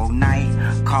all night,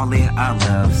 call it a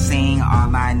love scene.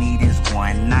 All I need is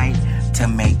one night to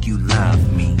make you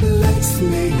love me. Let's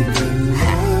make the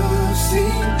love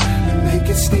scene and make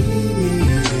it steamy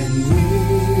and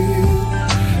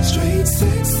real. Straight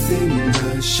sex in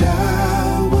the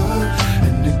shower,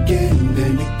 and again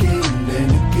and again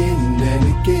and again and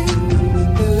again.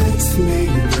 Let's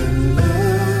make the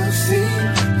love scene,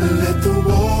 let the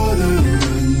water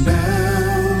run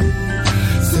down.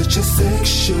 Such a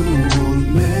sexual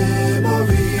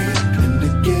memory, and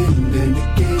again and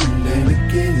again and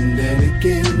again and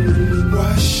again.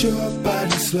 Wash your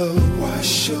body slow,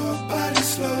 wash your body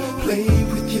slow. Play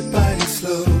with your body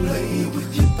slow, play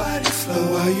with your body slow.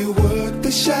 While you work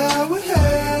the shower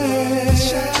head,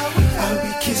 I'll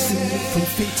be kissing you from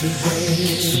feet to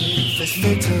head. Let's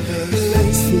make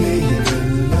the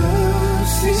love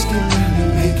scene,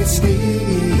 make it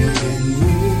steamy and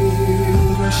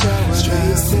real.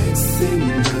 Straight sex in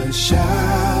the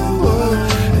shower,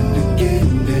 and again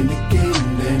and again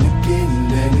and again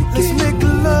and again. Let's make a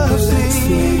love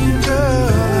scene,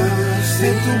 girl.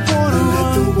 the water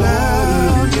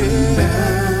run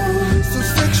down. So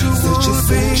sexual, such a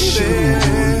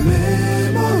sexual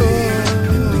memory.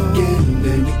 And again,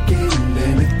 and again.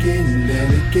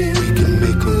 We can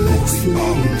make a movie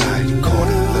all night, call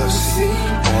it love scene.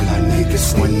 All I need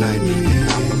is one night, and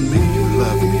I'ma make you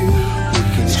love me. We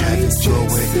can have it your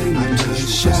way, I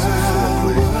just want some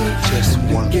foreplay. Just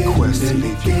one request,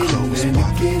 leave you close by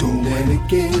the doorway. And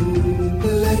again,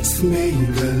 let's make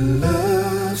a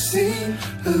love scene.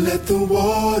 Let the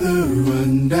water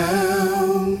run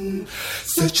down.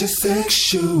 Such a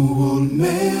sexual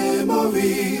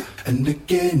memory. And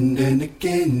again, and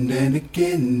again, and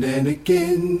again, and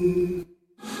again.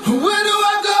 Where do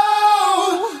I go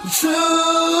to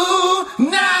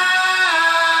now?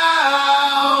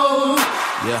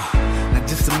 Yeah, now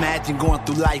just imagine going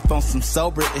through life on some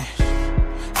sober ish.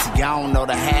 See, I don't know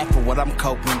the half of what I'm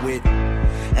coping with.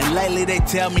 And lately they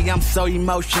tell me I'm so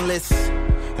emotionless.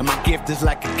 And my gift is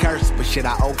like a curse, but should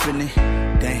I open it?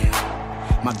 Damn.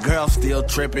 My girl still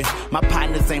tripping. My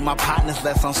partners ain't my partners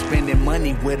unless I'm spending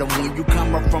money with them. When you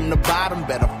come up from the bottom,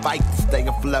 better fight to stay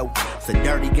afloat. It's a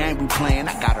dirty game we playing.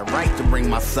 I got a right to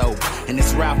bring my soul. And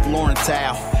it's Ralph Lauren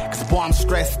style. Cause boy, I'm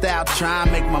stressed out, trying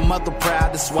to make my mother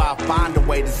proud. That's why I find a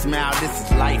way to smile. This is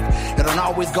life. It don't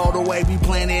always go the way we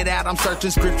plan it out. I'm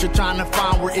searching scripture, trying to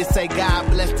find where it say God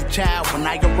bless the child. When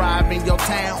I arrive in your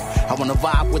town, I wanna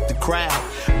vibe with the crowd.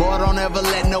 Boy, don't ever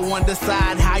let no one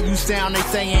decide how you sound. They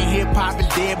saying hip-hop is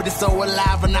dead, but it's so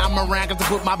alive. And I'm around cause I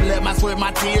put my blood, my sweat,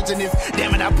 my tears in this.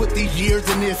 Damn it, I put these years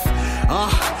in this.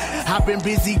 I've been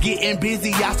busy getting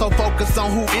busy. I so focused on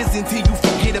who isn't till you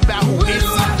forget about who is.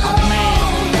 Oh, man.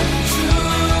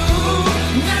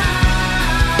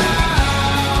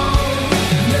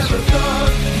 Never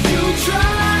thought you'd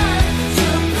try to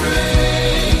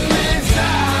bring me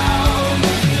down.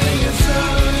 And you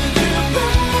turned your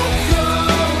back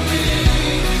on me.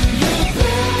 Your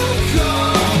back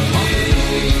on me.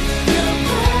 Your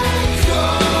back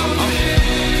on me.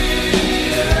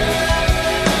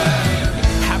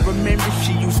 I remember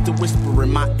she used to whisper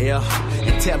in my ear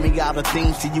and tell me all the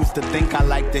things she used to think I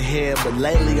liked to hear. But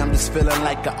lately I'm just feeling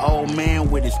like an old man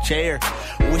with his chair,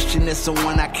 wishing that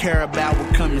someone I care about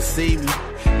would come and see me.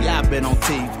 Yeah, I've been on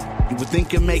TV. You would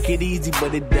think it'd make it easy,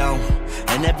 but it don't.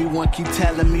 And everyone keep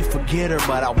telling me forget her,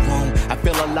 but I won't. I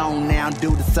feel alone now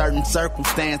due to certain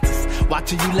circumstances.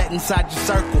 Watching you let inside your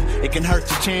circle, it can hurt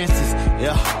your chances.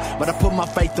 Yeah, but I put my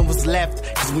faith in what's left.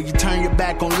 Cause when you turn your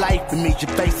back on life, it means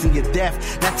you're facing your death.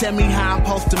 Now tell me how I'm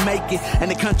supposed to make it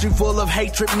in a country full of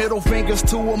hatred, middle fingers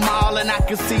to them all. And I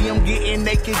can see them getting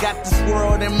naked, got this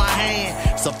world in my hand.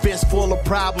 It's a fist full of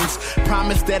problems.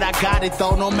 Promise that I got it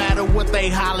though, no matter what they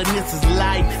hollering, this is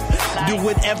life. Do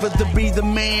whatever to be the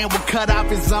man will cut off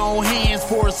his own hands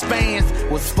for his fans.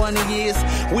 What's funny is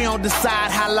we don't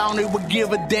decide how long they would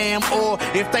give a damn or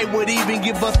if they would even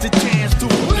give us the chance to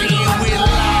begin with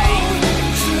life.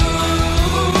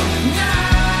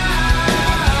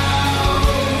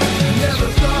 Never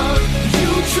thought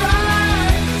you'd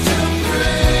try to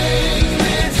bring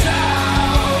me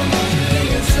down. And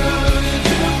you turned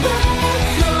your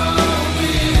back on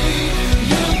me.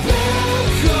 Your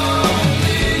back on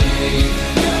me.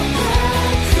 Your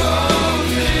back on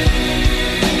me.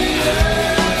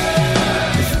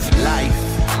 This is life.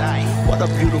 What a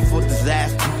beautiful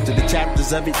disaster. To the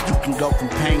chapters of it, you can go from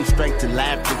pain straight to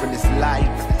laughter, but it's life.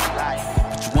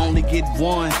 But you only get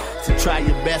one, so try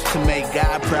your best to make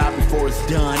God proud before it's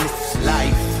done. This is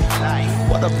life.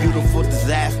 What a beautiful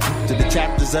disaster. To the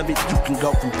chapters of it, you can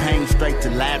go from pain straight to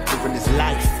laughter, but it's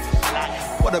life.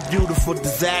 What a beautiful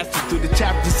disaster. Through the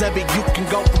chapters of it, you can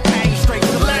go from pain straight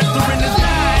to laughter, and it's life.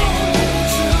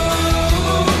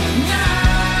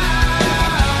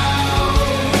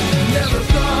 Never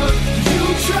thought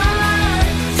you'd try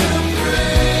to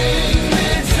bring me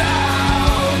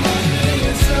down. And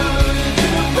you turned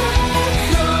your back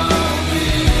on me.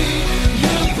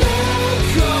 Your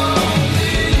back on me.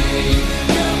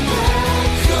 Your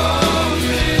back on me.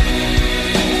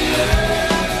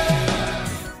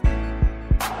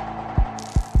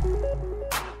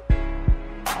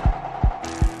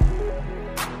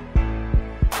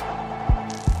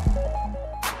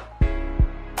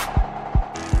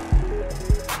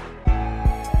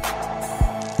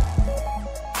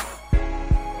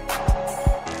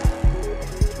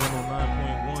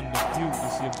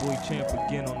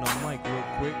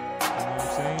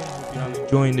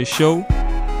 Enjoying the show,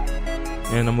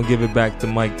 and I'm gonna give it back to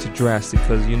Mike to Drastic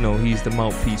because you know he's the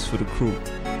mouthpiece for the crew.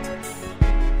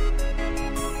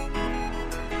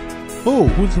 Oh,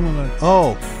 who's someone like?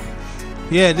 Oh,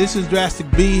 yeah, this is Drastic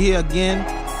B here again,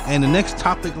 and the next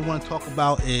topic I want to talk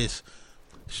about is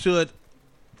should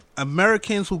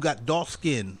Americans who got dark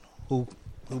skin, who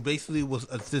basically was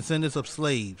descendants of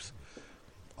slaves,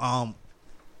 call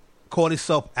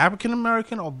themselves African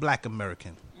American or Black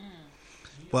American.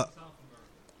 But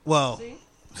See?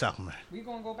 South American. We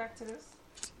gonna go back to this?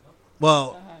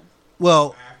 Well,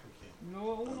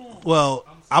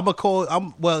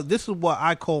 this is what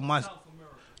I call my.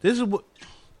 This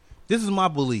is my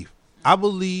belief. I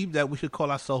believe that we should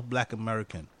call ourselves Black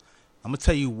American. I'm gonna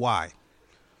tell you why.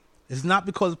 It's not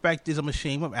because the fact is I'm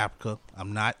ashamed of Africa.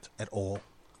 I'm not at all.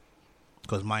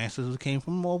 Because my ancestors came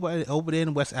from over there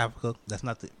in West Africa. That's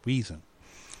not the reason.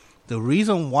 The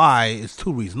reason why is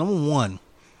two reasons. Number one,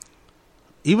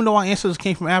 even though our ancestors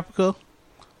came from Africa,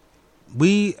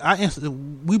 we've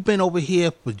been over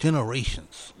here for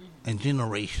generations and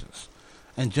generations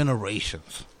and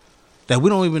generations that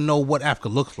we don't even know what Africa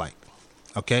looks like.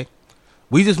 Okay,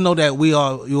 we just know that we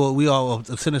are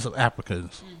descendants of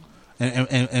Africans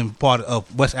and part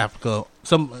of West Africa.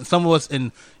 Some of us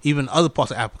in even other parts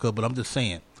of Africa, but I'm just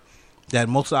saying that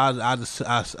most of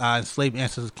our enslaved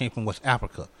ancestors came from West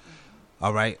Africa.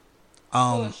 All right,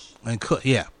 and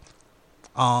yeah.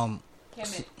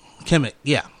 Kemet,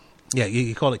 yeah,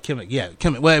 you call it Kemet, yeah,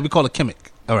 Kemet. Well, we call it Kemet.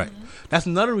 All right, that's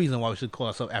another reason why we should call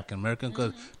ourselves African American,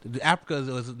 because Africa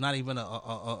was not even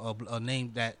a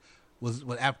name that was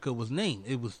what Africa was named.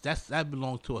 That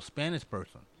belonged to a Spanish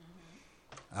person.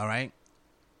 All right,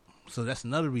 so that's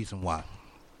another reason why.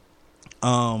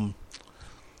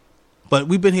 But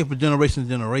we've been here for generations,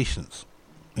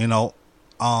 you know.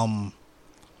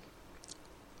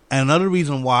 And another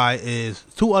reason why is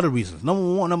two other reasons.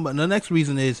 The next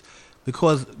reason is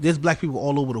because there's black people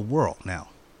all over the world now.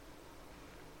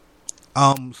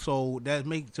 So that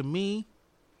makes, to me,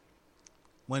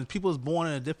 when people is born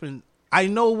in a different, I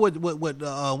know what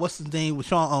what's his name,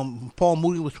 Paul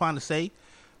Moody was trying to say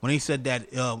when he said that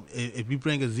if you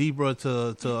bring a zebra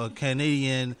to a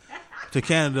Canadian to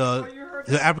Canada,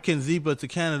 the African zebra to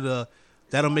Canada,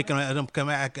 that'll make them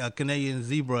a Canadian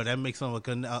zebra. That makes them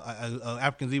an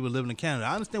African zebra living in Canada.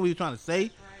 I understand what you're trying to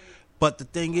say, but the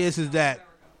thing is that,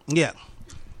 yeah,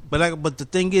 but the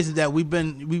thing is that we've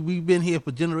been here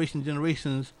for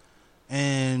generations,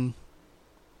 and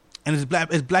it's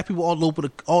black people all over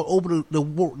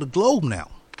the globe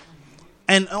now,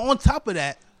 and on top of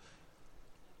that,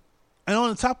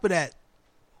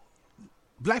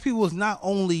 black people is not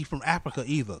only from Africa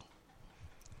either,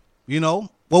 you know.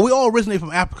 Well, we all originate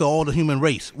from Africa, all the human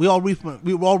race. We all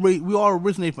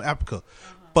originate from Africa.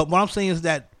 But what I'm saying is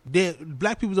that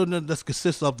black people don't just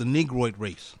consist of the Negroid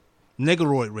race.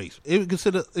 It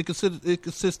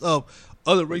consists of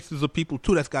other races of people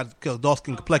too that's got dark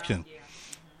skin complexion,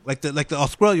 like the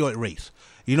Australioid race.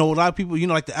 You know, a lot of people, you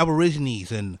know, like the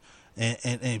Aborigines and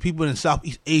people in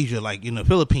Southeast Asia, like in the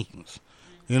Philippines.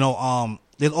 You know,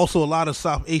 there's also a lot of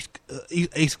South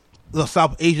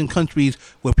Asian countries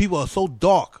where people are so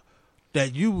dark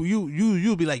that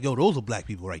you'll be like, yo, those are black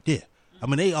people right there. I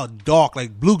mean, they are dark,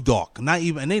 like blue dark. They're not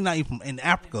even in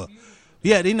Africa.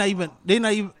 Yeah, they're not even in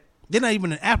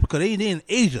Africa. They're in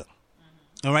Asia.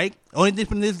 All right. Only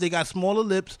difference is they got smaller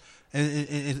lips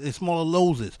and smaller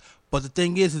noses. But the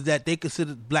thing is that they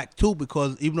considered black too,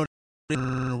 because even though they're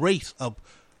in a race of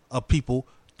people,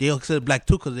 they're considered black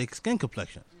too because of their skin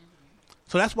complexion.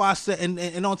 So that's why I said,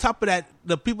 and on top of that,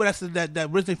 the people that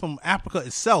originate from Africa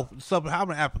itself,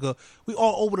 sub-Saharan Africa, we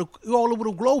all over the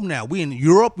globe now. We in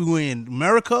Europe, we in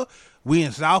America, we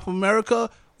in South America,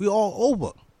 we all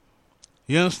over.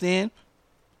 You understand?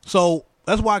 So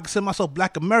that's why I consider myself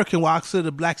Black American. While I consider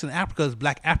blacks in Africa as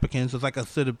Black Africans, it's like I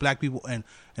consider black people in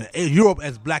Europe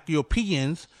as Black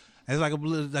Europeans. It's like I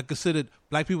considered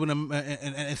black people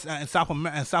in South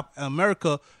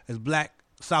America as Black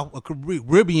South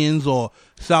Caribbeans or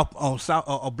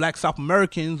Black South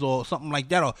Americans or something like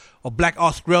that, or Black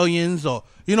Australians, or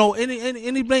you know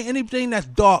anything that's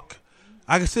dark,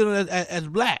 I consider it as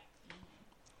black.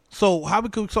 So how we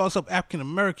could call ourselves African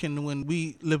American when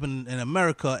we live in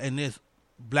America and there's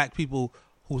black people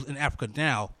who's in Africa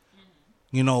now,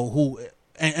 you know, who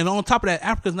and on top of that,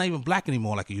 Africa's not even black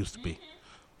anymore like it used to be.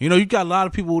 You know, you got a lot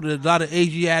of people, a lot of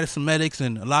Asiatic Semitics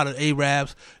and a lot of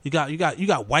Arabs. You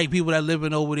got white people that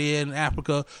living over there in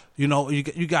Africa. You know,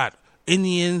 you got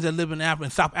Indians that live in Africa, in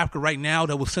South Africa right now,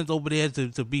 that was sent over there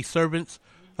to be servants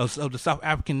of the South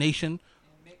African nation.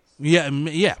 Yeah,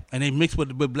 and they mix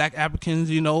with Black Africans,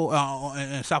 you know,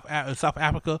 in South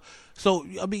Africa. So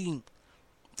I mean,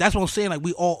 that's what I'm saying. Like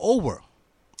we all over.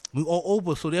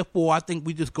 So therefore, I think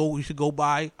we should go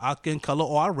by our skin color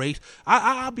or our race.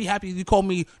 I'll be happy if you call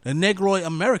me the Negroid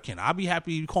American. I'll be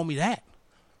happy if you call me that,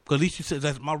 because at least you said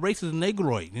that my race is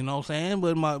Negroid. You know what I'm saying?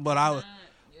 Your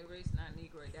race not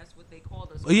Negroid. That's That's what they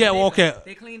called us. Yeah, well, okay.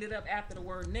 They cleaned it up after the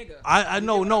word nigga. I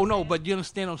know, no, but you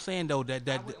understand what I'm saying though. That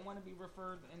I wouldn't want to be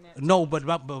referred in that. no, but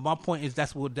my point is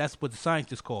that's what the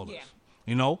scientists call us. Yeah.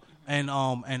 You know, and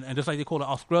just like they call the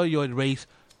Australian race,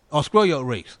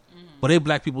 but they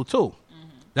black people too.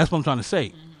 That's what I'm trying to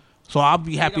say. So I'll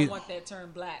be happy. They don't want that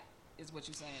term black, is what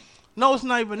you're saying. No, it's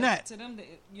not even that. To them,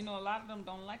 a lot of them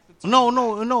don't like the term.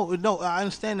 No. I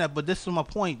understand that, but this is my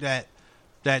point that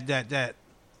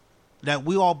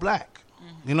we all black.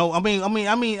 You know, I mean,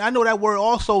 I know that word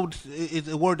also is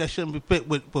a word that shouldn't be fit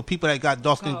for people that got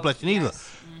dark skin complexion either.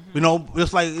 You know,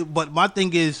 it's like, but my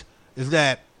thing is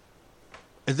that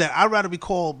I'd rather be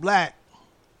called black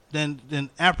than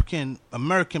African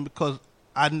American because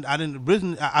I didn't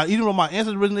even though my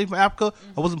ancestors originated from Africa,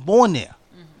 I wasn't born there.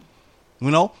 You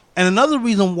know, and another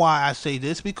reason why I say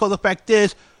this because the fact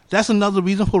is that's another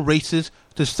reason for races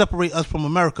to separate us from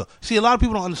America. See, a lot of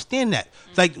people don't understand that.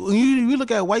 It's like when you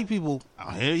look at white people,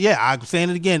 I'm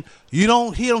saying it again. You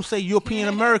don't hear them say European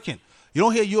American. You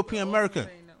don't hear European American.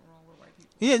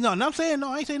 Yeah, no, I'm saying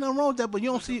no. I ain't saying nothing wrong with that, but you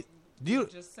don't see.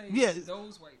 Just say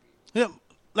those white people. Yeah,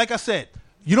 like I said,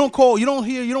 you don't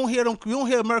hear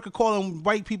America calling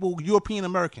white people European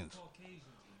Americans.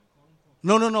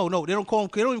 No. They don't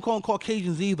even call them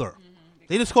Caucasians either.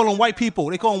 They just call them white people.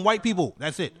 They call them white people.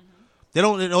 That's it. They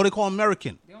call them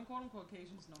American. They don't call them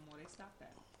Caucasians no more. They stopped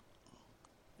that.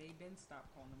 They've been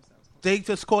stopped calling themselves Caucasians. They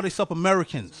just call themselves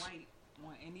Americans. It's white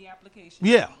on any application.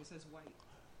 Yeah. It says white.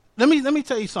 Let me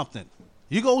tell you something.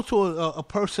 You go to a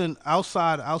person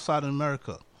outside of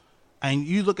America, and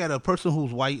you look at a person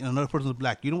who's white and another person who's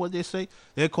black. You know what they say?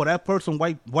 They call that person a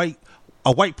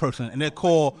white person, and they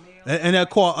call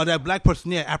that black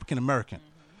person African American.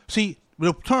 See,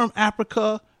 the term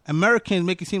Africa American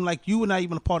make it seem like you are not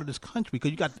even a part of this country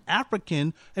because you got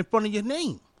African in front of your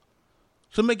name.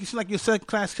 So make it seem like you're a second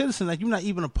class citizen, like you're not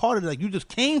even a part of it, like you just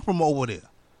came from over there.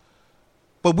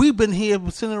 But we've been here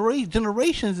for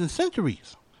generations and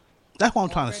centuries. That's what I'm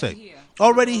trying to say.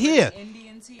 Already here.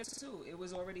 Indians here too. It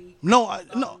was already no.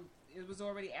 It was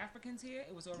already Africans here.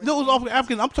 It was already. No, it was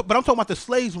Africans. But I'm talking about the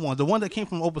slaves one, the one that came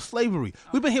from over slavery.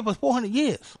 We've been here for 400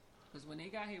 years. Because when they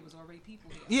got here, it was already people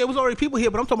here. Yeah, it was already people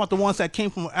here, but I'm talking about the ones that came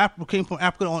from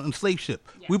Africa on slave ship.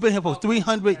 Yeah. We've been here for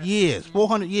 300 years,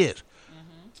 400 years.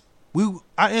 Our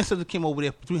ancestors came over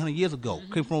there 300 years ago.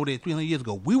 Came from over there 300 years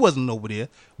ago. We wasn't over there.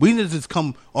 We didn't just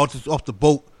come off the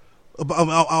boat,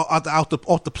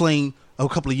 off the plane a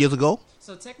couple of years ago.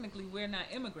 So technically, we're not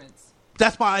immigrants.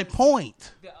 That's my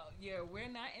point. We're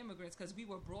not immigrants because we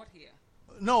were brought here.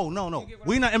 No.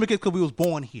 We're not immigrants because we was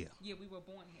born here. Yeah, we were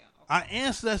born here. Okay. Our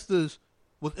ancestors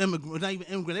was immigrants, not even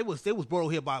immigrants. They was brought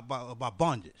here by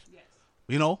bondage. Yes.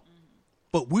 You know,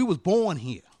 but we was born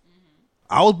here.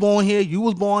 I was born here. You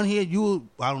was born here. I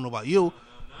don't know about you. No,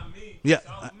 not me. Yeah.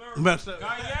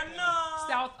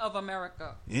 South of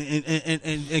America.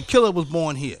 And Killer was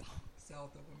born here.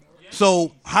 South of America.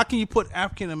 So how can you put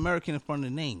African American in front of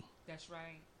the name? That's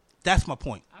right. That's my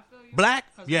point. I feel you. Black,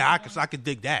 yeah, I could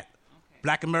dig that. Okay.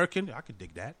 Black American, I could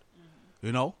dig that.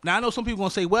 You know. Now I know some people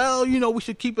gonna say, well, you know, we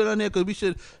should keep it on there because we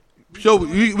should show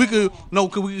we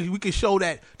could show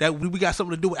that we got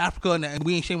something to do with Africa and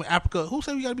we ain't shaming Africa. Who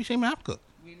said we gotta be shaming Africa?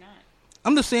 We're not.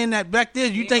 I'm just saying that back there.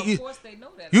 You think of course they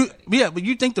know that. But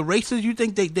you think the racists? You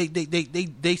think they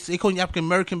call you African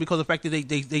American because of the fact that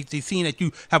they seeing that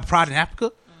you have pride in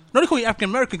Africa? No, they call you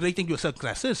African American because they think you're a second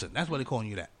class citizen. That's why they're calling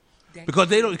you that. Because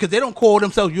they don't call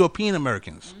themselves European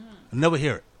Americans. I never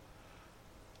hear it.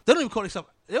 They don't even call themselves.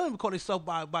 They don't even call themselves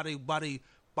by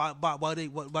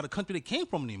the country they came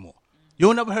from anymore.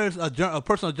 You'll never hear a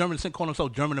person of German descent call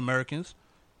themselves German Americans.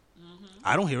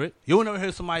 I don't hear it. You'll never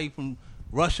hear somebody from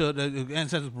Russia, the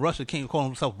ancestors of Russia, came calling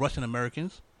themselves Russian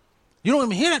Americans. You don't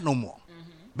even hear that no more.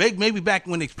 Maybe back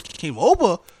when they came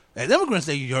over as immigrants,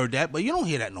 you heard that, but you don't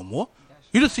hear that no more.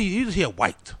 You just hear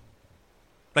white.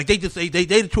 Like they just say they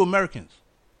the true Americans.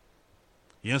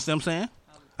 You understand what I'm saying?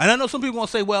 And I know some people gonna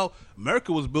say, well,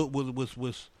 America was built was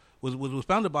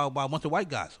founded by a bunch of white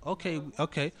guys.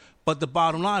 Okay. But the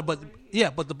bottom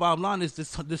line, is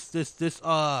this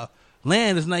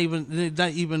land is not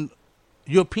even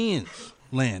Europeans'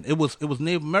 land. It was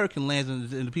Native American lands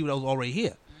and the people that was already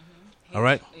here. All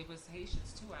right. It was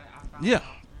Haitians too. I found yeah. out.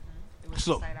 It was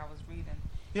the site I was reading.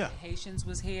 Yeah. The Haitians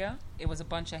was here. It was a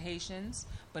bunch of Haitians,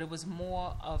 but it was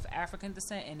more of African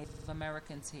descent and Native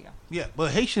Americans here. Yeah,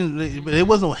 but Haitians, it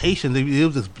wasn't Haitian.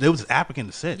 It was African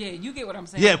descent. Yeah, you get what I'm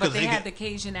saying. Yeah, but they had the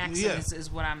Cajun accent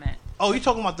is what I meant. Oh, you're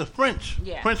talking about the French?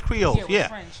 Yeah. French Creoles. Yeah.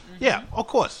 French. Yeah, of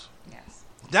course. Yes.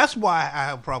 That's why I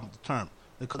have a problem with the term.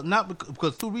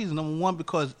 Because two reasons. Number one,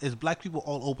 because it's black people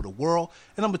all over the world,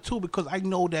 and number two, because I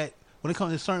know that when it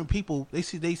comes to certain people,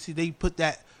 they put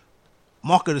that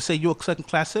marker to say you're a second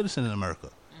class citizen in America.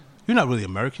 You're not really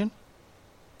American.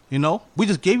 You know, we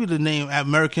just gave you the name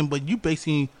American, but you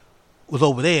basically was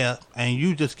over there, and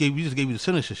you just gave you the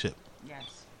citizenship.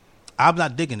 Yes. I'm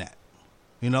not digging that.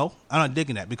 You know, I'm not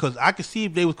digging that because I could see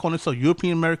if they was calling themselves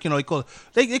European American, or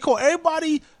they call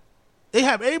everybody. They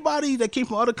have everybody that came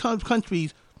from other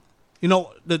countries. You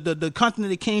know, the continent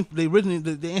they came, the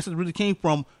ancestors really came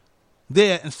from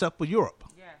there, except for Europe.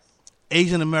 Yes.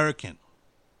 Asian American,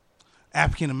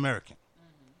 African American.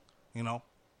 You know,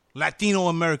 Latino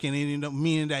American, you know,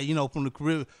 meaning that, you know, from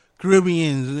the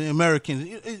Caribbeans and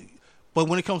Americans. But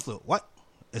when it comes to what,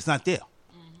 it's not there.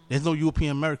 There's no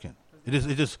European American. It's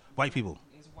just white people.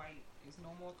 It's white. It's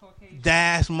no more Caucasian.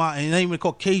 That's my. And they even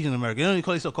Caucasian American. They don't even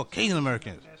call themselves Caucasian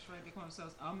Americans. That's right. They call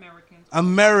themselves Americans.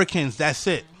 Americans. That's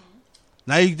it.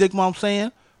 Now you dig what I'm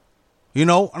saying? You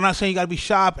know, I'm not saying you got to be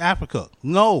shy of Africa.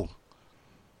 No.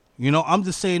 You know, I'm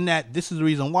just saying that this is the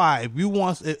reason why. If you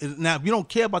want, now if you don't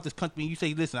care about this country, you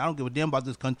say, listen, I don't give a damn about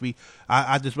this country.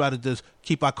 I just rather just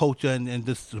keep our culture and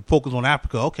just focus on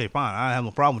Africa. Okay, fine. I have no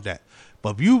problem with that.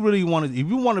 But if you really want to, if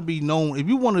you want to be known, if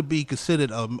you want to be considered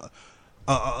a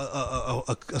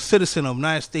citizen of the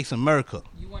United States of America,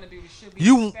 you want to be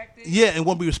respected. Yeah, and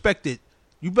want to be respected.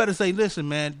 You better say, listen,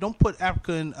 man, don't put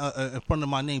Africa in front of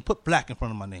my name. Put black in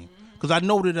front of my name, because I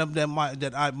know that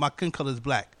my skin color is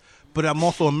black, but I'm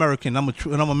also American. I'm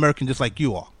American just like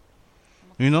you are.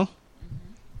 You know.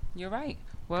 You're right.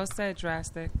 Well said,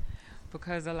 Drastic.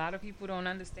 Because a lot of people don't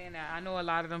understand that. I know a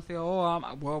lot of them feel,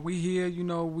 well, we here, you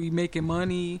know, we making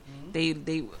money.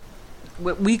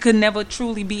 We could never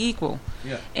truly be equal.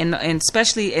 Yeah. And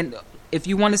especially, and if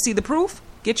you want to see the proof,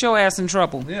 get your ass in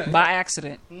trouble by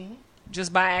accident.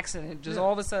 Just by accident. Just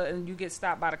all of a sudden you get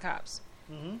stopped by the cops.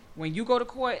 When you go to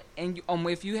court and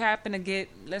if you happen to get,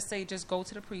 let's say, just go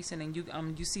to the precinct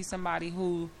and you see somebody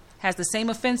who has the same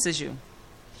offense as you,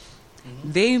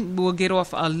 they will get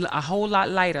off a whole lot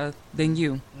lighter than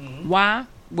you. Why?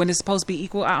 When it's supposed to be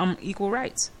equal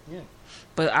rights. Yeah.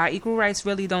 But our equal rights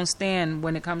really don't stand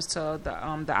when it comes to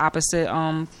the opposite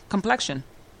complexion.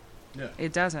 Yeah.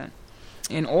 It doesn't.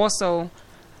 And also,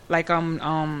 like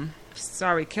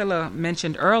Killer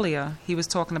mentioned earlier, he was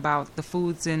talking about the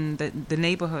foods in the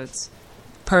neighborhoods.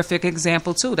 Perfect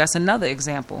example too. That's another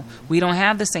example. We don't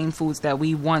have the same foods that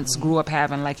we once grew up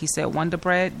having. Like he said, Wonder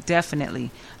Bread,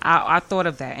 definitely. I thought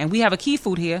of that. And we have a Key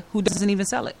Food here who doesn't even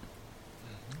sell it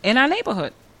in our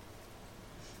neighborhood.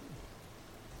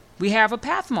 We have a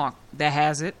Pathmark that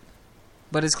has it,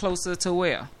 but it's closer to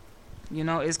where? You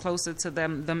know, it's closer to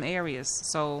them areas.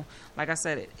 So, like I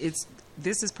said,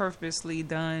 this is purposely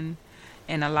done.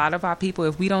 And a lot of our people,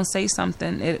 if we don't say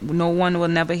something, no one will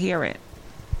never hear it.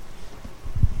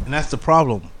 And that's the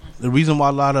problem. The reason why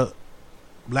a lot of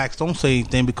blacks don't say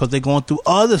anything, because they're going through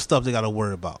other stuff they got to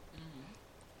worry about.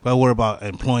 Got to worry about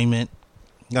employment.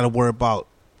 Got to worry about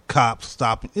cops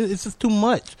stopping. It's just too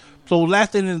much. So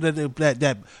last thing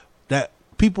that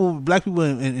people, black people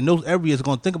in those areas are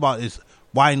going to think about is,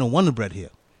 why ain't no Wonder Bread here?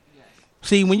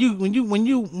 See, when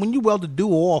you well-to-do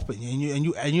off and you're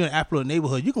in an affluent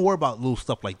neighborhood, you can worry about little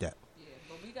stuff like that.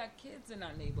 We got kids in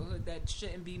our neighborhood that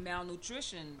shouldn't be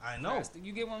malnutrition. I know.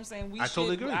 You get what I'm saying? I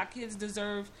totally agree. Our kids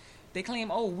deserve. They claim,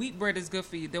 wheat bread is good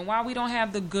for you. Then why we don't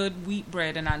have the good wheat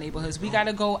bread in our neighborhoods? We got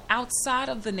to go outside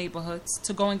of the neighborhoods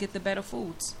to go and get the better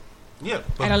foods. Yeah,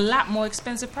 at a lot more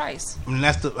expensive price. I mean,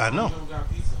 I know. We don't got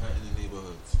Pizza Hut in the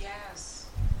neighborhoods. Yes.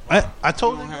 I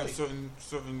totally agree. agree. We don't have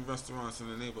certain restaurants in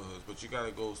the neighborhoods, but you got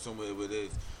to go somewhere where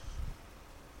there's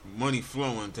money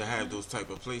flowing to have those type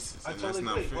of places, and that's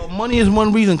not fair. Well, money is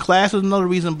one reason, class is another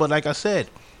reason, but like I said,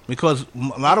 because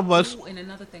a lot of us. And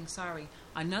another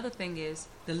thing is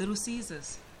the Little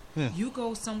Caesars. Yeah. You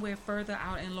go somewhere further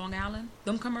out in Long Island,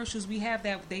 them commercials we have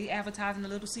that they advertise in the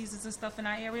Little Caesars and stuff in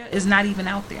our area is not even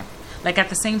out there. Like at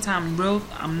the same time,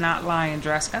 I'm not lying,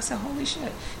 Drastic. I said, holy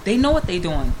shit. They know what they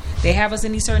doing. They have us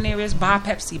in these certain areas, buy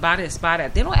Pepsi, buy this, buy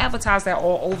that. They don't advertise that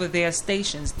all over their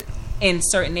stations in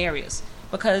certain areas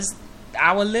because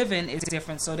our living is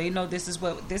different. So they know this is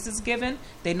what this is given.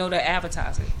 They know to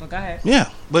advertise it. But go ahead.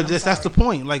 Yeah, but that's the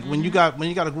point. Like when you got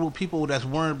a group of people that's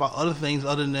worrying about other things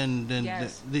other than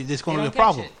it's going to be a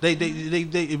problem. They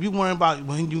if you worrying about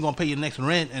when you going to pay your next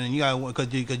rent and then you got because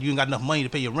you ain't got enough money to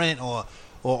pay your rent or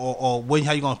when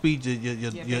how you going to feed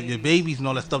your babies and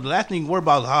all that stuff. The last thing you worry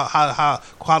about is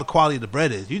how the quality of the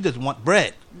bread is. You just want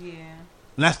bread. Yeah.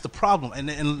 And that's the problem. And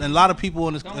a lot of people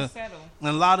in this. Don't settle. And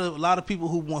a lot of people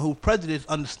who prejudice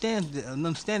understand that,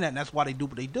 and that's why they do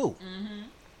what they do.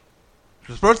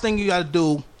 The first thing you got to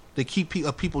do to keep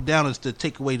people down is to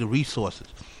take away the resources,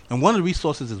 and one of the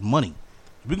resources is money.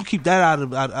 We can keep that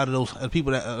out of those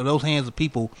people those hands of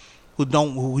people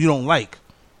who you don't like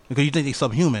because you think they're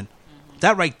subhuman.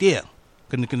 That right there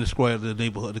can destroy the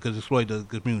neighborhood, can destroy the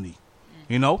community.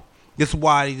 You know, this is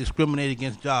why they discriminate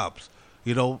against jobs.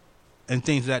 You know, and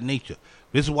things of that nature.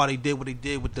 This is why they did what they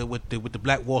did with the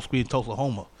Black Wall Street in Tulsa,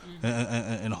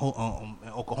 and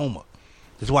Oklahoma.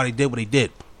 This is why they did what they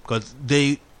did because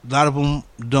a lot of them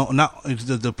don't. Not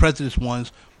the prejudiced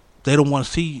ones. They don't want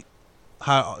to see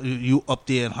how you up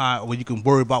there and high, where you can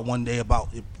worry about one day about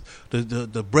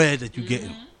the bread that you're getting.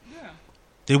 Yeah.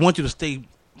 They want you to stay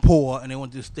poor and they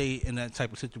want you to stay in that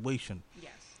type of situation.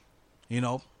 Yes. You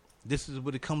know, this is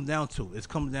what it comes down to. It's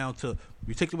coming down to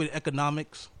you take away the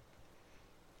economics.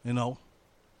 You know,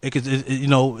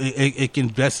 it can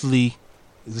drastically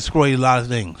destroy a lot of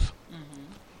things.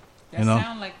 That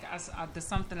sound like there's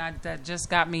something that just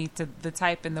got me to the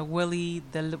type in the Willie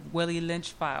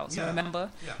Lynch files. Yeah. Remember?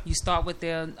 Yeah. You start with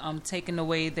their taking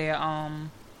away their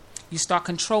you start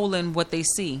controlling what they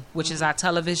see, which is our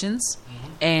televisions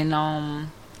and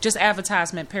just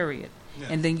advertisement period. Yeah.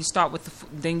 And then you start with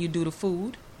then you do the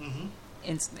food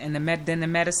and then the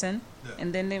medicine. Yeah.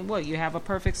 And then what? You have a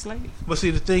perfect slave. But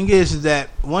see, the thing is that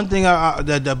one thing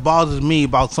that bothers me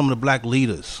about some of the black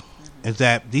leaders is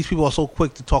that these people are so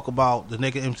quick to talk about the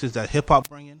negative images that hip hop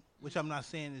bringing, which I'm not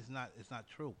saying is not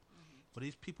true. But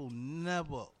these people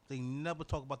never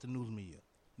talk about the news media.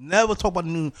 Never talk about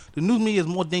the news. The news media is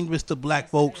more dangerous to black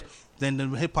folks than the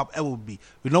hip hop ever would be.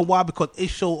 You know why?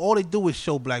 Because all they do is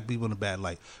show black people in a bad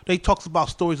light. They talk about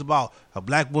stories about a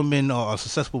black woman or a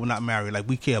successful but not married. Like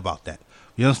we care about that.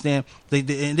 You understand? And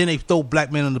then they throw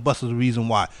black men on the bus as the reason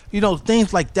why. You know,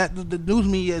 things like that. The news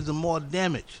media is more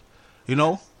damage. You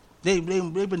know? They've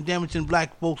been damaging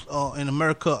black folks in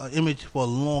America image for a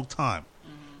long time.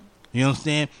 You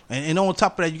understand? And on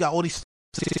top of that, you got all these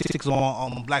statistics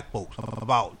on black folks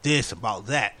about this, about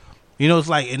that. You know, it's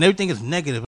like, and everything is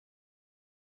negative.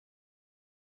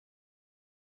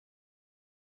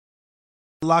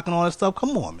 Locking all that stuff.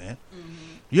 Come on, man.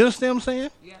 You understand what I'm saying?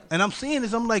 Yes. And I'm seeing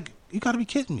this. I'm like, you got to be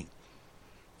kidding me.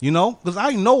 You know, because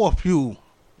I know a few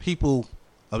people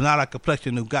of not our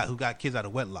complexion who got kids out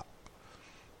of wedlock.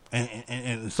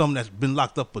 And some that's been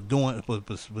locked up for doing for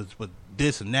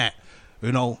this and that,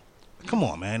 you know. Come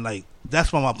on, man. Like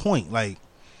that's my point. Like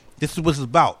this is what it's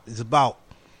about. It's about,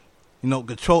 you know,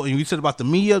 control. And you said about the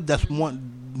media. That's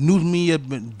one news media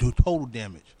been do total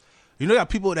damage. You know, you got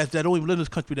people that don't even live in this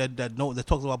country that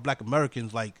talks about black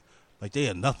Americans like they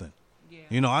are nothing. Yeah.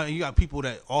 You know, you got people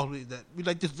that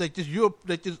like this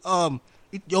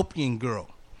Ethiopian girl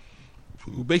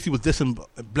who basically was dissing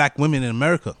black women in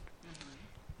America.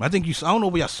 I think I don't know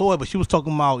where y'all saw it, but she was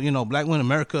talking about, you know, black women in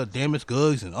America, damaged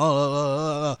goods, and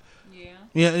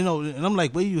Yeah, you know, and I'm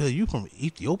like, where you from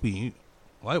Ethiopia?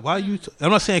 Why are you? I'm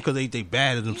not saying because they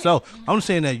bad as themselves. I'm just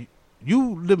saying that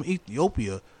you live in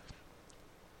Ethiopia.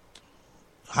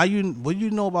 What do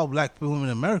you know about black women in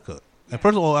America? And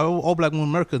first of all black women in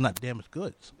America is not damaged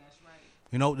goods. That's right.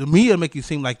 You know, the media make you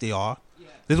seem like they are. Yeah.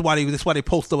 This is why they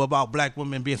post stuff about black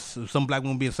women some black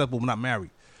women being successful but not married.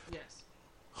 Yes.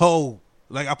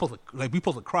 Like we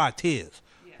supposed to cry tears,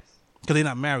 yes, because they're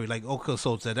not married. Like, okay,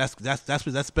 so that's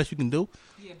the best you can do.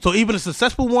 Yeah. So even the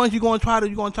successful ones, you're gonna try to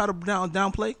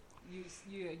downplay.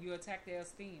 You attack their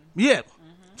esteem. Yeah.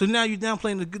 So now you're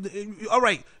downplaying the good. All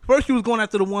right. First you was going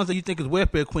after the ones that you think is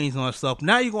welfare queens and all that stuff.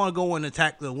 Now you're gonna go and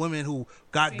attack the women who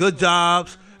got good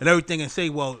jobs and everything and say,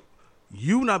 well,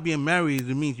 you not being married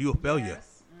it means you're a failure.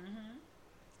 Yes.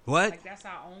 What? Like that's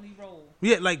our only role.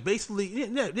 Yeah, like basically,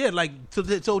 yeah. Like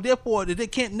so therefore, if they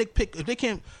can't nitpick, if they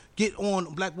can't get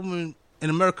on black women in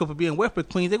America for being welfare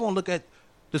queens, they're gonna look at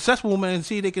the successful women and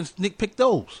see if they can nitpick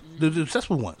those, the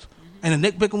successful ones. And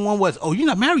the nitpicking one was, oh, you're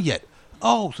not married yet.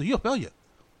 Oh, so you're a failure.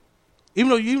 Even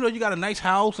though you got a nice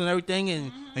house and everything,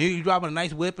 and you driving a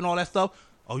nice whip and all that stuff.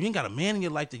 Oh, you ain't got a man in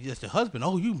your life that's your husband.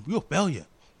 Oh, you're a failure.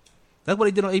 That's what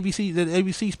they did on ABC, the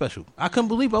ABC special. I couldn't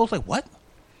believe it. I was like, what?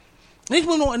 These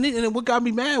women, and what got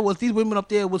me mad was these women up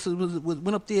there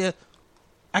went up there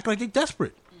acting like they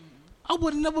desperate. I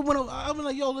would never went up. I was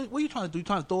like, yo, what are you trying to do? You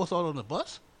trying to throw us all on the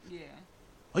bus? Yeah.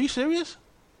 Are you serious?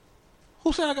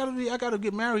 Who said I gotta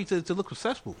get married to look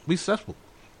successful, be successful?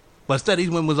 But instead, these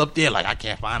women was up there like, I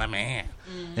can't find a man.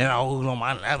 You know, who's on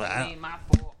my level. It ain't my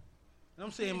fault. And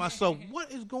I'm saying to myself, what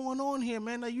is going on here,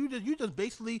 man? Like you just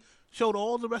basically showed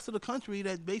all the rest of the country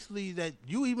that basically that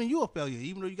you a failure,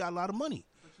 even though you got a lot of money.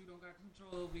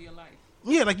 Over your life.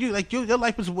 Yeah, like your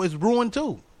life is ruined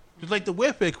too. Just like the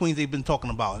welfare queens they've been talking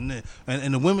about,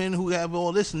 and the women who have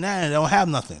all this and that, they don't have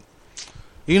nothing.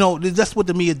 You know, that's what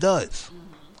the media does.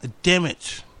 The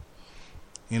damage.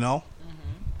 You know.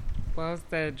 Well, it's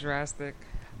that drastic.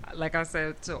 like I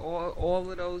said, to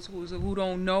all of those who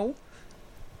don't know,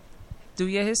 do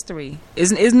your history.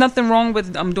 Is nothing wrong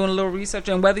with doing a little research,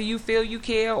 and whether you feel you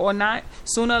care or not,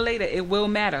 sooner or later it will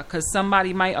matter, because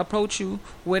somebody might approach you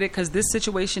with it, because this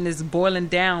situation is boiling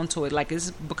down to it. Like,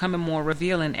 it's becoming more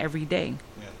revealing every day.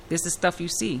 Yeah. This is stuff you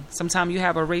see. Sometimes you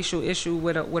have a racial issue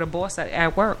with a boss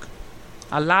at work.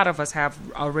 A lot of us have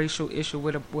a racial issue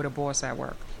with a boss at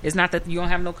work. It's not that you don't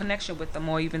have no connection with them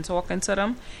or even talking to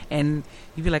them, and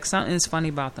you be like, something's funny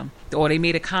about them, or they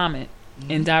made a comment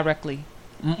indirectly.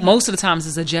 Most of the times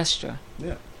it's a gesture.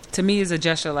 Yeah. To me, it's a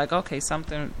gesture like, okay,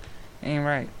 something ain't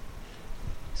right.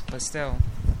 But still.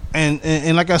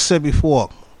 And like I said before,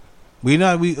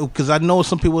 because I know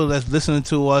some people that's listening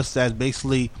to us that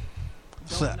basically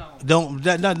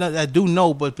that do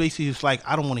know, but basically it's like,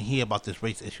 I don't want to hear about this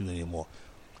race issue anymore.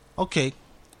 Okay,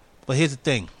 but here's the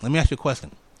thing. Let me ask you a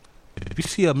question. If you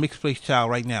see a mixed race child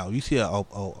right now, you see a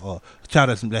child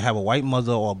that have a white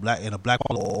mother or a black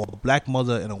father, or a black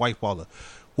mother and a white father,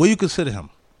 what do you consider him?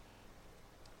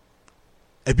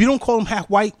 If you don't call him half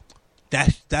white,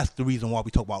 that's the reason why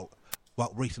we talk about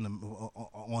race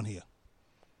on here.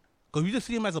 Because you just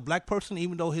see him as a black person,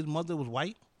 even though his mother was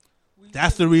white.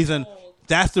 That's the reason.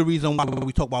 That's the reason why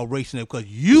we talk about race in it. Because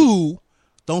you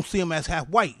don't see him as half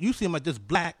white. You see him as just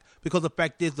black, because the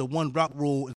fact is the one drop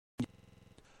rule.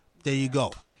 There you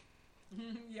go.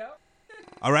 Yep.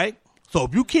 All right. So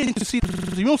if you can't see,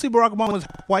 if you don't see Barack Obama as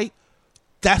half white,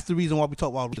 that's the reason why we talk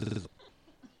about racism.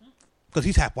 Because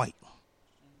he's half white.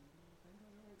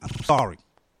 I'm sorry,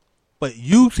 but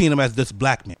you seen him as this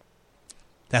black man.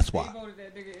 That's why. They voted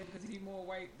that nigga in because he's more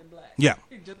white than black. Yeah.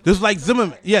 Just like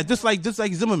Zimmerman. Yeah, just like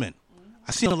Zimmerman.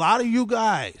 I seen a lot of you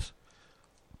guys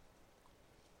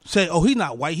say, "Oh, he's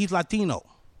not white. He's Latino."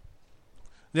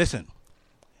 Listen.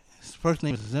 His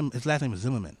last name is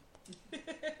Zimmerman.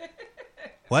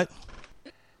 What?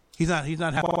 He's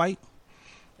not half white.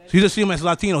 So you just see him as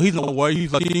Latino. He's not white.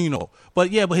 He's Latino. But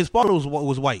his father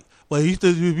was white. But he's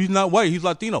not white. He's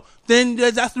Latino. Then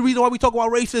that's the reason why we talk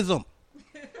about racism.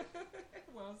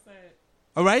 Well said.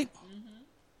 All right.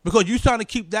 Because you're trying to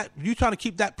keep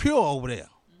that pure over there.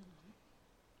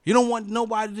 You don't want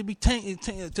nobody to be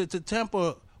to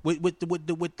tamper with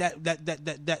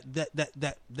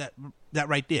that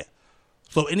right there.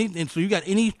 So so you got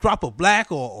any drop of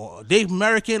black or Dave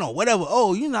American or whatever.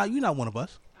 Oh, you're not one of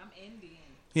us. I'm Indian.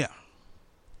 Yeah.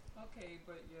 Okay,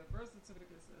 but your birth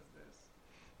certificate says this.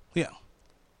 Yeah,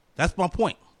 that's my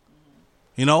point.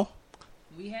 You know.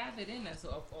 We have it in there, so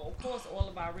of course all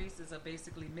of our races are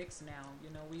basically mixed now. You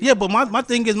know. Yeah, but my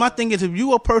thing is, if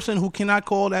you a person who cannot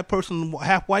call that person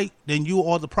half white, then you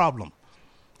are the problem.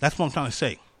 That's what I'm trying to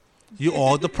say. You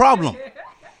are the problem.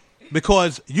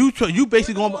 Because you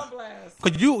basically going,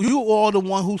 because you are the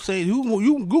one who say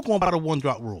you going by the one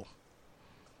drop rule.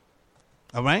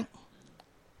 All right.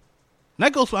 And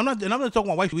that goes. I'm not talking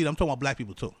about white people. I'm talking about black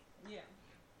people too. Yeah.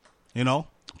 You know,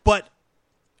 but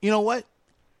you know what?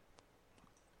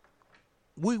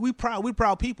 We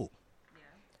proud people. Yeah.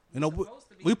 You know,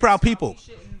 we proud people. We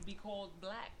shouldn't be called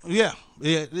black. Yeah.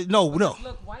 No.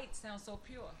 Look, white sounds so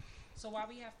pure. So why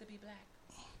we have to be black?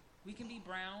 We can be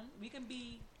brown. We can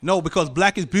be. No, because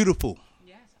black is beautiful.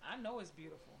 Yes, I know it's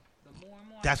beautiful. The more and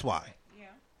more. That's why. Yeah.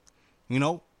 You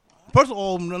know, first of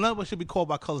all, none of us should be called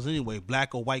by colors anyway,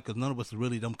 black or white, because none of us are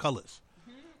really them colors.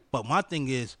 But my thing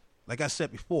is, like I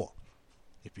said before,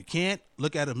 if you can't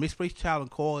look at a mixed race child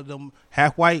and call them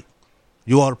half white,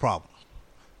 you are the problem.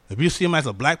 If you see them as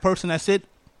a black person, that's it,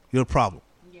 you're the problem.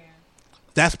 Yeah.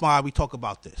 That's why we talk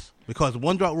about this. Because the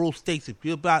one drop rule states if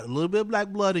you're about a little bit of black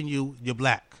blood in you, you're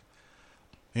black.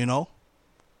 You know?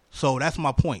 So that's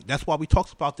my point. That's why we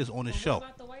talk about this on the show. What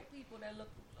about the white people that look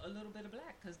a little bit of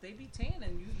black? Because they be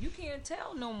tanning. You can't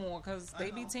tell no more because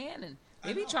they be tanning.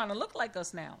 They be trying to look like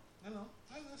us now. I know.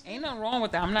 Ain't nothing wrong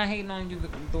with that. I'm not hating on you,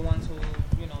 the ones who,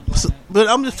 doing that. But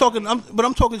I'm just talking. I'm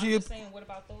talking to you. Saying, what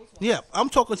about those ones? Yeah, I'm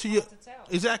talking to you.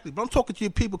 Exactly. But I'm talking to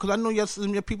your people because I know you have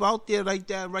some people out there like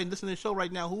that, right, listening to the show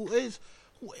right now who is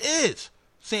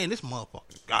saying this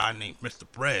motherfucker guy named Mr.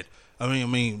 Bread. I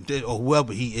mean, or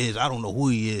whoever he is. I don't know who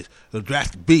he is. The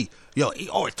Drastic B. Yo, he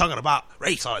always talking about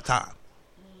race all the time.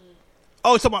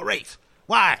 Always talking about race.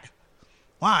 Why?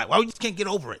 Why we just can't get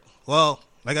over it? Well,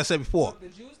 like I said before. Look, the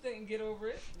Jews didn't get over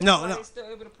it. No. They're still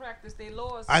able to practice their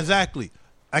laws. Exactly.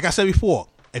 Like I said before,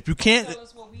 if you can't tell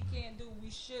us what we can't do, we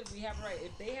should. We have a right.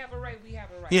 If they have a right, we have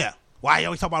a right. Yeah. Why you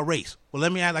always talk about race? Well,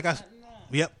 let me add. Like I said,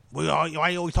 yep. Why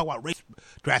you always talk about race?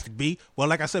 Drastic B. Well,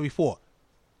 like I said before,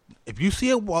 if you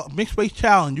see a mixed race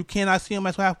child and you cannot see him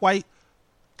as half white,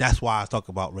 that's why I talk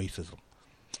about racism.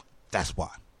 That's why.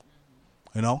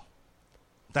 You know.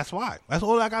 That's why. That's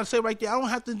all I gotta say right there. I don't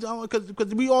have to,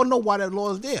 because we all know why that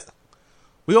law is there.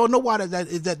 We all know why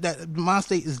that mind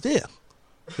state is there,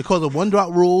 because of one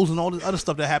drop rules and all this other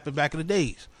stuff that happened back in the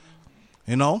days.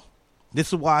 You know, this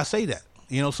is why I say that.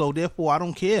 You know, so therefore I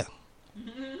don't care.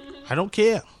 I don't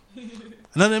care.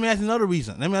 Let me ask you another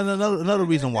reason. Let me ask another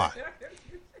reason why.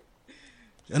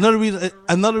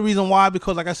 Another reason why,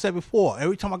 because like I said before,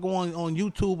 every time I go on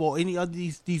YouTube or any of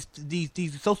these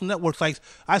social network sites,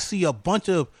 I see a bunch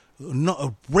of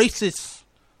racists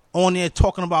on there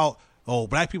talking about, oh,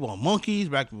 black people are monkeys,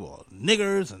 black people are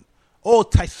niggers, and all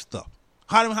types of stuff.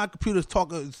 How computers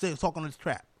talk on this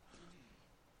crap.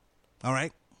 All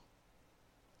right?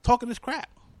 Talking this crap.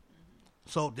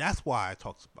 So that's why I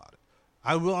talks about it.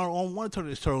 I don't want to turn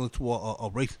this into a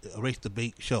race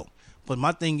debate show. But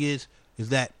my thing is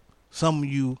that some of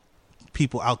you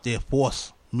people out there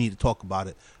force me to talk about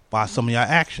it by some of your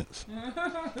actions.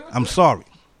 I'm sorry.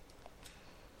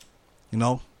 You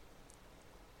know?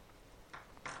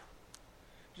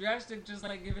 Drastic just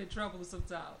like giving trouble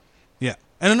sometimes. Yeah.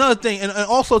 And another thing, and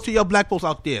also to your black folks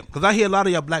out there, because I hear a lot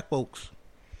of your black folks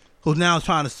who's now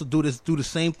trying to do the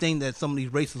same thing that some of these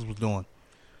racists was doing.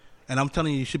 And I'm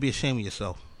telling you should be ashamed of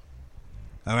yourself.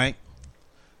 All right?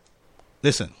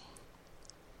 Listen.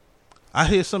 I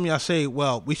hear some of y'all say,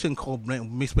 well, we shouldn't call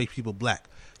mixed race people black.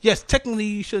 Yes, technically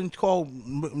you shouldn't call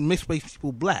mixed race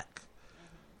people black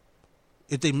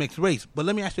if they mixed race. But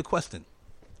let me ask you a question.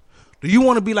 Do you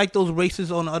want to be like those racists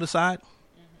on the other side?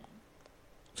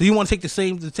 So you want to take the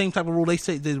same type of rule they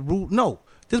say? No.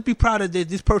 Just be proud that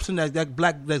this person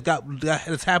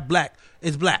that's half black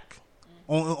is black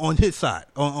on his side,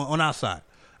 on our side.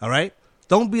 All right?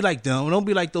 Don't be like them. Don't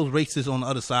be like those racists on the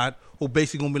other side who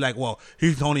basically gonna be like, well,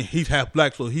 he's half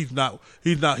black, so he's not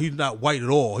white at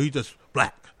all. He's just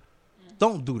black.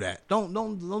 Don't do that.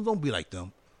 Don't be like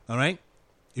them. All right?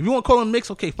 If you want to call them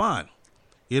mixed, okay, fine.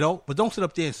 You know, but don't sit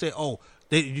up there and say, oh,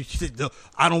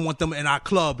 I don't want them in our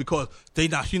club because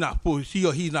she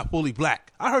or he's not fully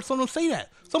black. I heard some of them say that.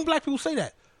 Some black people say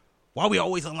that. Why are we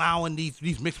always allowing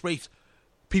these mixed race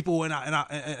people in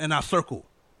our circle?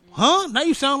 Huh? Now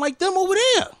you sound like them over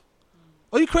there.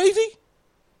 Are you crazy?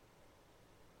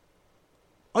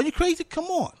 Are you crazy? Come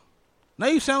on. Now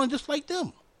you sounding just like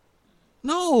them.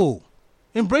 No.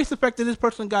 Embrace the fact that this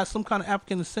person got some kind of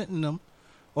African descent in them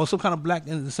or some kind of black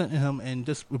descent in him, and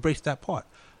just embrace that part.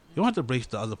 You don't have to embrace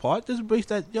the other part. Just embrace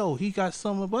that, yo, he got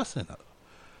some of us in it.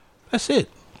 That's it.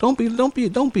 Don't be a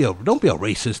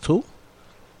racist too.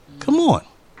 Come on.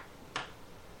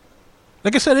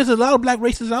 Like I said, there's a lot of black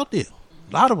racists out there.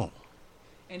 A lot of them.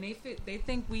 And they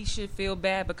think we should feel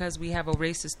bad because we have a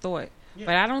racist thought. Yeah.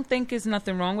 But I don't think there's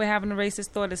nothing wrong with having a racist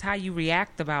thought. It's how you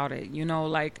react about it. You know,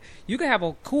 like, you can have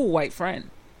a cool white friend.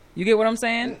 You get what I'm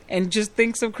saying? And just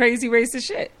think some crazy racist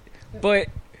shit. But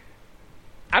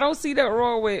I don't see that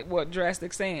wrong with what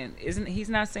Drastic's saying. He's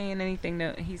not saying anything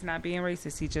that he's not being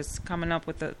racist. He's just coming up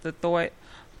with the thought,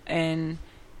 and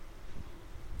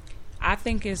I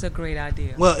think it's a great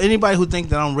idea. Well, anybody who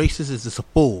thinks that I'm racist is just a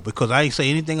fool, because I ain't say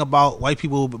anything about white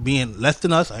people being less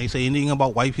than us. I ain't say anything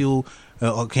about white people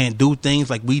or can't do things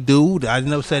like we do. I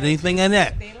never said anything in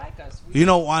that. They like us. You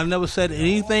know, I never said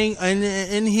anything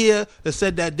in here that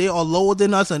said that they are lower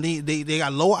than us and they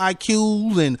got lower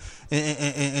IQs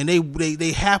and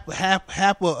they half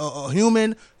a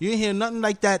human. You didn't hear nothing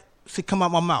like that come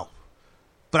out my mouth.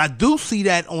 But I do see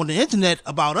that on the internet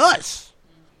about us.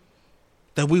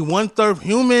 That we 1/3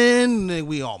 human, and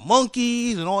we are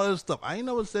monkeys, and all this stuff. I ain't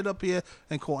never sit up here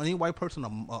and call any white person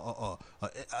a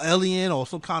alien or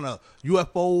some kind of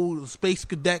UFO space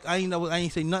cadet. I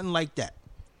ain't say nothing like that.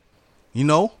 You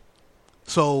know,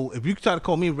 so if you try to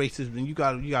call me racist, then you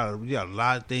got a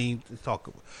lot of things to talk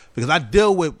about. Because I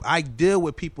deal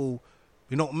with people.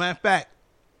 You know, matter of fact,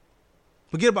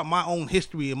 forget about my own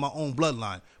history and my own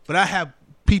bloodline, but I have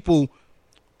people,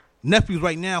 nephews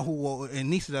right now and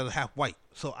nieces that are half white.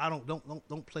 So I don't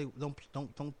play. Don't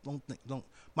think.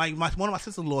 My one of my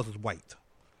sister-in-laws is white.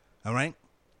 All right.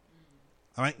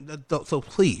 So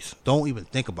please don't even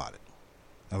think about it.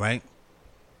 All right.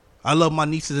 I love my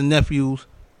nieces and nephews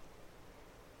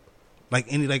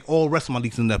like all the rest of my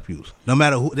nieces and nephews. No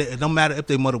matter if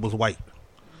their mother was white.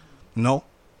 You know,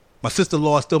 my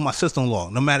sister-in-law is still my sister-in-law.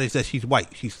 No matter that she's white,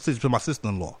 she's my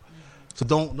sister-in-law. So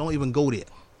don't even go there.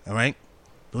 All right.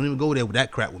 Don't even go there with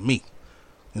that crap with me.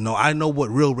 You know, I know what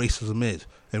real racism is,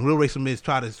 and real racism is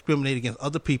try to discriminate against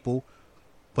other people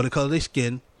for the color of their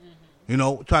skin. You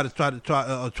know, try to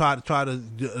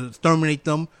exterminate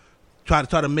them. Try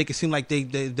to make it seem like they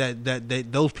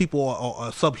those people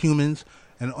are subhumans,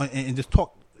 and just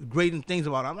talk grating things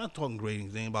about. I'm not talking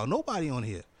grating things about nobody on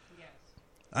here. Yes.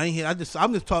 I ain't here. I'm just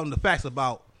talking the facts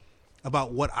about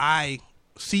what I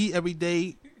see every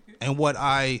day and what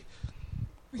I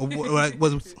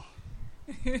was.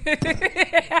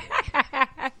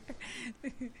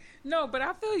 No, but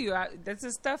I feel you. That's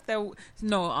the stuff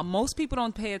that most people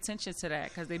don't pay attention to that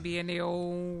because they be in their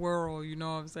own world. You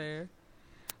know what I'm saying?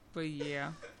 But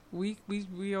yeah, we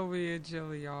over here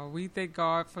chilling, y'all. We thank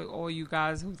God for all you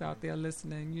guys who's out there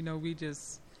listening. You know, we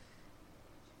just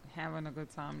having a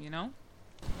good time. You know.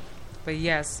 But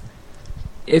yes,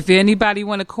 if anybody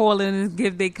want to call in and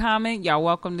give their comment, y'all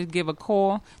welcome to give a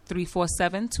call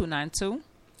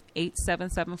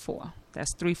 347-292-8774.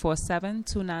 That's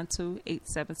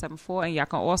 347-292-8774. And y'all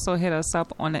can also hit us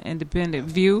up on the Independent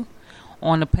View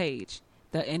on the page,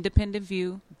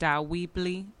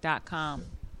 theindependentView.weebly.com.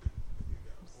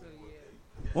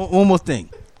 One more thing.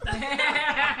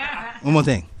 One more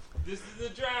thing. This is the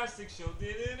Drastic Show.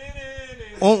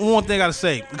 One more thing I gotta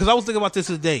say, because I was thinking about this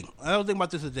today.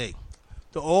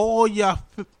 To all y'all,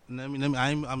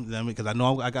 because I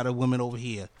know I got a woman over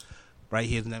here, right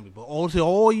here, but also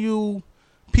all you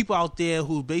people out there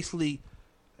who basically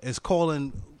is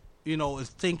calling, is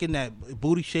thinking that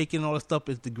booty shaking and all that stuff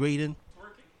is degrading,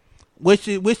 which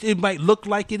it might look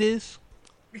like it is.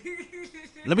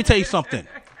 Let me tell you something.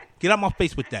 Get out my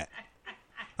face with that.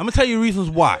 I'm gonna tell you reasons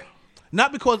why.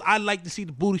 Not because I like to see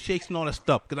the booty shakes and all that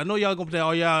stuff. Because I know y'all gonna say,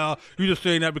 "Oh yeah, you just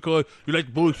saying that because you like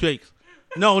the booty shakes."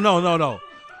 No.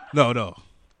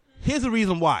 Here's the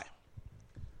reason why.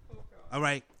 All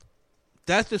right,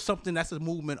 that's just something. That's a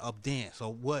movement of dance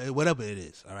or whatever it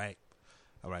is. All right.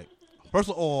 First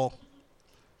of all,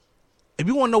 if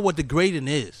you want to know what degrading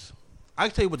is, I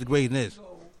can tell you what degrading is.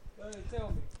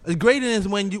 Degrading is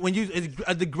when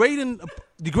degrading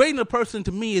a person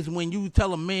to me is when you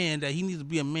tell a man that he needs to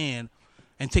be a man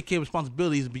and take care of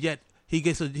responsibilities, but yet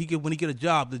when he get a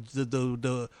job,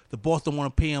 the boss don't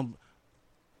want to pay him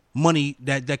money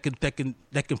that can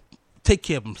take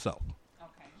care of himself.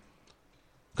 Okay.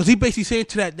 Because he basically saying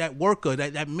to that worker,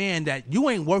 that man, that you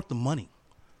ain't worth the money.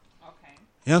 Okay.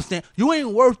 You understand? You ain't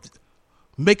worth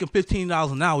making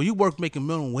 $15 an hour. You worth making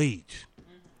minimum wage.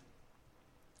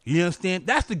 You understand?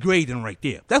 That's degrading right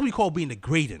there. That's what we call being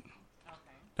degrading. Okay.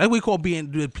 That's what we call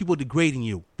being the people degrading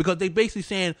you. Because they basically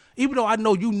saying, even though I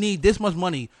know you need this much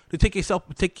money to take care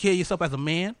of yourself as a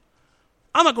man,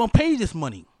 I'm not going to pay you this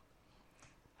money.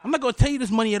 I'm not going to tell you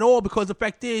this money at all because the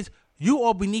fact is, you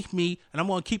are beneath me and I'm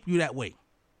going to keep you that way.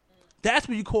 That's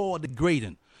what you call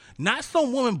degrading. Not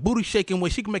some woman booty shaking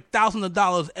where she can make thousands of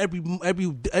dollars every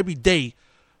day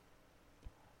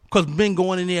because men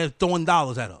going in there throwing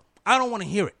dollars at her. I don't want to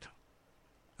hear it.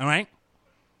 All right.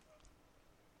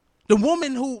 The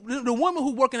woman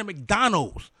who working at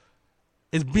McDonald's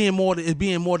is being more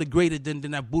degraded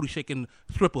than that booty shaking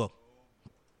stripper.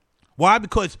 Why?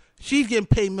 Because she's getting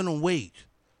paid minimum wage.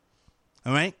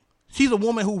 All right. She's a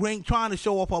woman who ain't trying to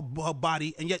show off her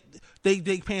body, and yet they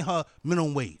paying her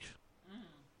minimum wage.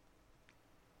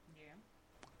 Yeah.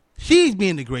 She's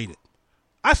being degraded.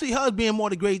 I see her as being more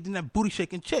degraded than that booty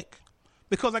shaking chick.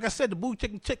 Because, like I said, the booty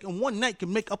shaking chick in one night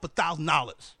can make up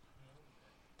 $1,000,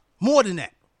 more than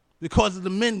that, because of the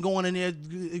men going in there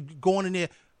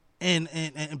and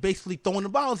basically throwing the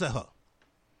balls at her.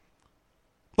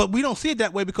 But we don't see it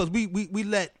that way because we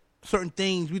let certain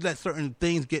things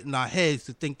get in our heads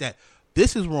to think that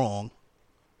this is wrong,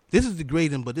 this is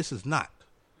degrading, but this is not.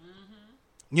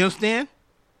 Mm-hmm. You understand?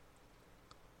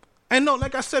 And no,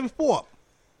 like I said before,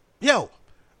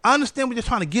 I understand what you're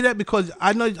trying to get at because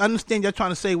I understand you're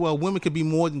trying to say, well, women could be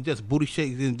more than just booty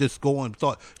shakes and just go and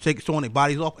start showing their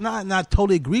bodies off. And I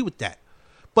totally agree with that.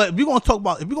 But if you're going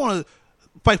to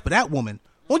fight for that woman,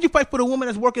 why don't you fight for the woman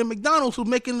that's working at McDonald's who's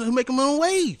making minimum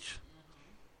wage?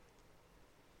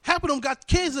 Half of them got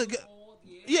kids.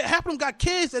 Half of them got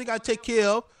kids that they got to take care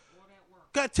of.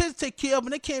 Got kids to take care of,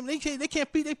 and they can't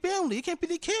feed their family. They can't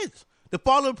feed their kids. The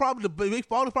father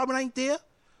probably ain't there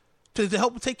to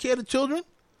help take care of the children.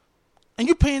 And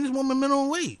you're paying this woman minimum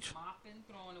wage. Mopping,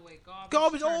 throwing away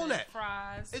garbage, all that.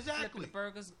 Fries, exactly. Flipping the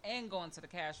burgers, and going to the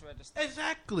cash register.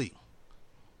 Exactly.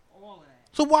 All of that.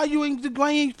 So why you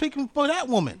ain't picking for that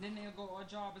woman? And then they'll go, "Our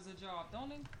job is a job," don't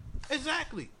they?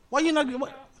 Exactly. Why you not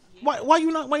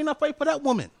fight for that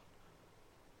woman?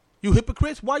 You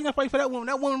hypocrites. Why you not fight for that woman?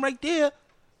 That woman right there.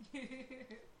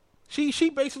 She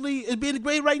basically is being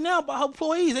degraded right now by her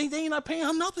employees. They ain't not paying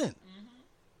her nothing.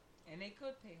 Mm-hmm. And they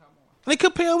could pay her more. They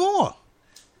could pay her more.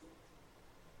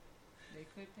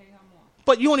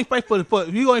 But you only fight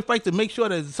to make sure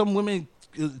that some women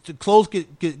clothes get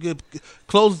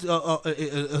clothes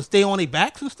stay on their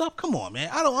backs and stuff. Come on, man.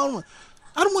 I don't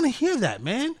want to hear that,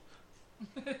 man.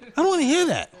 I don't want to hear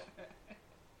that.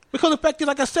 Because the fact is,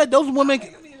 like I said, those women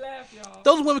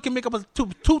can make up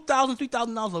 $2,000,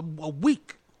 $3,000 a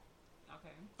week,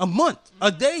 a month,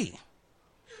 a day.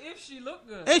 If she look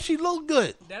good. If she look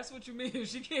good. That's what you mean. If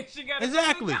she can't, she got to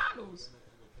Exactly. go to McDonald's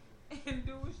and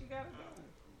do what she got to do.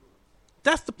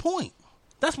 That's the point.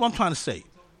 That's what I'm trying to say.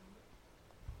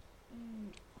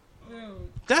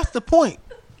 That's the point.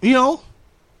 You know,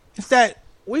 it's that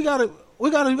we gotta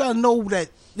know that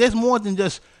there's more than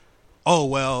just, oh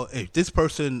well, if this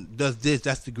person does this,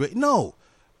 that's the great. No,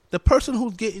 the person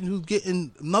who's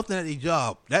getting nothing at their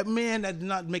job, that man that's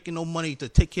not making no money to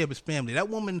take care of his family, that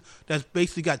woman that's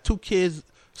basically got 2 kids,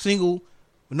 single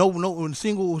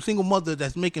mother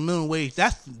that's making minimum wage.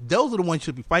 Those are the ones you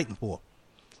should be fighting for.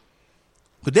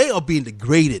 But they are being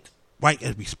degraded right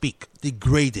as we speak.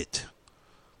 Degraded.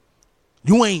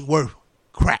 You ain't worth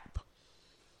crap.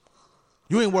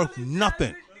 You ain't worth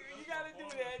nothing. You got to do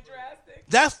that drastic.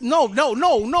 That's no.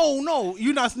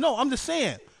 You not. No, I'm just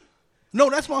saying. No,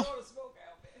 that's what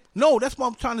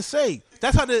I'm trying to say.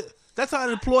 That's how the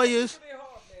employers.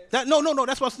 That's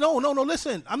what. No.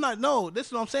 Listen, I'm not. No, this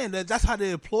is what I'm saying. That's how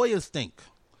the employers think.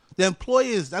 The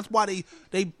employers. That's why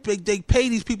they pay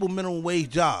these people minimum wage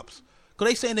jobs.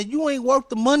 Because they saying that you ain't worth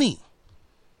the money.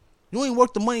 You ain't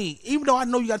worth the money. Even though I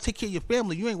know you got to take care of your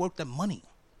family, you ain't worth that money.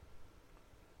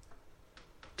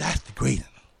 That's degrading.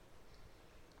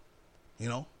 You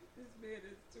know? This man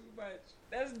is too much.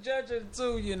 That's judging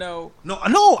too, you know. No,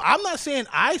 I'm not saying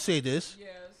I say this. Yes.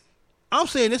 I'm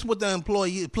saying this with the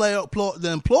employers. Okay.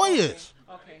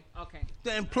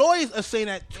 The employees are saying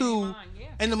that too.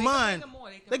 In the mind,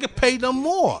 they can pay them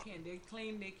more. They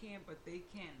claim they can't, but they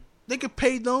can. They can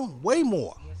pay them way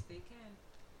more. Yes, they can.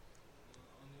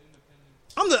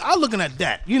 I'm looking at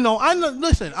that. You know,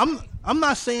 listen. I'm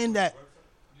not saying that.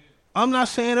 I'm not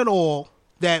saying at all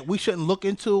that we shouldn't look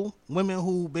into women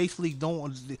who basically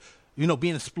don't,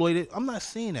 being exploited. I'm not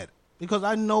saying that because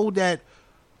I know that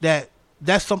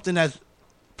that's something that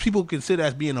people consider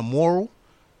as being immoral.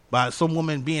 By some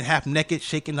woman being half naked,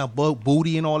 shaking her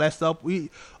booty and all that stuff. I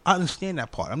understand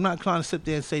that part. I'm not trying to sit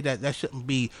there and say that shouldn't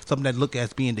be something that look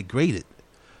as being degraded.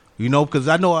 You know, because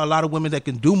I know a lot of women that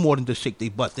can do more than just shake their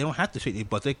butts. They don't have to shake their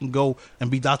butts. They can go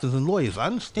and be doctors and lawyers. I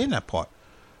understand that part.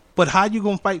 But how you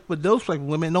going to fight for those type of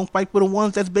women? Don't fight for the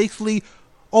ones that's basically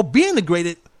are being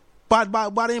degraded by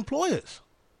the employers.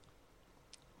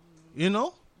 You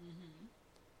know?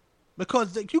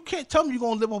 Because you can't tell me you're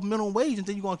going to live off minimum wage and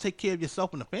then you're going to take care of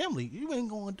yourself and the family. You ain't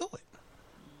going to do it.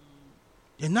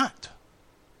 You're not.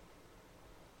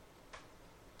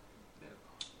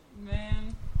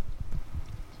 Man.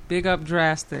 Big up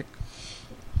Drastic.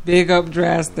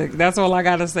 That's all I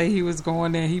got to say. He was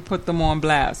going there. He put them on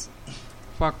blast.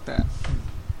 Fuck that.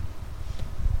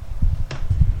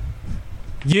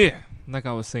 Yeah. Like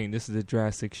I was saying, this is a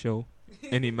Drastic show.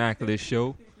 An immaculate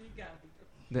show.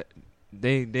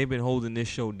 They've been holding this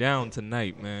show down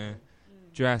tonight, man.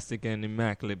 Drastic and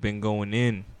Immaculate been going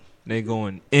in. They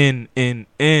going in. I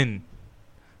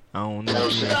don't know,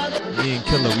 man. Me and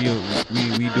Killer, we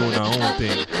doing our own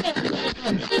thing.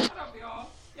 Shut up, y'all.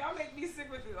 Y'all make me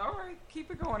sick with this. All right, keep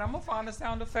it going. I'm gonna find a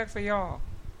sound effect for y'all.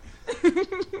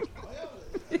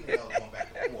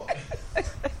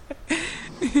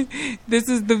 This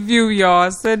is The View,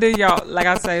 y'all. Send it, y'all. Like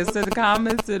I say, send the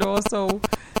comments and also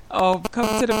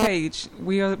come to the page.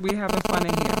 We having fun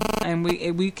in here, and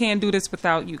we can't do this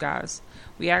without you guys.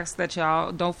 We ask that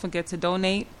y'all don't forget to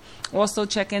donate. Also,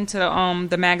 check into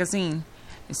the magazine.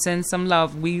 Send some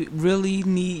love. We really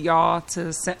need y'all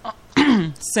to send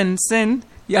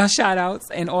y'all shout outs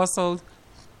and also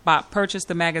purchase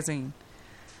the magazine.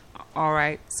 All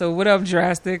right. So what up,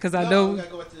 Drastic? Because I know. We gotta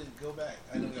go back.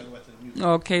 I know we gotta go back to the music.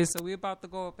 Okay, so we're about to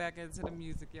go back into the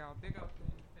music, y'all.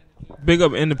 Big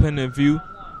up Independent View.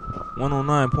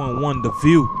 109.1 The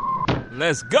View.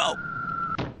 Let's go.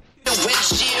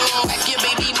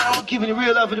 Giving it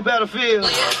real love in the battlefield.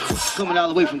 Coming all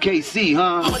the way from KC,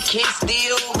 huh?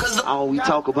 All we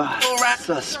talk about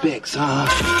suspects, huh?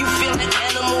 You feel the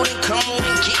animal that come on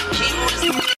and get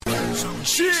killed.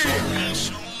 Shit!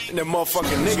 And that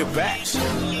motherfucking nigga back.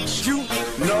 You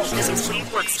know SPECT.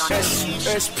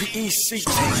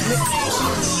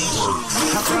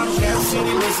 I'm from Kansas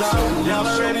City, Missouri. Y'all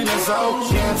already know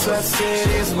Kansas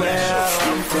City is where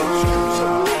I'm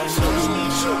from.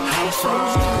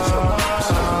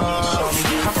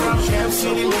 I'm from Kansas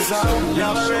City, Missouri.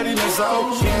 Y'all already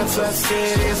know Kansas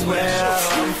City is where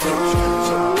I'm from.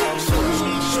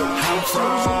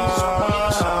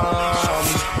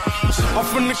 I'm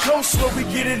from the coast where we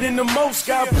get it in the most.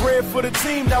 Got bread for the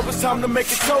team, now it's time to make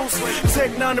a toast.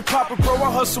 Tech 9 and Papa, bro,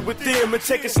 I hustle with them and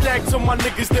take a stack to my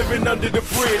niggas living under the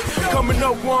bridge. Coming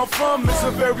up where I'm from, it's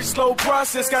a very slow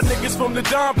process. Got niggas from the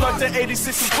Don Block to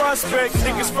 86 and Prospect.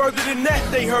 Niggas further than that,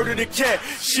 they heard of the cat.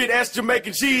 Shit, ask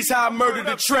Jamaican G's how I murdered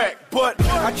the track. But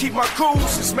I keep my cool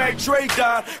since Mac Dre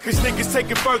died, cause niggas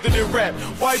take it further than rap.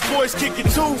 White boys kick it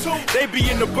too, they be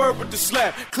in the bird with the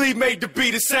slap. Cleve made the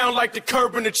beat, it sound like the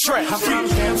curb in the track. I'm from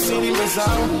Camp City,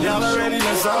 Missouri. Y'all already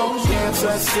know.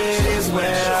 Kansas City is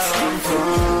where I'm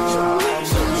from.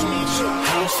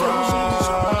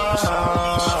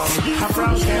 I'm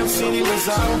from Camp City,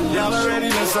 Missouri. Y'all already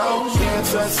know.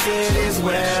 Kansas City is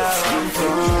where I'm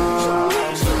from.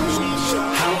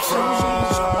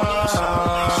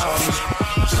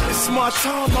 It's my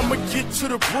time, I'ma get to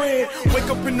the bread. Wake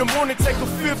up in the morning, take a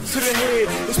fifth to the head.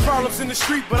 There's problems in the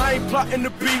street, but I ain't plotting the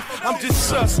beef. I'm just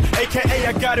sus, aka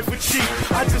I got it for cheap.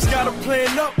 I just gotta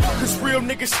plan up, cause real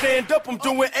niggas stand up. I'm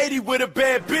doing 80 with a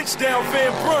bad bitch down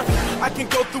Van Brunt. I can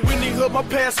go through any hood, my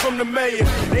past from the mayor.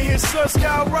 They hear sus,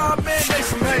 guy rob, man, they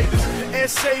some haters.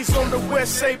 Essays on the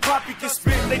west say Poppy can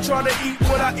spit. They try to eat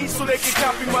what I eat so they can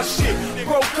copy my shit.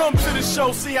 Bro, come to the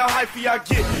show, see how hypey I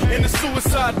get. And the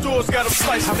suicide doors got them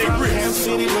slicing they wrists. Kansas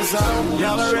City, Missouri.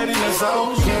 Y'all already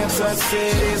know. Kansas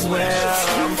City is where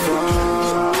I'm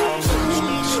from.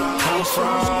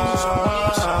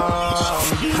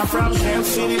 I'm from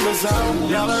Kansas City, Missouri.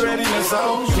 Y'all already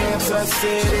know. Kansas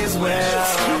City is where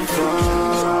I'm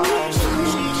from.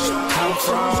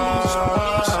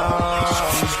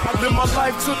 I live my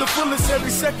life to the fullest, every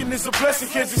second is a blessing.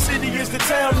 Kansas City is the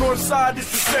town, north side is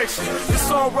the section. This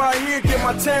song right here give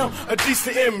my town a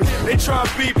decent image. They try and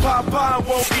beat Popeye and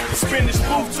won't eat the spinach.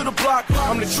 Move to the block,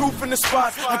 I'm the truth in the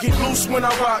spot. I get loose when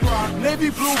I rock. Navy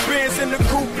blue bands in the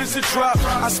coupe is a drop.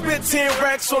 I spent 10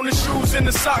 racks on the shoes and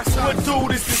the socks. What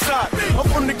dude is this hot? I'm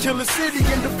from the killer city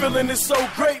and the feeling is so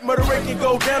great. Murder rate can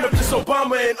go down if it's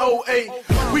Obama in 08.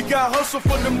 We got hustle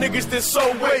for them niggas that's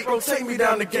so wait. Bro, take me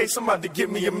down the gate, somebody give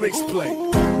me a mixplate.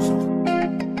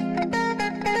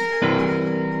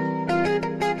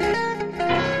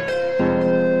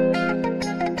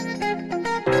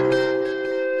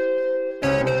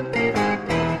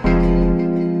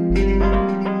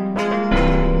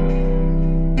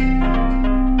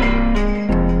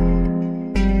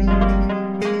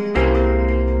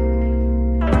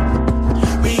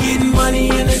 We getting money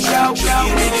in the drought, we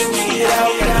get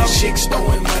out. Chicks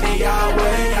throwing money our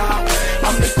way.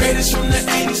 I'm the greatest from the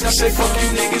 80s. I say fuck you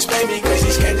niggas, pay me, cause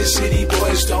these Kansas City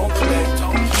boys don't play.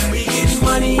 We getting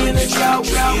money in the drought,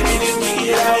 we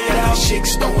get out.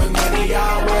 Chicks throwing money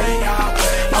our way.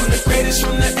 I'm the greatest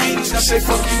from the 80s. I say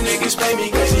fuck you niggas, pay me,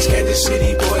 cause these Kansas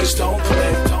City boys don't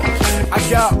play. I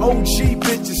got OG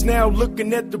bitches now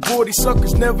looking at the board. These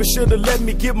suckers never should've let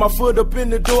me get my foot up in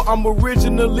the door. I'm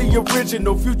originally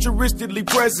original, futuristically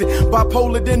present.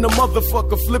 Bipolar than a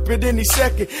motherfucker, flip it any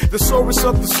second. Thesaurus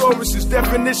of thesaurus is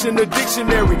definition of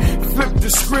dictionary. Flip the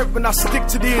script and I stick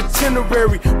to the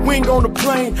itinerary. Wing on the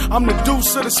plane, I'm the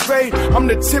deuce of the spade. I'm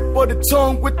the tip of the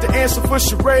tongue with the answer for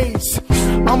charades.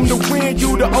 I'm the wind,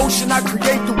 you the ocean, I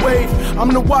create the wave.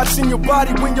 I'm the watch in your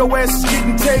body when your ass is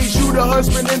getting tased. You the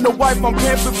husband and the wife, I'm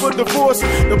pampered for divorce.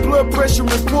 The blood pressure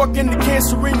report and the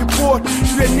cancer in your port.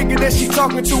 You that nigga that she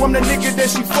talking to, I'm the nigga that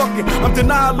she fucking. I'm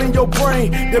denial in your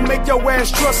brain that make your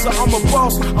ass trust her. I'm a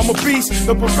boss, I'm a beast,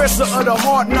 the professor of the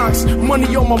hard knocks.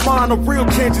 Money on my mind, a real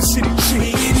Kansas City G.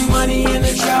 We getting money in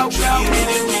the drought, we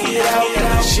get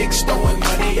out. Chicks throwing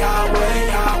money our way.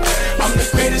 I'm the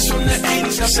greatest from the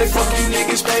 80s. I say fuck you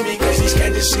niggas, pay me, cause these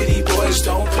Kansas City boys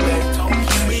don't play.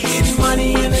 We getting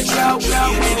money in the drought, we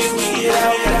get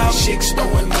out. Chicks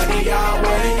throwing money our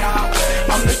way.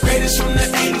 I'm the greatest from the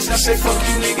 80s. I say fuck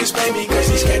you niggas, pay me, cause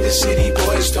these Kansas City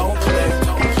boys don't play.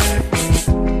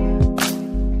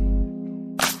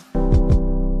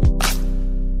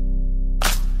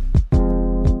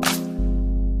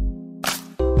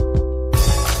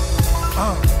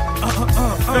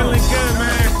 Feeling good,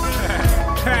 man.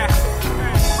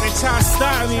 They try to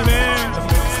stop me, man.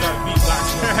 Start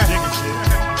beatboxing, digging shit.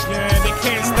 Yeah, they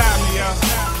can't stop me, y'all.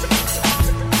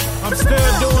 I'm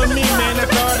still doing me, man,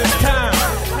 after all this time.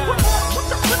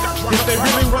 If they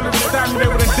really wanted to stop me, they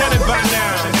would have done it by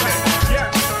now.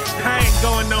 I ain't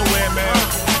going nowhere, man.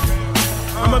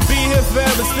 I'ma be here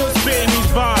forever, still spitting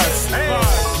these bars.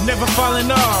 Never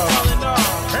falling off.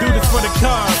 Do this for the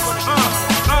cause.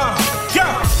 Go!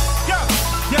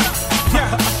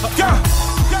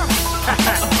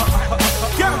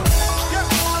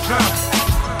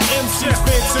 MC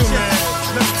spin too, man.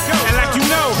 Let's go. And like you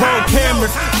know, roll camera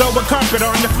flowers. Throw a carpet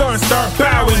on the floor and start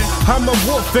bowing. I'm a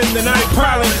wolf in the night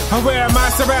prowling. I'm where my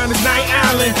surroundings, Night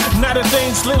Island. Not a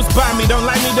thing slips by me, don't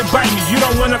like me to bite me. You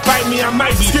don't wanna fight me, I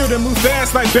might be skilled and move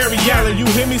fast like Barry Allen. You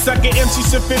hear me sucking MC,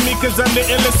 should fit me, cause I'm the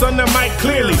illest on the mic,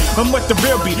 clearly. I'm what the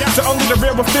real be, so only the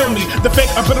real will feel me. The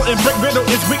fake up and brick riddle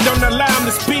is weak, don't allow him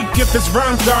to speak if it's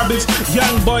wrong garbage.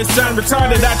 Young boys sound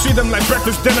retarded, I treat them like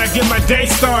breakfast, then I get my day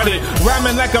started.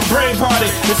 Rhyming like a brave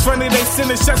hearted. It's funny they send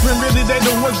the shots when really they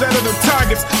the ones that are the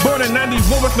targets. Born in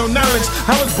 91 with no knowledge,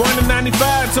 I was born in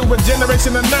 95 to a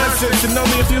generation of nonsense. And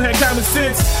only if you had common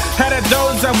sense. Had at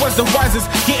those, I was the wisest.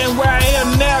 Getting where I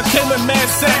am now came with mad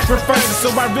sacrifices. So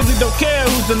I really don't care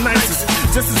who's the nicest,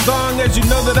 just as long as you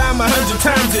know that I'm 100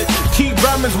 times it. Keep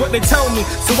rhyming's what they told me,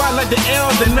 so I like the L,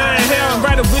 the 9 hell, and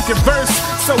write a wicked verse.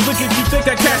 So wicked you think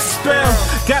I cast a spell.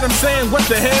 Got him saying what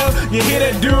the hell, you hear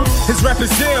that dude? His rap is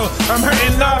ill. I'm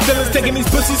hurting all feelings, taking these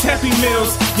pussies happy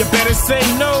meals. You better say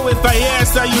no if I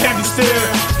ask, are you happy still?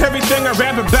 Everything I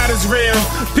rap about is real.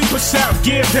 People shout,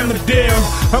 give him a deal.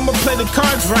 I'ma play the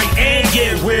cards right and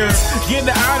get wheels. Get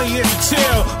the audience to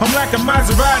chill. I'm like a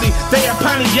Maserati, they a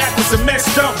Pontiac with some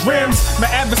messed up rims. My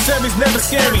adversaries never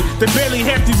scary, they barely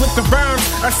hefty with the rhymes.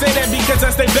 I say that because I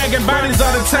stay bagging bodies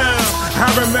all the time. I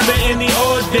remember in the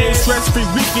old days, stress-free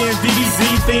weekends, DBZ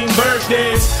themed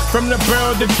birthdays. From the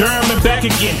borough to Durham and back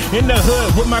again. In the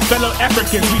hood with my fellow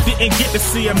Africans, we didn't get to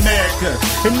see America.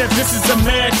 And if this is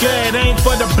America, it ain't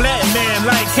for the black man,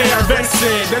 like KRS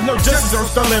said. There's no justice on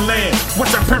stolen land.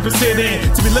 What's our purpose here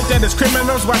then? To be looked at as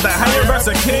criminals while the higher ups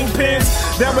are kingpins?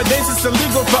 Nowadays it's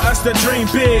illegal for us to dream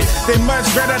big. They much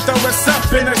rather throw us up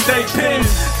in a state pen.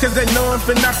 Cause they know if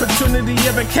an opportunity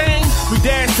ever came, we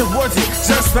dash towards it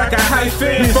just like a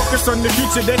hyphen. We focus on the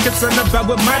future, they concerned about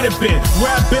what might have been.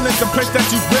 Where I've been is a place that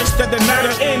you wish that the night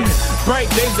are in. Bright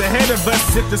days ahead of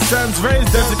us, if the sun's rays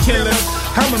doesn't kill us,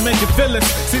 I'ma make it feel us.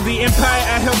 See the empire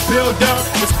I helped build up,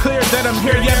 it's clear that I'm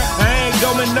here yet. I ain't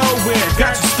going nowhere,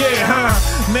 got you scared, huh?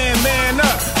 Man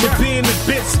up, for being a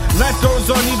bitch. Life goes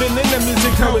on even in the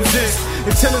music coexist.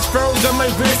 Until it's froze on my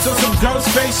wrist or some ghost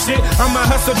face shit, I'ma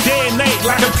hustle day and night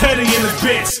like I'm petty in this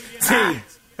bitch. T.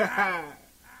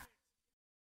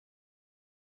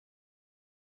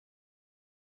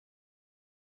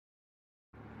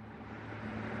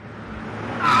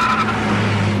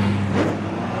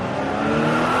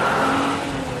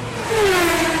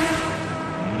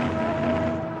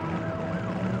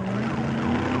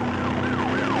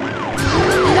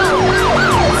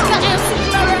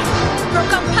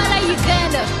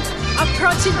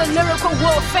 Approaching the lyrical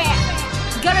warfare.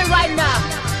 Get it right now,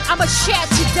 I'ma shut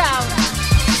you down.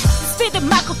 Spit the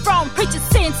microphone, preach a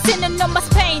sin, synonymous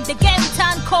pain. The game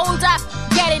turned colder,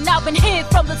 getting up and hit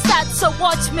from the start, so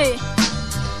watch me.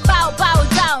 Bow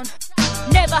down,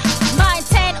 never mind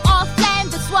 10 offline,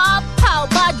 the swap, pow,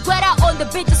 bad weather on the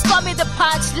beat, just call me the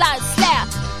punchline slayer.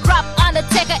 Rap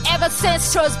Undertaker ever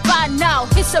since shows by now.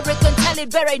 History can tell it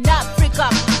better not freak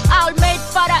up. I'll made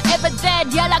father ever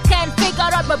dead. Y'all I can't figure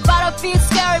out my battlefield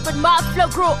scary, but my flow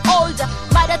grew older.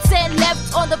 My dad said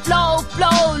left on the flow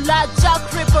like Jack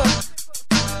Ripper.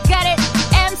 Get it?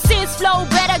 MC's flow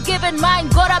better given mine.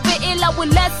 Gotta be illa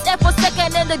with less effort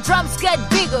second and the drums get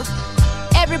bigger.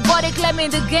 Everybody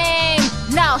claiming the game.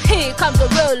 Now here comes the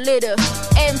real leader.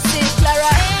 MC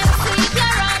Clara. MC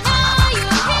Clara, now you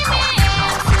hear me.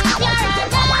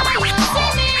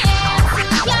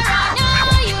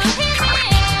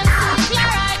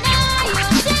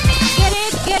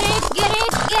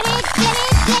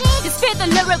 The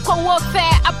lyrical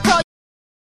warfare approaching.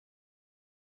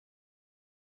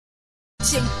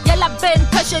 Y'all have been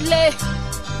patiently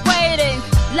waiting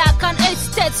like an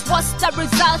estate. What's the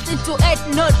result into it?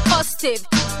 Not positive.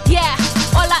 Yeah,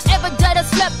 all I ever did is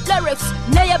flip lyrics.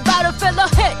 Now you're about to feel a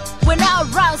hit. When I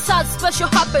around, something special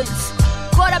happens.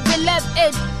 Gotta believe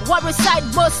it. What recite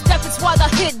most step is what the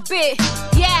hit be.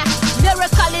 Yeah,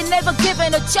 lyrically never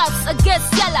given a chance against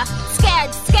Yella.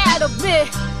 Scared of me.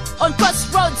 On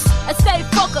crossroads, I stay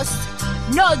focused.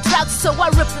 No drugs, so I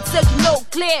rip the signal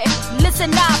clear.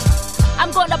 Listen up, I'm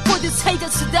gonna put these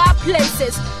haters to their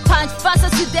places. Punch faster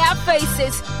to their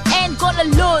faces. Ain't gonna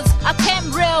lose, I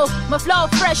came real. My flow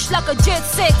fresh like a Jet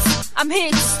 6. I'm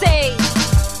here to stay. MC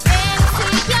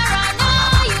Clara,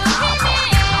 now you hear me.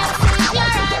 MC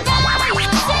Clara, now you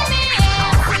see me.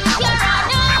 MC Clara,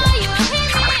 now you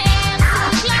hear me.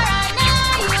 MC Clara,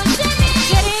 now you see me.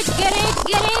 Get it.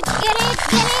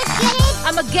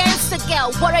 I'm a gangster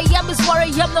girl. What I am is what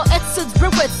I am. No exits,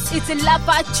 regrets. It's a life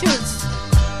I choose.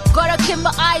 Gotta keep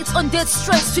my eyes on dead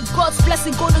streets. With God's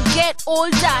blessing, gonna get all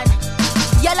done.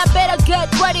 Y'all I better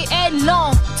get ready and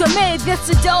long. To me, this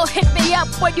the door. Hit me up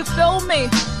when you feel me.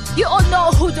 You all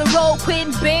know who the role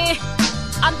queen be.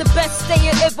 I'm the best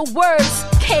player ever. Words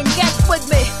can't get with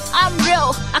me. I'm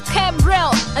real, I came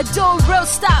real, I do real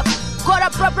stuff.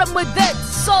 Got a problem with it,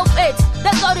 solve it.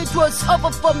 That's all it was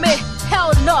over for me.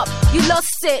 Hell no, you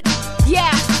lost it.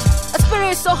 Yeah, a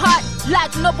spirit so hot,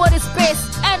 like nobody's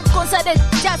best. And considered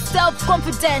just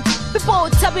self-confident. People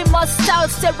tell me my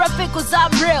style's terrific cause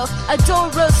I'm real. I do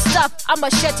real stuff, I'ma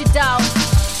shut you down.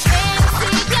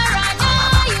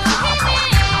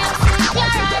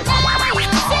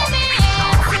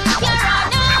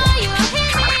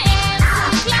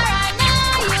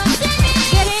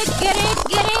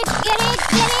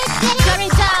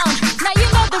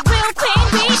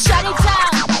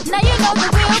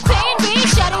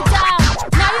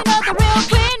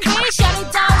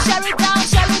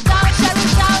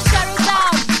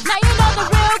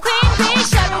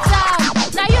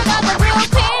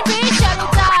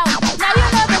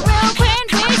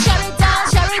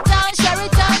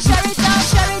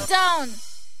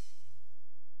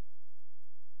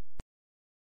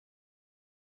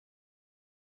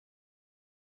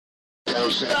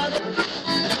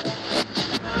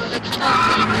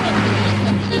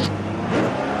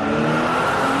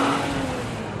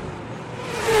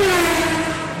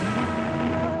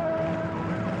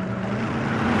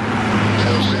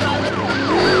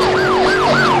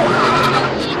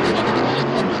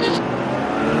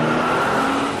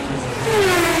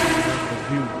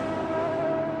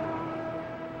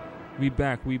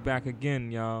 We back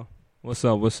again, y'all. What's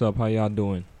up? How y'all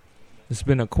doing? It's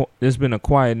been a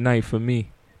quiet night for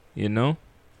me, you know.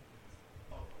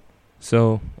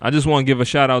 So I just want to give a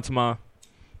shout out to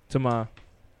my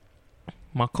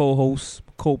co-hosts,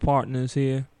 co-partners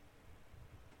here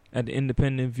at the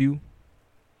Independent View.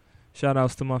 Shout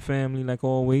outs to my family, like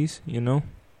always, you know.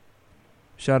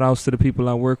 Shout outs to the people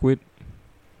I work with.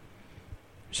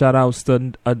 Shout outs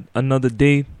to another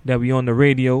day that we on the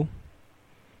radio.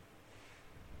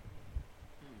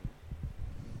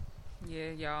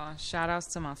 Yeah, y'all. Shout outs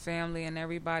to my family and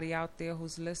everybody out there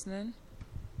who's listening.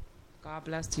 God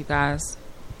bless you guys.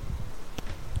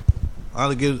 I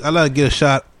would like to get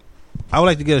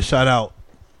a shout out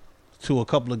to a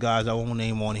couple of guys I won't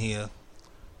name on here,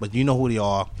 but you know who they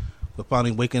are. For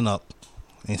finally waking up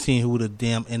and seeing who the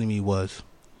damn enemy was.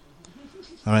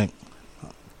 All right.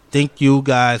 Thank you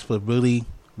guys for really,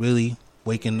 really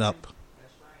waking up.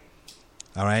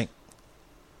 All right.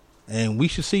 And we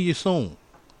should see you soon.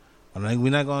 All right.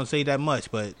 We're not going to say that much,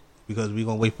 but because we're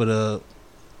going to wait for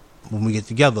when we get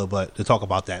together, but to talk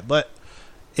about that. But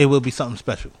it will be something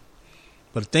special.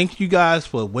 But thank you guys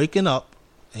for waking up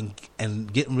and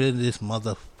getting rid of this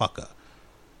motherfucker.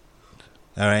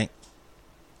 All right.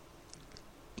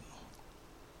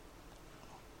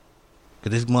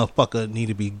 Because this motherfucker need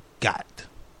to be got.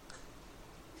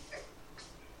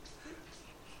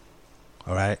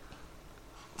 All right.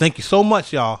 Thank you so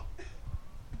much, y'all.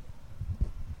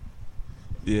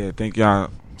 Yeah, thank y'all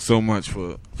so much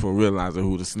for realizing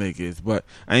who the snake is. But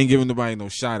I ain't giving nobody no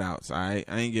shout outs, all right?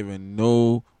 I ain't giving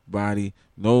nobody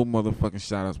no motherfucking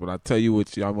shout outs. But I'll tell you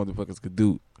what y'all motherfuckers could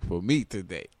do for me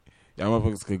today. Y'all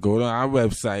motherfuckers could go to our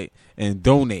website and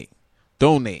donate.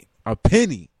 Donate a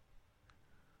penny.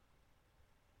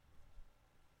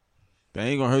 That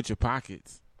ain't gonna hurt your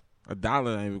pockets.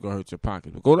 $1 ain't even gonna hurt your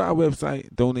pocket. But go to our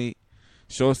website, donate,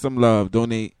 show us some love,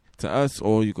 donate to us,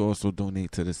 or you can also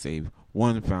donate to the Save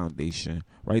One Foundation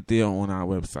right there on our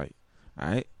website. All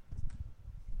right.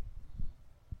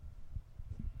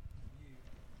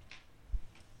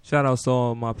 Shout out to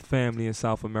all my family in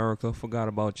South America. Forgot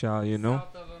about y'all, you know.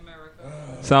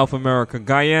 South America,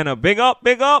 Guyana, big up,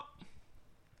 big up.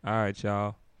 All right,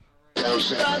 y'all. I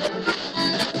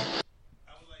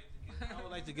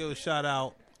would like to give a shout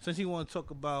out since you want to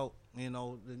talk about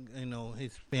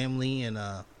his family and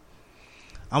I'm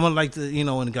gonna like to in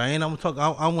Guyana. I'm gonna talk.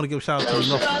 I want to give a shout out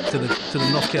to the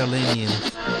North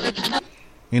Carolinians.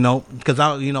 Because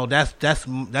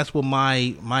that's where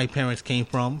my parents came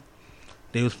from.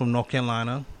 They was from North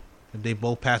Carolina. They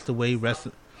both passed away. They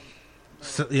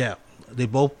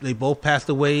both passed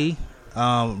away.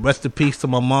 Rest in peace to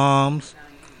my moms.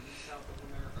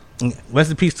 Rest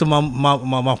in peace to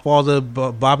my father,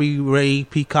 Bobby Ray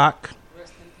Peacock,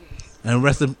 and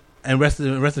rest in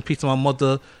peace to my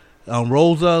mother,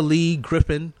 Rosa Lee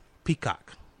Griffin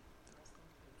Peacock.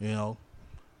 They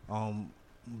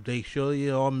surely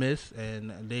are missed,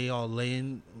 and they are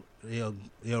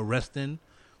resting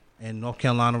in North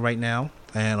Carolina right now.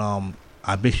 And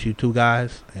I miss you two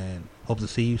guys, and hope to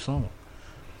see you soon.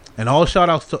 And all shout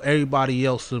outs to everybody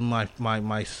else and my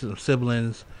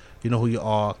siblings. You know who you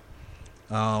are.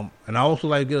 And I also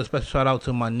like to give a special shout out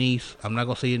to my niece. I'm not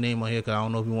gonna say your name on here because I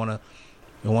don't know if you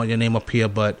want your name up here,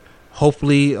 but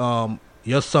hopefully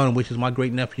your son, which is my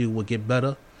great nephew, will get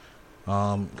better.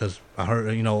 Because I heard,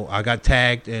 I got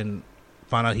tagged and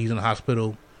found out he's in the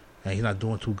hospital and he's not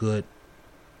doing too good,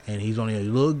 and he's only a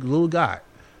little guy.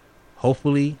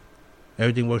 Hopefully,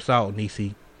 everything works out,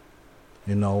 Nisi,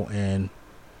 and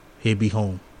he'll be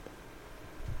home.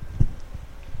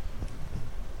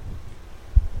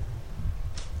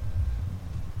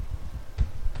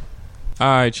 All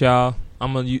right, y'all.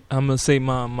 I'm gonna say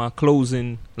my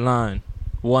closing line.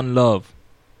 One love.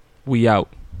 We out.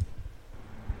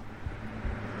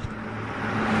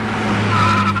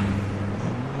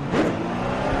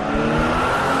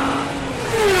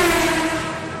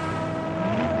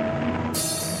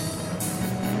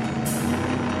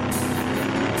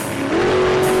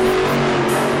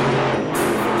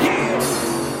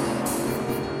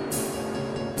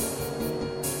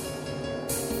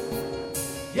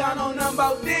 Y'all know nothing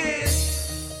about this.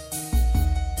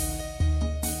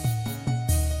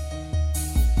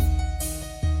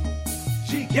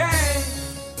 G-Gang.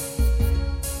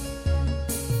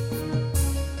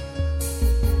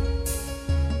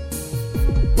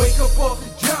 Wake up off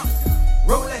the jump,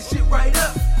 roll that shit right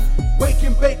up. Wake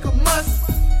and bake a must,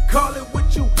 call it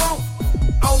what you want.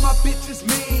 All my bitches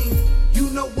mean, you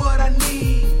know what I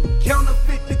need.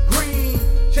 Counterfeit the green,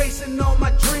 chasing all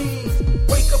my dreams.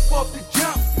 Wake up off the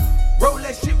jump, roll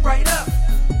that shit right up.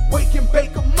 Wake and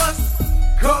bake a must,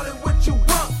 call it what you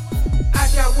want. I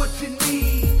got what you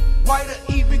need, white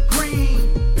or even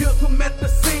green. Built from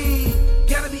methazine,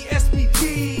 gotta be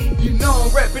SPG. You know I'm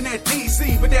reppin' that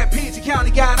DC, but that PG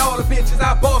County got all the bitches.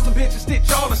 I bought some bitches,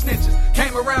 stitch all the snitches.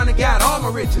 Came around and got all my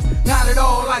riches. Not at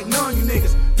all like none of you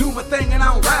niggas. Do my thing and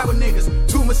I don't ride with niggas.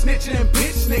 Too much snitching and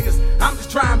bitch niggas. I'm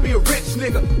just trying to be a rich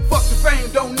nigga. Fuck the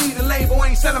fame, don't need a label.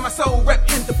 Ain't selling my soul, rep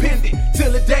independent.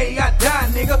 Till the day I die,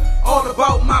 nigga. All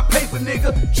about my paper,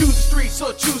 nigga. Choose the streets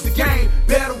or choose the game.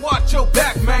 Better watch your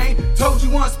back, man. Told you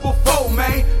once before,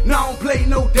 man. Now I don't play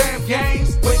no damn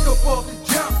games. Wake up off the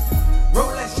jump,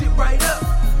 roll that shit right up.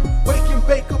 Wake and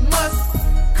bake a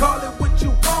must, call it what you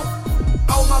want.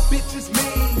 All my bitches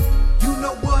mean, you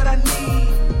know what I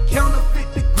need.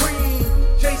 Counterfeit the green,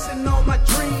 chasing all my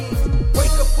dreams.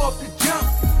 Wake up off the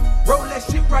jump, roll that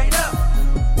shit right up.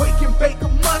 Wake and bake a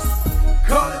must,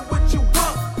 call it what you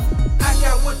want. I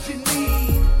got what you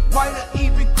need, white or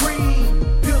even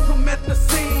green. Built from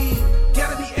methazine,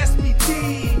 gotta be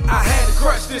SPG. I had to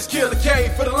crush this killer K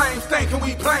for the lames thinking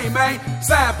we play, man.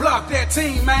 Side block that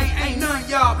team, man. Ain't none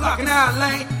y'all blocking our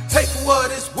lane. Take for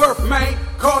what it's worth, man.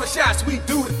 Call the shots, we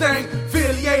do the thing.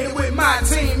 Affiliated with my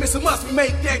team, it's a must we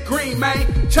make that green,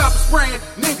 man. Chopper spraying,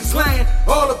 niggas laying,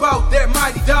 all about that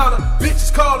mighty dollar.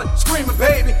 Bitches calling, screaming,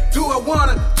 baby. Do I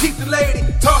wanna keep the lady?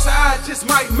 Toss her eye, just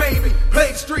might, maybe.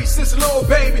 Play the streets since a little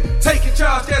baby. Taking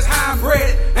charge, that's how I'm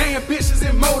bred. Ambitious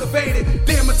and motivated.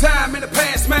 Did my time in the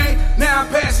past, man. Now I'm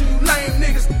passing you lame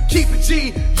niggas. Keep it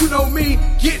G, you know me.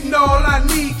 Getting all I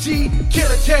need, G.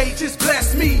 Killer K, just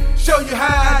bless me. Show you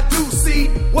how I do see.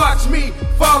 Watch me,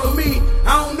 follow me.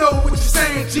 I don't know what you're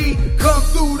saying, G. Come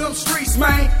through them streets,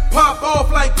 man. Pop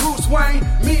off like Bruce Wayne.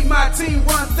 Me and my team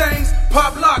run things.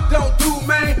 Pop lock, don't do,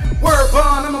 man. Word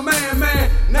bond, I'm a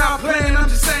man. Now I'm playing, I'm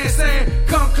just saying.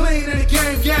 Come clean in the game.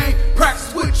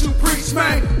 Practice what you preach,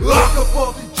 man. Wake up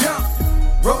off the jump,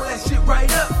 roll that shit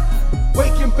right up.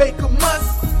 Wake and bake a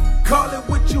must, call it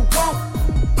what you want.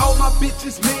 All my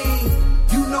bitches mean,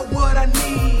 you know what I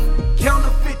need.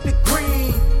 Counterfeit the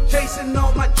green, chasing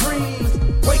all my dreams.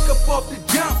 Wake up off the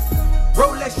jump,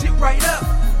 roll that shit right up.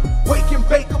 Wake and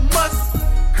bake a must,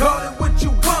 call it what you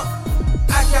want.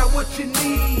 I got what you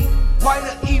need, white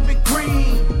or even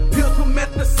green. Built from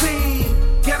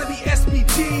methazine, gotta be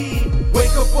SPG.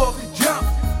 Wake up off the jump,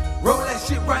 roll that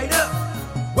shit right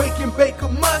up. Wake and bake a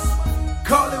must,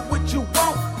 call it what you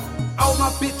want. All my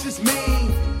bitches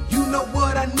mean, you know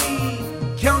what I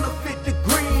need. Counterfeit the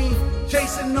green,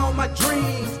 chasing all my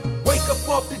dreams. Wake up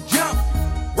off the jump,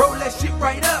 roll that shit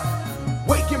right up.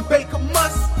 Wake and bake a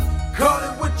must, call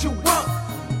it what you want.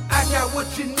 I got what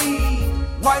you need,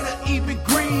 white or even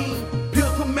green.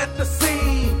 Built from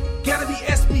methazine, gotta be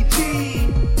SPG.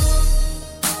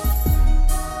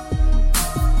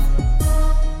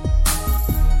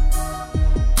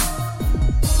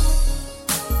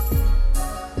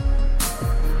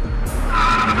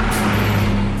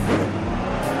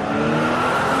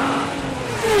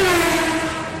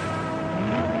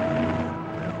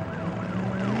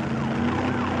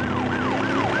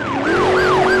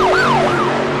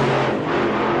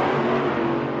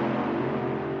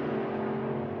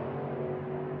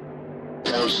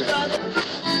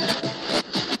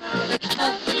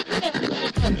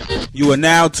 Brother. You are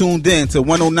now tuned in to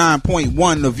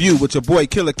 109.1 The View with your boy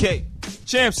Killer K.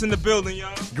 Champs in the building,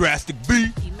 y'all. Drastic B.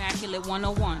 Immaculate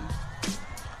 101.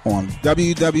 On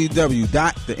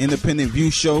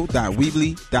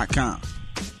www.theindependentviewshow.weebly.com.